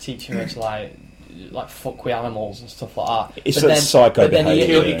like teach him how to like fuck with animals and stuff like that? It's But a then- psycho but then he-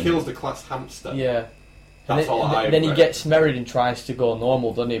 behaviour. He Yeah. kills the class hamster. Yeah. That's all I then he read. gets married and tries to go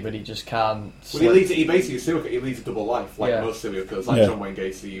normal, doesn't he? But he just can't. Well, he basically he leads a double life, like Yeah. most serial killers, like Yeah. John Wayne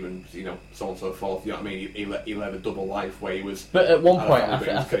Gacy and so on and so forth. You know what I mean? He led a double life where he was. But at one I point, don't know, but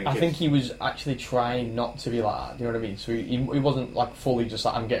he was killing I kids. think he was actually trying not to be like that. Do you know what I mean? So he wasn't like fully just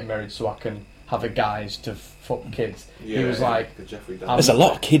like, I'm getting married so I can have a guise to fuck kids. He was like, the Jeffrey Dahmer. There's a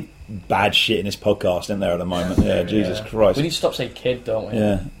lot of kid bad shit in this podcast, isn't there, at the moment? Yeah, Jesus Christ. we need to stop saying kid, don't we?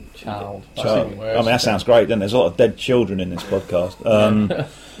 Yeah. Child. That's Child. even worse. I mean, that sounds great, doesn't it? There's a lot of dead children in this podcast.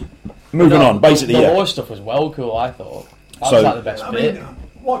 Moving No, on, basically, the yeah. lore stuff was well cool, I thought. That So- was like the best I bit. mean,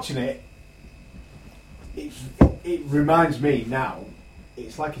 watching it, it reminds me now.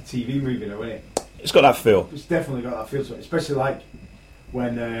 It's like a TV movie, though, isn't it? It's got that feel. It's definitely got that feel to it, especially like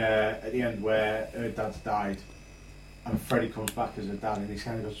when at the end where her dad's died and Freddy comes back as her dad and he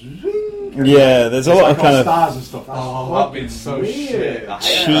kind of goes zing, and Yeah, there's a it's lot like of kind all of stars and stuff. That's Oh, that'd fucking been so weird. shit. I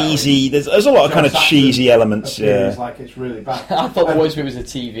hate that. cheesy. There's a lot of kind of Josh cheesy Jackson elements. appears Yeah, like it's really bad. I thought the And- worst bit was the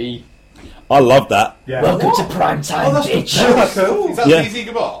TV. I love that. Yeah. Welcome to prime Oh, time, that's bitch. that's cool. Is that Yeah. Easy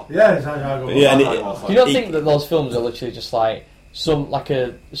Gabar? Yeah, it's like I go. Yeah, and Do you not He- think that those films are literally just like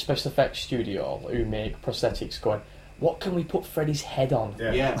a special effects studio who make prosthetics going, what can we put Freddy's head on?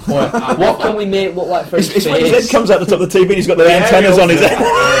 Yeah. Yeah. Or, what can we make look like Freddy's It's when his face? head comes out the top of the TV and he's got the Yeah, antennas on his yeah.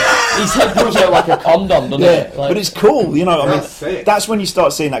 head. His head comes out like a condom, doesn't Yeah, it? Like, but it's cool, you know. I mean, That's sick. that's when you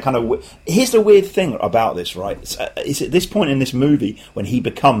start seeing that kind of. Here's the weird thing about this, right? It's at this point in this movie when he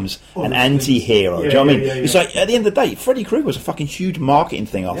becomes an anti-hero. Do you know what I mean? Yeah, yeah, It's yeah. like at the end of the day, Freddy Krueger was a fucking huge marketing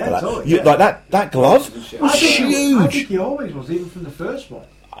thing after Yeah, that. totally, You- yeah. Like that glove was I think huge. he always was, even from the first one.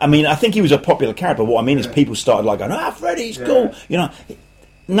 I mean, I think he was a popular character. But what I mean is, people started like going, Freddy's Yeah. cool. You know,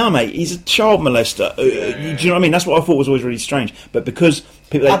 no, mate, he's a child molester. Do you know what I mean? That's what I thought was always really strange. But because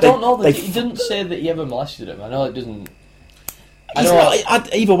people, I don't know. they, He didn't say that he ever molested him. I know it doesn't. I he's know.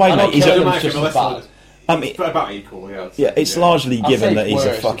 not- either way, I know mate, he's killing a, him Might just be as bad. less- I mean, It's about equal, yeah. I'd say, yeah, it's yeah. largely I'd given say that he's a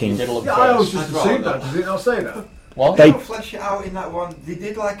worse if fucking. you did look Yeah, I always first. just assumed that. Does it not say that? What? They- They don't flesh it out in that one. They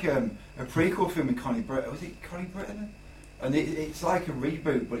did like a prequel film with Connie Britton. Was it Connie Britton? And it's like a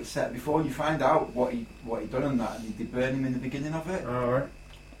reboot, but it's set before. You find out what he done on that, and they burn him in the beginning of it. All right.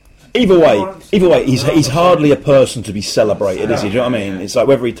 Either way, he's hardly a person to be celebrated, is he? Do you know what I mean? It's like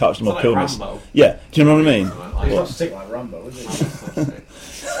whether he touched them It's or like killed them. Rambo. Yeah, do you know what I mean? He's not sick like Rambo, is he?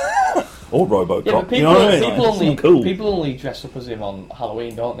 Or RoboCop. Yeah, but people, you know what I mean? people, Like, only, it's cool. people only dress up as him on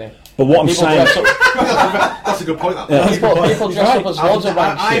Halloween, don't they? But what I'm People saying, dress up, That's a good point. That. Yeah. people dress up as loads of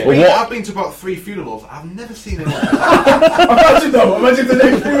rank shit. Well, what- I've been to about 3 funerals. I've never seen anyone. Imagine though, imagine the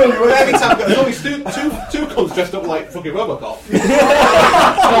next funeral you went Every time there's always two cunts dressed up like fucking Robocop.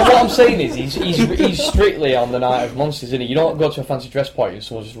 No, what I'm saying is, he's strictly on the night of monsters, isn't he? You don't go to a fancy dress party and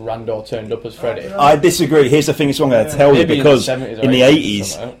someone's just rando turned up as Freddy. I disagree. Here's the thing. It's what I'm going to tell you Maybe in because the 70s or in the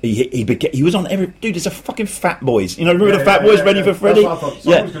 80s, 80s, he was on every dude. There's a fucking Fat Boys. You know, remember the Fat Yeah, Boys yeah, Ready yeah. for Freddy? That's what I thought.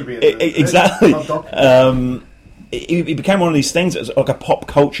 Yeah, Someone's gonna be in there. exactly. Not Doc. he became one of these things that's like a pop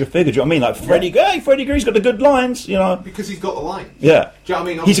culture figure. Do you know what I mean? Like Freddie Green's got the good lines, you know. Because he's got the line. Yeah. Do you know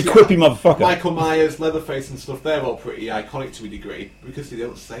what I mean? He's a Obviously, quippy motherfucker. Michael Myers, Leatherface and stuff, they're all pretty iconic to a degree because they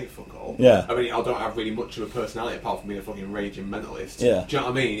don't say fuck all. Yeah. I mean, I don't have really much of a personality apart from being a fucking raging mentalist. Yeah. Do you know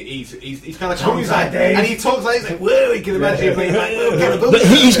what I mean? He's kind of Talks like Dave. and he talks like, he's like, whoa, he can imagine playing like, whoa, get a book. But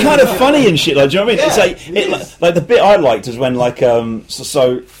he's kind of funny and shit. Like, do you know what I mean? Yeah, It's he is. like the bit I liked is when like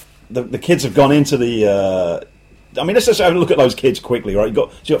so the kids have gone into the. I mean, let's just have a look at those kids quickly, right? You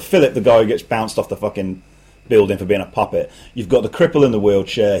got Philip, the guy who gets bounced off the fucking building for being a puppet. You've got the cripple in the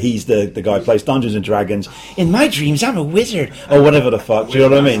wheelchair. He's the guy who plays Dungeons and Dragons. In my dreams, I'm a wizard or whatever the fuck. Do you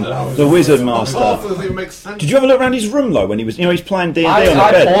know what I mean? The wizard master. Doesn't even make sense. Did you ever look around his room though when he was, you know, he's playing D&D on the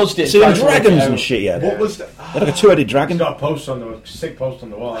I bed? paused it, See them tried to work it dragons out. and shit. Yeah, What was that? they're like a two-headed He's dragon. got a post on the sick post on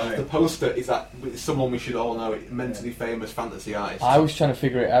the wall, hasn't The he? poster is that someone we should all know, mentally famous fantasy artist. I was trying to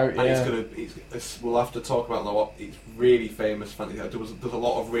figure it out. And Yeah. we'll have to talk about what it's really famous fantasy. There's a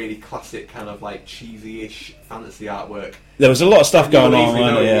lot of really classic kind of like cheesy-ish fantasy artwork. There was a lot of stuff going on, You'll easily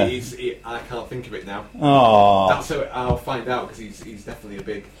know wasn't there? I can't think of it now. Oh, That's how I'll find out because he's definitely a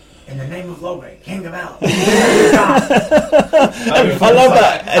big. In the name of Logray, King of Hell. I love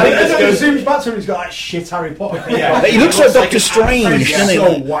that. And And it zooms back to him, he's got that shit Harry Potter. Yeah. he looks like Doctor Strange, Yeah, doesn't he?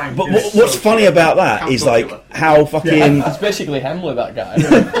 so wank. But It's what's so funny shit. about that is like how fucking. It's basically Hemler, that guy.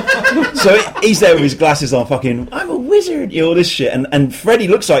 So he's there with his glasses on, fucking. I'm a wizard, you know, all this shit, and Freddy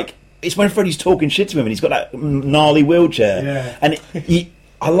looks like it's when Freddy's talking shit to him, and he's got that gnarly wheelchair, Yeah. and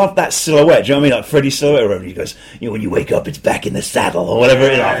I love that silhouette. Do you know what I mean? Like Freddy's silhouette, and he goes, you know, when you wake up, it's back in the saddle or whatever.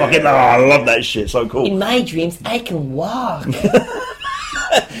 It is. I love that shit. So cool. In my dreams, I can walk.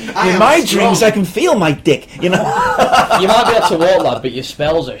 In my dreams, I can feel my dick. You know. You might be able to walk, lad, but your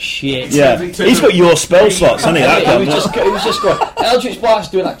spells are shit. Yeah. He's got your spell slots, hasn't he? That He cunt. was just going, Eldritch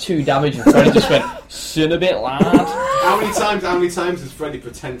Blast doing like 2 damage, and Freddy just went, son of a bit, lad. How many times does Freddy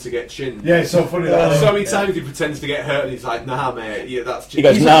pretend to get chinned? Yeah, it's so funny that. So many times he pretends to get hurt and he's like, nah, mate, yeah, that's just. He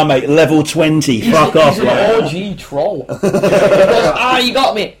goes, nah, mate, level 20. Fuck off. He's Like. an OG troll. He goes, you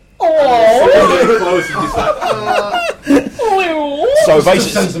got me. Oh. Really close, and he's like, So Just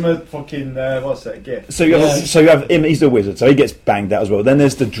basically. sends him a fucking what's that gift? So you have him. He's the wizard, so he gets banged out as well. Then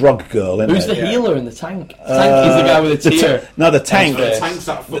there's the drug girl. Isn't Who's the there? healer in the tank? Tank is the guy with the tear. No, the tank. the tank's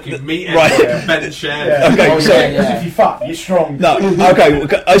that fucking meat Right. bent chair. Yeah. Okay, Oh, so yeah, Because yeah. if you're fat, you're strong. no, okay.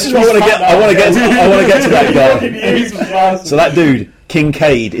 This is what I want to get. I want to get to that guy. So that dude,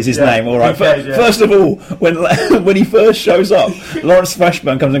 Kincaid, is his Yeah, name. All right. Kincaid, yeah. First of all, when he first shows up, Lawrence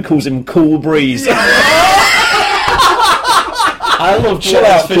Fishburne comes and calls him Cool Breeze. I love Chill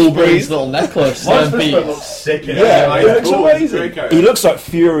out, Cool Fishburne's Breeze. little necklace. Lawrence and Fishburne beats. looks sick in it. Yeah, he looks cool. amazing. Great character. He looks like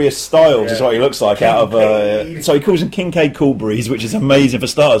Furious Styles, is Yeah. what he looks like out of. So he calls him Kincaid Cool Breeze, which is amazing for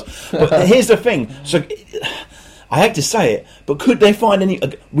starters. But here's the thing: so I hate to say it, but could they find any?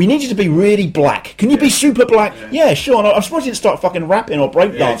 We need you to be really black. Can you be super black? Yeah, sure. I'm surprised you didn't start fucking rapping or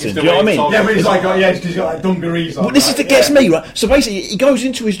breakdancing. just Do the you know what I way mean? he Yeah, but he's like, because he's got like dungarees on. Well, this is like, that gets yeah. me, right? So basically, he goes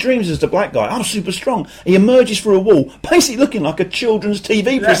into his dreams as the black guy. I'm super strong. He emerges through a wall, basically looking like a children's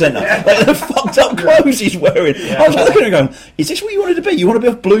TV presenter. yeah. Like the fucked up clothes he's wearing. I was looking at him going, is this what you wanted to be? You want to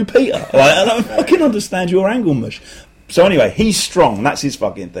be off Blue Peter? Like, I don't fucking understand your angle mush. So anyway, he's strong. That's his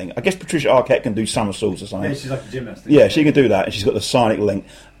fucking thing. I guess Patricia Arquette can do somersaults or something. Yeah, she's like a gymnast. Yeah, she can do that, and she's got the sonic link.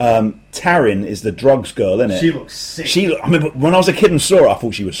 Taryn is the drugs girl, isn't it? She looks sick. I mean, when I was a kid and saw her, I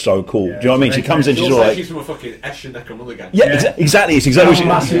thought she was so cool. Yeah, Do you know what I mean? She comes in, She she's looks all like like, she's from a fucking Escher Necker Mulligan. yeah, Yeah. exactly. It's exactly what she.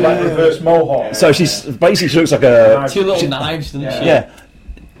 Massive like reverse mohawk. So she's basically she looks like a 2 little knives, doesn't she? yeah.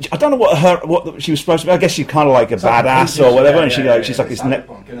 I don't know what she was supposed to be. I guess she's kind of like a like a badass princess, or whatever, yeah, and she yeah, like she's yeah, like this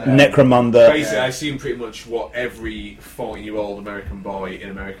cyberpunk, innit? necromunda. Basically, I assume pretty much what every 14-year-old American boy in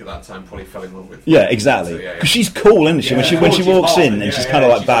America at that time probably fell in love with. Yeah, exactly. So, yeah, yeah. Because she's cool, isn't she? Yeah. When she She's walks hot, in and yeah, she's yeah, kind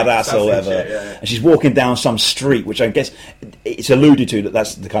of like she's like badass or sassy whatever, shit, yeah, yeah. and she's walking down some street, which I guess it's alluded to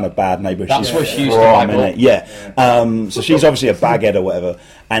that's the kind of bad neighbourhood That's she's where she used to from, bag innit? up. Yeah. So she's obviously a baghead or whatever,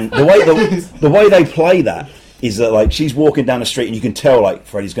 and the way they play that is that like she's walking down the street and you can tell like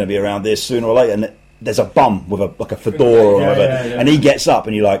Freddy's going to be around this sooner or later, and there's a bum with a fedora or Yeah, whatever, yeah. and he gets up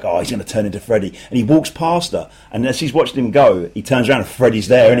and you're like, oh, he's going to turn into Freddy, and he walks past her, and as she's watching him go, he turns around and Freddy's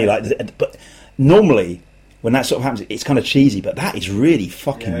there, and he like, but normally when that sort of happens, it's kind of cheesy, but that is really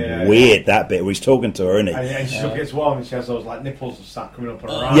fucking Yeah, yeah, weird. That bit where he's talking to her, isn't he? And she gets warm and she has those like nipples that start coming up on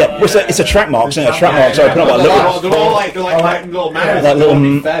her arm. Yeah, well, it's a track mark, isn't it? A track marks open up like little. They're all like little mouths. Like little-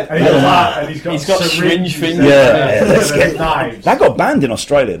 And he's got, and He's got syringe fingers. Yeah, let's get- knives. That got banned in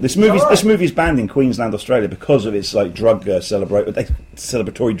Australia. This movie's banned in Queensland, Australia, because of its like drug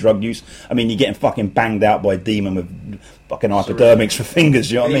celebratory drug use. I mean, you're getting fucking banged out by a demon with fucking hypodermics for fingers.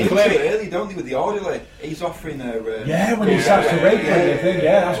 You know what I He mean? comes in early, don't he, with the orderly? He's offering her... Yeah, when he starts to rape her,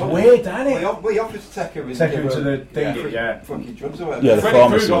 that's weird, isn't it? Well, he offers to take her and Take her give to the yeah, thing, yeah. fucking drugs or whatever. Yeah, the Freddy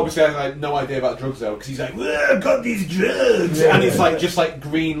pharmacy. Krueger obviously has like no idea about drugs though, because he's like, well, I've got these drugs, and it's like just like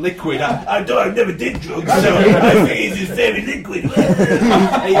green liquid. I never did drugs, so I think it's just very liquid.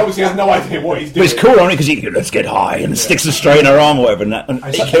 He obviously has no idea what he's But doing. it's cool, only because he let's get high and sticks a straight in her arm or whatever, and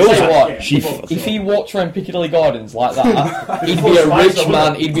it Tell kills you her. what, She if he walked around Piccadilly Gardens like that, he'd be a rich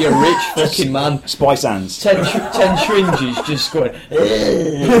man. He'd be a rich fucking man. Spice hands. 10 syringes just going.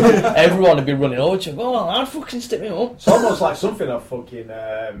 Everyone would be running over to him. Oh, I'd fucking stick me up. It's almost like something of fucking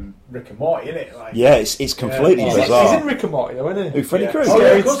Rick and Morty, isn't it? Like, Yeah, it's completely Yeah. He's in bizarre. Rick and Morty, though, isn't he? Who, Freddy Yeah. Krueger? Oh, yeah,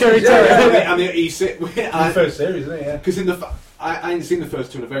 of course Scary he is, Terror. yeah. And he sit. In the first series, isn't it? Yeah. Because in the I ain't seen the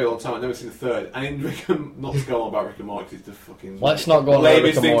first two in a very long time. I've never seen the third. And in Rick and not to go on about Rick and Morty, 'cause it's the fucking Let's not go on about Rick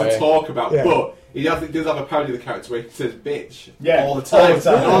lamest and thing Morty. to talk about. Yeah. But he does have a parody of the character where he says "bitch" Yeah, all the time. all the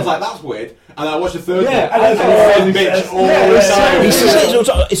time, And I was yeah. like, that's weird. And I watched the third Yeah, one. and And that's he all he says says. "bitch" all Yeah, the it's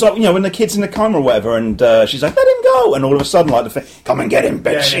time. It's like, you know, when the kid's in the coma or whatever, and she's like, let him go, and all of a sudden, like, come and get him,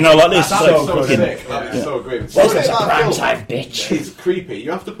 bitch, Yeah, you know, like this. That's It's so, like fucking- sick. That is so great. This So was a that prime film time, bitch. It's creepy.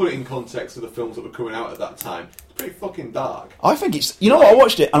 You have to put it in context of the films that were coming out at that time. It's pretty fucking dark. I think it's, you know what, I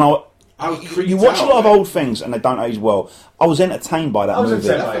watched it, and I was creeped you watch a out, lot of mate. old things, and they don't age well. I was entertained by that I was movie.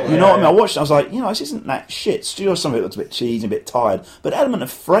 entertained by it, You know what I mean? yeah. I watched it, I was like, you know, this isn't that shit. Still, some of it looks a bit cheesy, a bit tired, but the element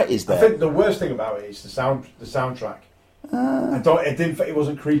of threat is I there. think the worst thing about it is the soundtrack. It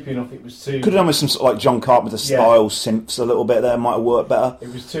wasn't creepy enough. It was too. Could have done with some sort of like John Carpenter style synths a little bit there, might have worked better.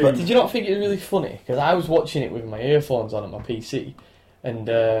 It was too. But Did you not think it was really funny? Because I was watching it with my earphones on at my PC, and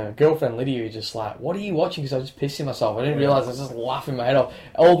girlfriend Lydia was just like, "What are you watching?" Because I was just pissing myself. I didn't realise I was just laughing my head off.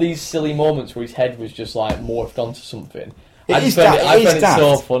 All these silly moments where his head was just like morphed onto something. I is found daft. it It is so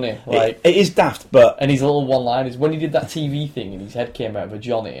daft. funny. Like, it is daft, but and his little one-liners when he did that TV thing and his head came out of a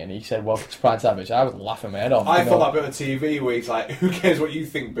Johnny and he said, "Welcome to Prime Savage." I was laughing my head off. I you know. thought that bit of TV where he's like, "Who cares what you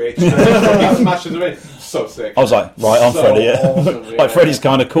think, bitch?" And he smashes her in. So sick. I was like, right on So Freddy, yeah. awesome, yeah. Like, Freddy's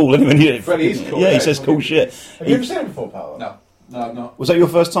kind of cool, isn't he? Freddy is cool, Yeah, he yeah, says he's cool fucking- shit. Have you ever seen it before, Paolo? No, I'm not. Was that your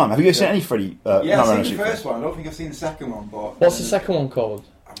first time? Have you ever seen any Freddy? Yeah, I've Nightmare on seen the Elm first Street? one. I don't think I've seen the second one, but... What's the second one called?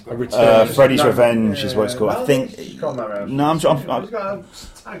 I've A got Return. Freddy's No, Revenge is what it's called. I think. It's called Nightmare on Elm No, I'm Street. sure. It's got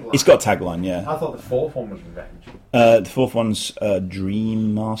a tagline. It's got a tagline, yeah. I thought the fourth one was Revenge. The fourth one's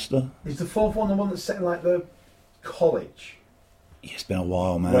Dream Master. Is the fourth one the one that's set in like the college? Yeah, it's been a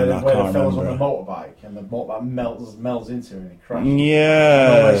while, man. where I the can't fellow's on the remember. motorbike and the motorbike melds into him and he crashes.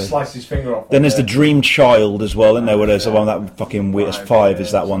 Yeah. He slices his finger off. Then there's the Dream Child as well, isn't there? Where there's the one that fucking weird. Right, Five yeah,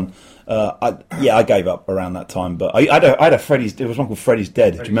 is that one. I gave up around that time, but I had a Freddy's. There was one called Freddy's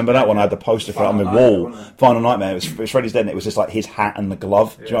Dead. Do you remember that one? I had the poster for it on my Final Nightmare, wall. wasn't it? Final Nightmare. It was Freddy's Dead, and it was just like his hat and the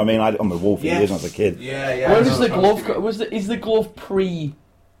glove. Do you know what I mean? I had it on my wall for years when I was a kid. Yeah, yeah. Where I does know the what glove? you're talking about. Is the glove pre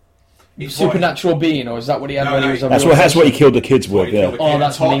It's supernatural being, or is that what he had No, when he no, was a That's real what he person? killed the kids What with. he Yeah. killed the Oh, kid.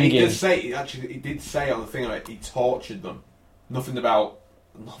 that's He minging. He did say on the thing like he tortured them. Nothing about.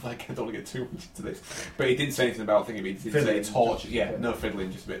 Not that I don't want to get too much into this, but he didn't say anything about thinking. He did say Fiddling. torture. Yeah, no fiddling,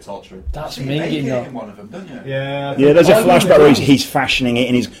 just a bit of torturing. That's You make minging it though. in one of them, don't you? Yeah. Yeah, there's a Oh, I flashback remember where that. he's fashioning it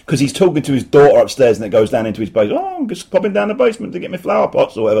in his because he's talking to his daughter upstairs and it goes down into his basement. Oh, I'm just popping down the basement to get my flower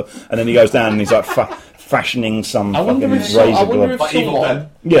pots or whatever, and then he goes down and he's like fashioning some I wonder fucking if razor I wonder glove. if Like Evil someone. Dead.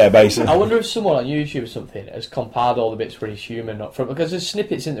 Yeah, basically. I wonder if someone on YouTube or something has compiled all the bits where he's human, not from because there's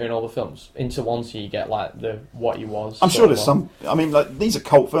snippets in there in all the films into one, so you get like the what he was. I'm sure there's sort of some. I mean, like these are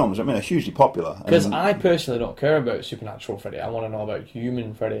cult films. I mean, they're hugely popular. Because And I personally don't care about supernatural Freddy. I want to know about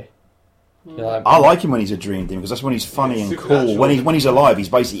human Freddy. You know, like, I like him when he's a dream demon because that's when he's funny Yeah, and cool. supernatural. When he's alive, he's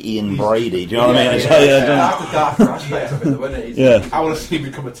basically Ian Brady. Do you know what I mean? Yeah, It's yeah, like, yeah. That's the darker aspect of it, though, isn't it? Yeah. I want to see him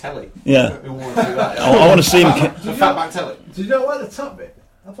become a telly. Yeah. Who wants to do that? I want to see him. A fatback telly. Did you not like the top bit?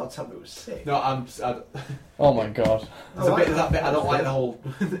 I thought top bit was sick. No, oh my god, there's a bit of that bit. I don't like the whole.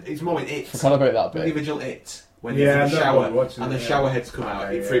 It's more in it. forgot about that The bit. original It. When Yeah, he's in the I know shower what you're watching, and the yeah. shower heads come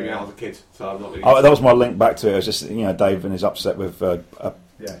out, it Yeah, freaked me yeah. out as a kid. So I'm not really. Oh, that was my link back to it. It was just Dave and his upset with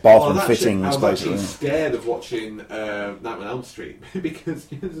Yeah. bathroom actually- fittings, I was basically. actually scared of watching Nightmare on Elm Street because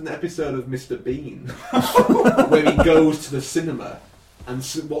there's an episode of Mr. Bean where he goes to the cinema and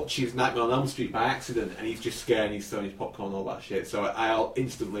watches Nightmare on Elm Street by accident, and he's just scared and he's throwing his popcorn and all that shit. So I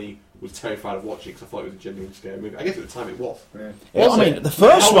instantly was terrified of watching because I thought it was a genuine scary movie. I guess at the time it was. Yeah, I mean, the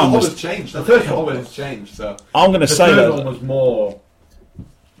first Horror- one horror's was. changed. The first one horror was. has changed. So I'm going to The say third one that. was more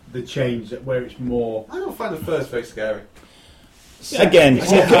the change where it's more. I don't find the first very scary. Again,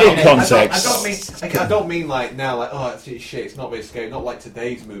 in context. I don't mean like now, like it's shit. It's not very scary. Not like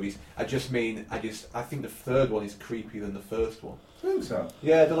today's movies. I just mean, I think the third one is creepier than the first one. I think so.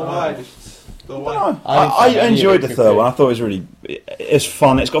 Yeah, I don't know why. I just don't know why. No, I enjoyed the third one. I thought it was really, it's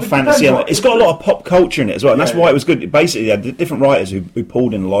fun. It's got fantasy. It's got a lot of pop culture in it as well, and that's why it was good. Basically, they had different writers who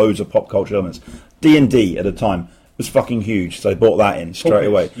pulled in loads of pop culture elements. D&D at the time was fucking huge, so they brought that in straight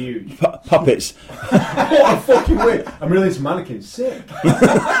away. Huge. Puppets. What a fucking weird. I'm really into mannequins. Sick.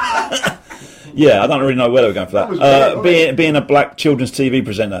 Yeah, I don't really know where they were going for that. Being a black children's TV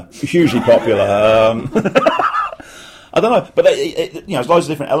presenter, hugely popular. I don't know, but there's loads of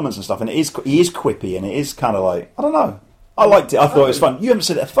different elements and stuff, and he is quippy, and it is kind of like, I don't know. I liked it. I thought it was fun. You haven't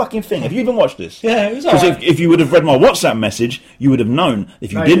said a fucking thing. Have you even watched this? Yeah, it was Because alright. if you would have read my WhatsApp message, you would have known.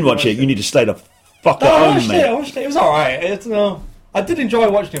 If you didn't watch it, you need to stay the fuck at home, mate. I watched it. It was alright. I did enjoy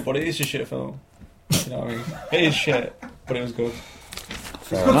watching it, but it is a shit film. You know what I mean? It is shit, but it was good.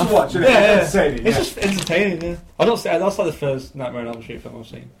 Fair Good enough. to watch, isn't it? Yeah. Entertaining, It's just entertaining. Yeah. I don't say that's like the first Nightmare on Elm Street film I've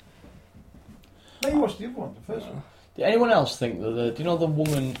seen. No, you watched the other one, the first one. Did anyone else think that do you know the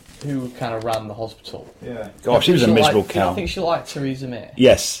woman who kind of ran the hospital? Yeah. Gosh, she was a miserable cow. I think she liked Theresa May.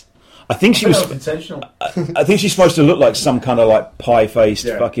 Yes. I think she That was. was intentional. I think she's supposed to look like some kind of like pie-faced,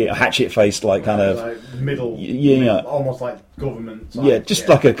 Yeah. fucking hatchet-faced, like kind of. Like middle. Yeah. Almost like government. Yeah, just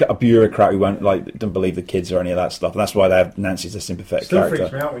like a bureaucrat who won't don't believe the kids or any of that stuff, and that's why they have Nancy's a sympathetic Still character.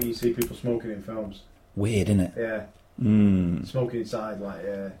 freaks me out when you see people smoking in films. Weird, isn't it? Yeah. Mm. Smoking inside, like,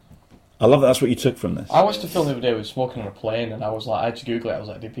 yeah. I love that. That's what you took from this. I watched a film the other day with smoking on a plane, and I was like, I had to Google it. I was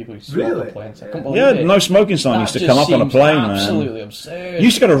like, did people who smoke Really? on planes? I Yeah. couldn't believe Yeah, it. no smoking sign That used to just come up on a seems plane, man. absolutely absurd. You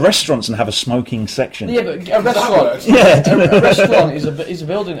used to go to restaurants and have a smoking section. Yeah, but a restaurant. Yeah. a restaurant is a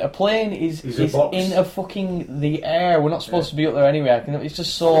building. A plane is a box. in a fucking the air. We're not supposed to be up there anyway. It's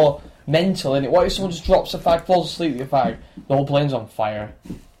just so mental, isn't it? What if someone just drops a fag, falls asleep with a fag, the whole plane's on fire?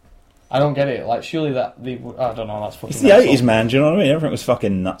 I don't get it. Like, surely I don't know. That's fucking. It's the mental. 80s, man. Do you know what I mean? Everything was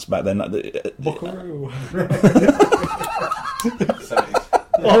fucking nuts back then. Buckaroo. 70s.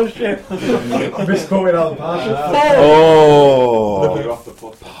 Oh shit. Misquoted Alan Parsons. Oh, You're off the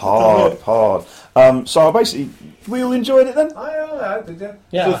foot. hard. So basically, we all enjoyed it then. I did, yeah.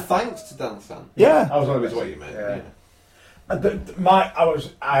 Yeah. So thanks to Dan San. Yeah. I was on Is what you meant. Yeah. Yeah.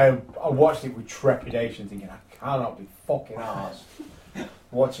 I watched it with trepidation, thinking I cannot be fucking arsed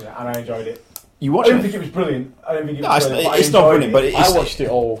watching it, and I enjoyed it. You I watch didn't it? think it was brilliant. I didn't think it No, was it's, brilliant. it's not brilliant, but I watched it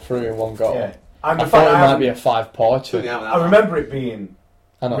all through in one go. yeah. I And thought it might be a 5-part. Took it out I remember it being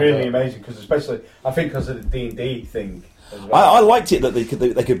I know, really but- amazing because, especially, I think because of the D&D thing. As well. I liked it that they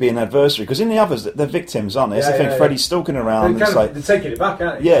could be an adversary, because in the others they're victims, aren't they? It's Yeah, the thing, yeah, Freddy's stalking around. they're, And it's like, they're taking it back,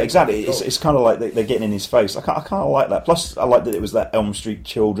 aren't they? yeah, exactly. Cool. It's kind of like they're getting in his face. I kind of like that. Plus, I like that it was that Elm Street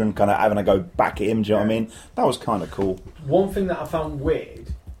children kind of having a go back at him. Do you know what I mean? That was kind of cool. One thing that I found weird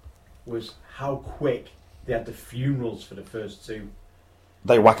was how quick they had the funerals for the first two.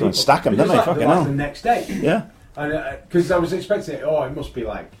 They whack them and stack them, Because, didn't they? like, Fucking they're like hell. the next day. Yeah. And because I was expecting it, it must be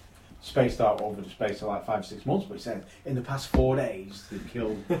like spaced out over the space of like 5-6 months, but he said in the past 4 days they've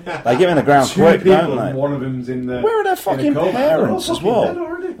killed They get in the ground 2 quick, people, don't and they? one of them's in the. Where are their in a fucking coma. parents They're as all fucking well? dead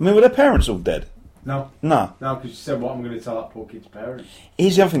already. I mean, were their parents all dead? No, No. because she said, "What I'm going to tell that poor kid's parents."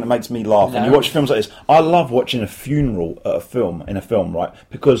 Here's the other thing that makes me laugh when you No. watch films like this. I love watching a funeral at in a film, right?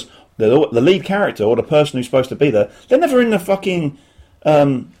 Because the lead character or the person who's supposed to be there, they're never in the fucking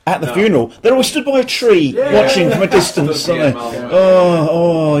at the funeral. They're all stood by a tree watching from a distance. Yeah, aren't they? yeah.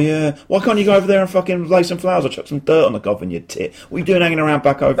 Oh, yeah. Why can't you go over there and fucking lay some flowers or chuck some dirt on the coffin, you tit? What are you doing hanging around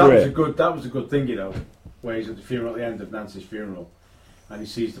back over That was here? that was a good thing, where he's at the funeral at the end of Nancy's funeral, and he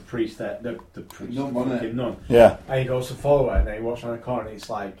sees the priest there, the priest, Nun, the wasn't fucking nun, Yeah, and he goes to follow her, and then he walks around the corner, and it's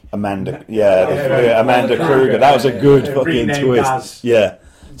like Amanda. Amanda Amanda Kruger. That was a good fucking renamed twist. as Yeah,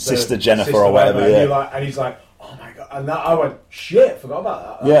 the Sister Jennifer sister or whatever. and, Yeah. and he's like, "Oh my god!" And I went, "Shit, forgot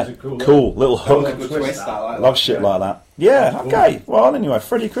about that." That Yeah, was a cool little That was hook. a good Twist twist, that. that, like Love that. shit like that. Yeah, okay. Well, anyway,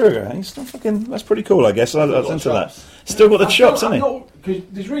 Freddy Krueger. He's still fucking. That's pretty cool, I guess. I was into that. Still got the chops, hasn't he? Because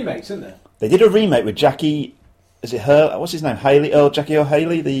there's remakes, isn't there? They did a remake with Jackie. Is it her? What's his name? Jackie Earl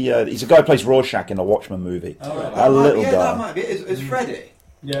Haley. He's a guy who plays Rorschach in the Watchmen movie. A little That guy. might be it. It's Freddy.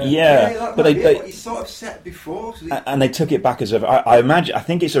 Yeah, that but might be it, they what he's sort of set before. So and they took it back as I imagine. I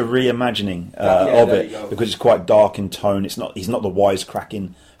think it's a reimagining of there it you go. because it's quite dark in tone. It's not. He's not the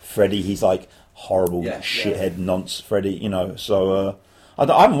wisecracking Freddy. He's like horrible shithead nonce Freddy. So I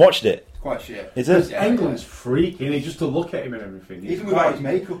haven't watched it. it's quite shit. Is it? Yeah, England's freaky, and just to look at him and everything. Even without his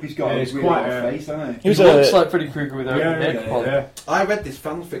makeup, he's got Yeah, a it's really quite, old face, hasn't he? He was He looks a. like Freddy Krueger without Yeah, makeup on. yeah. I read this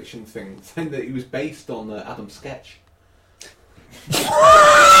fan fiction thing saying that he was based on Adam's sketch.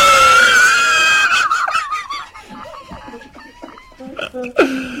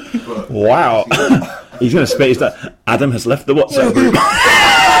 But Wow. He's going to spit his that. Adam has left the WhatsApp group.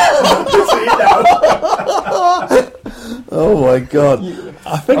 Oh my god.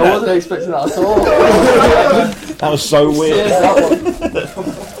 I think I that, wasn't expecting that at all. that was so weird. Cheers, that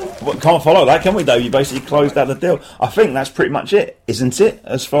one. Well, can't follow that, can we, though? You basically closed out the deal. I think that's pretty much it, isn't it,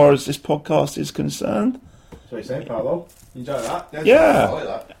 as far as this podcast is concerned? So you're saying, Paolo? You enjoy that? Yeah. I like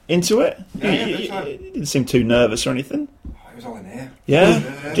that. Into it? Yeah, you, big time. you didn't seem too nervous or anything? It was all in here.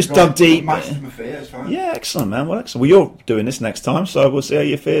 Yeah? Just got- dug deep. Mastered my fear, it's fine. Yeah, excellent, man. Well, excellent. Well, you're doing this next time, so we'll see how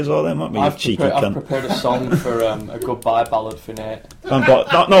your fears are then, won't we, you cheeky I've cunt? prepared a song for a goodbye ballad for Nate. No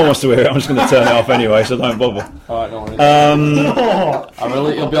one wants to hear it. I'm just going to turn it off anyway, so don't bother. Alright, no worries. Um,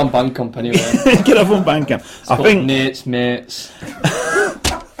 It'll be on Bandcamp anyway. get off on Bandcamp. I Called think... Nate's Mates.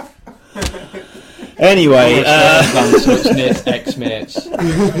 Anyway, So it's Nate's ex-mates.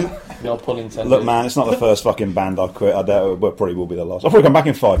 No pun intended. look, man, it's not the first fucking band I've quit. I doubt it probably will be the last. I'll probably come back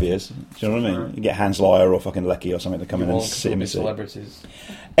in 5 years. Do you know what I mean? You get Hans Lyer or fucking Lecky or something to come You in and won't, 'cause sit we'll in be my seat. celebrities.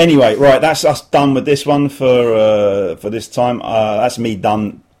 Anyway, right, that's us done with this one for this time. That's me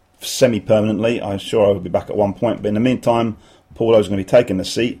done semi-permanently. I'm sure I will be back at one point, but in the meantime, Paulo's going to be taking the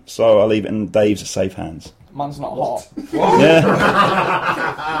seat, so I'll leave it in Dave's safe hands. Man's not hot.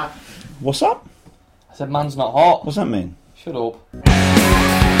 Yeah. What's up? I said man's not hot. What's that mean? Shut up.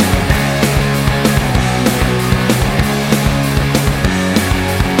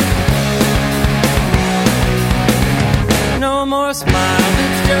 No more smiles,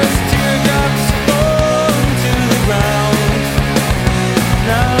 it's just teardrops falling to the ground.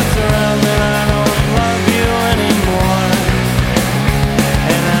 Now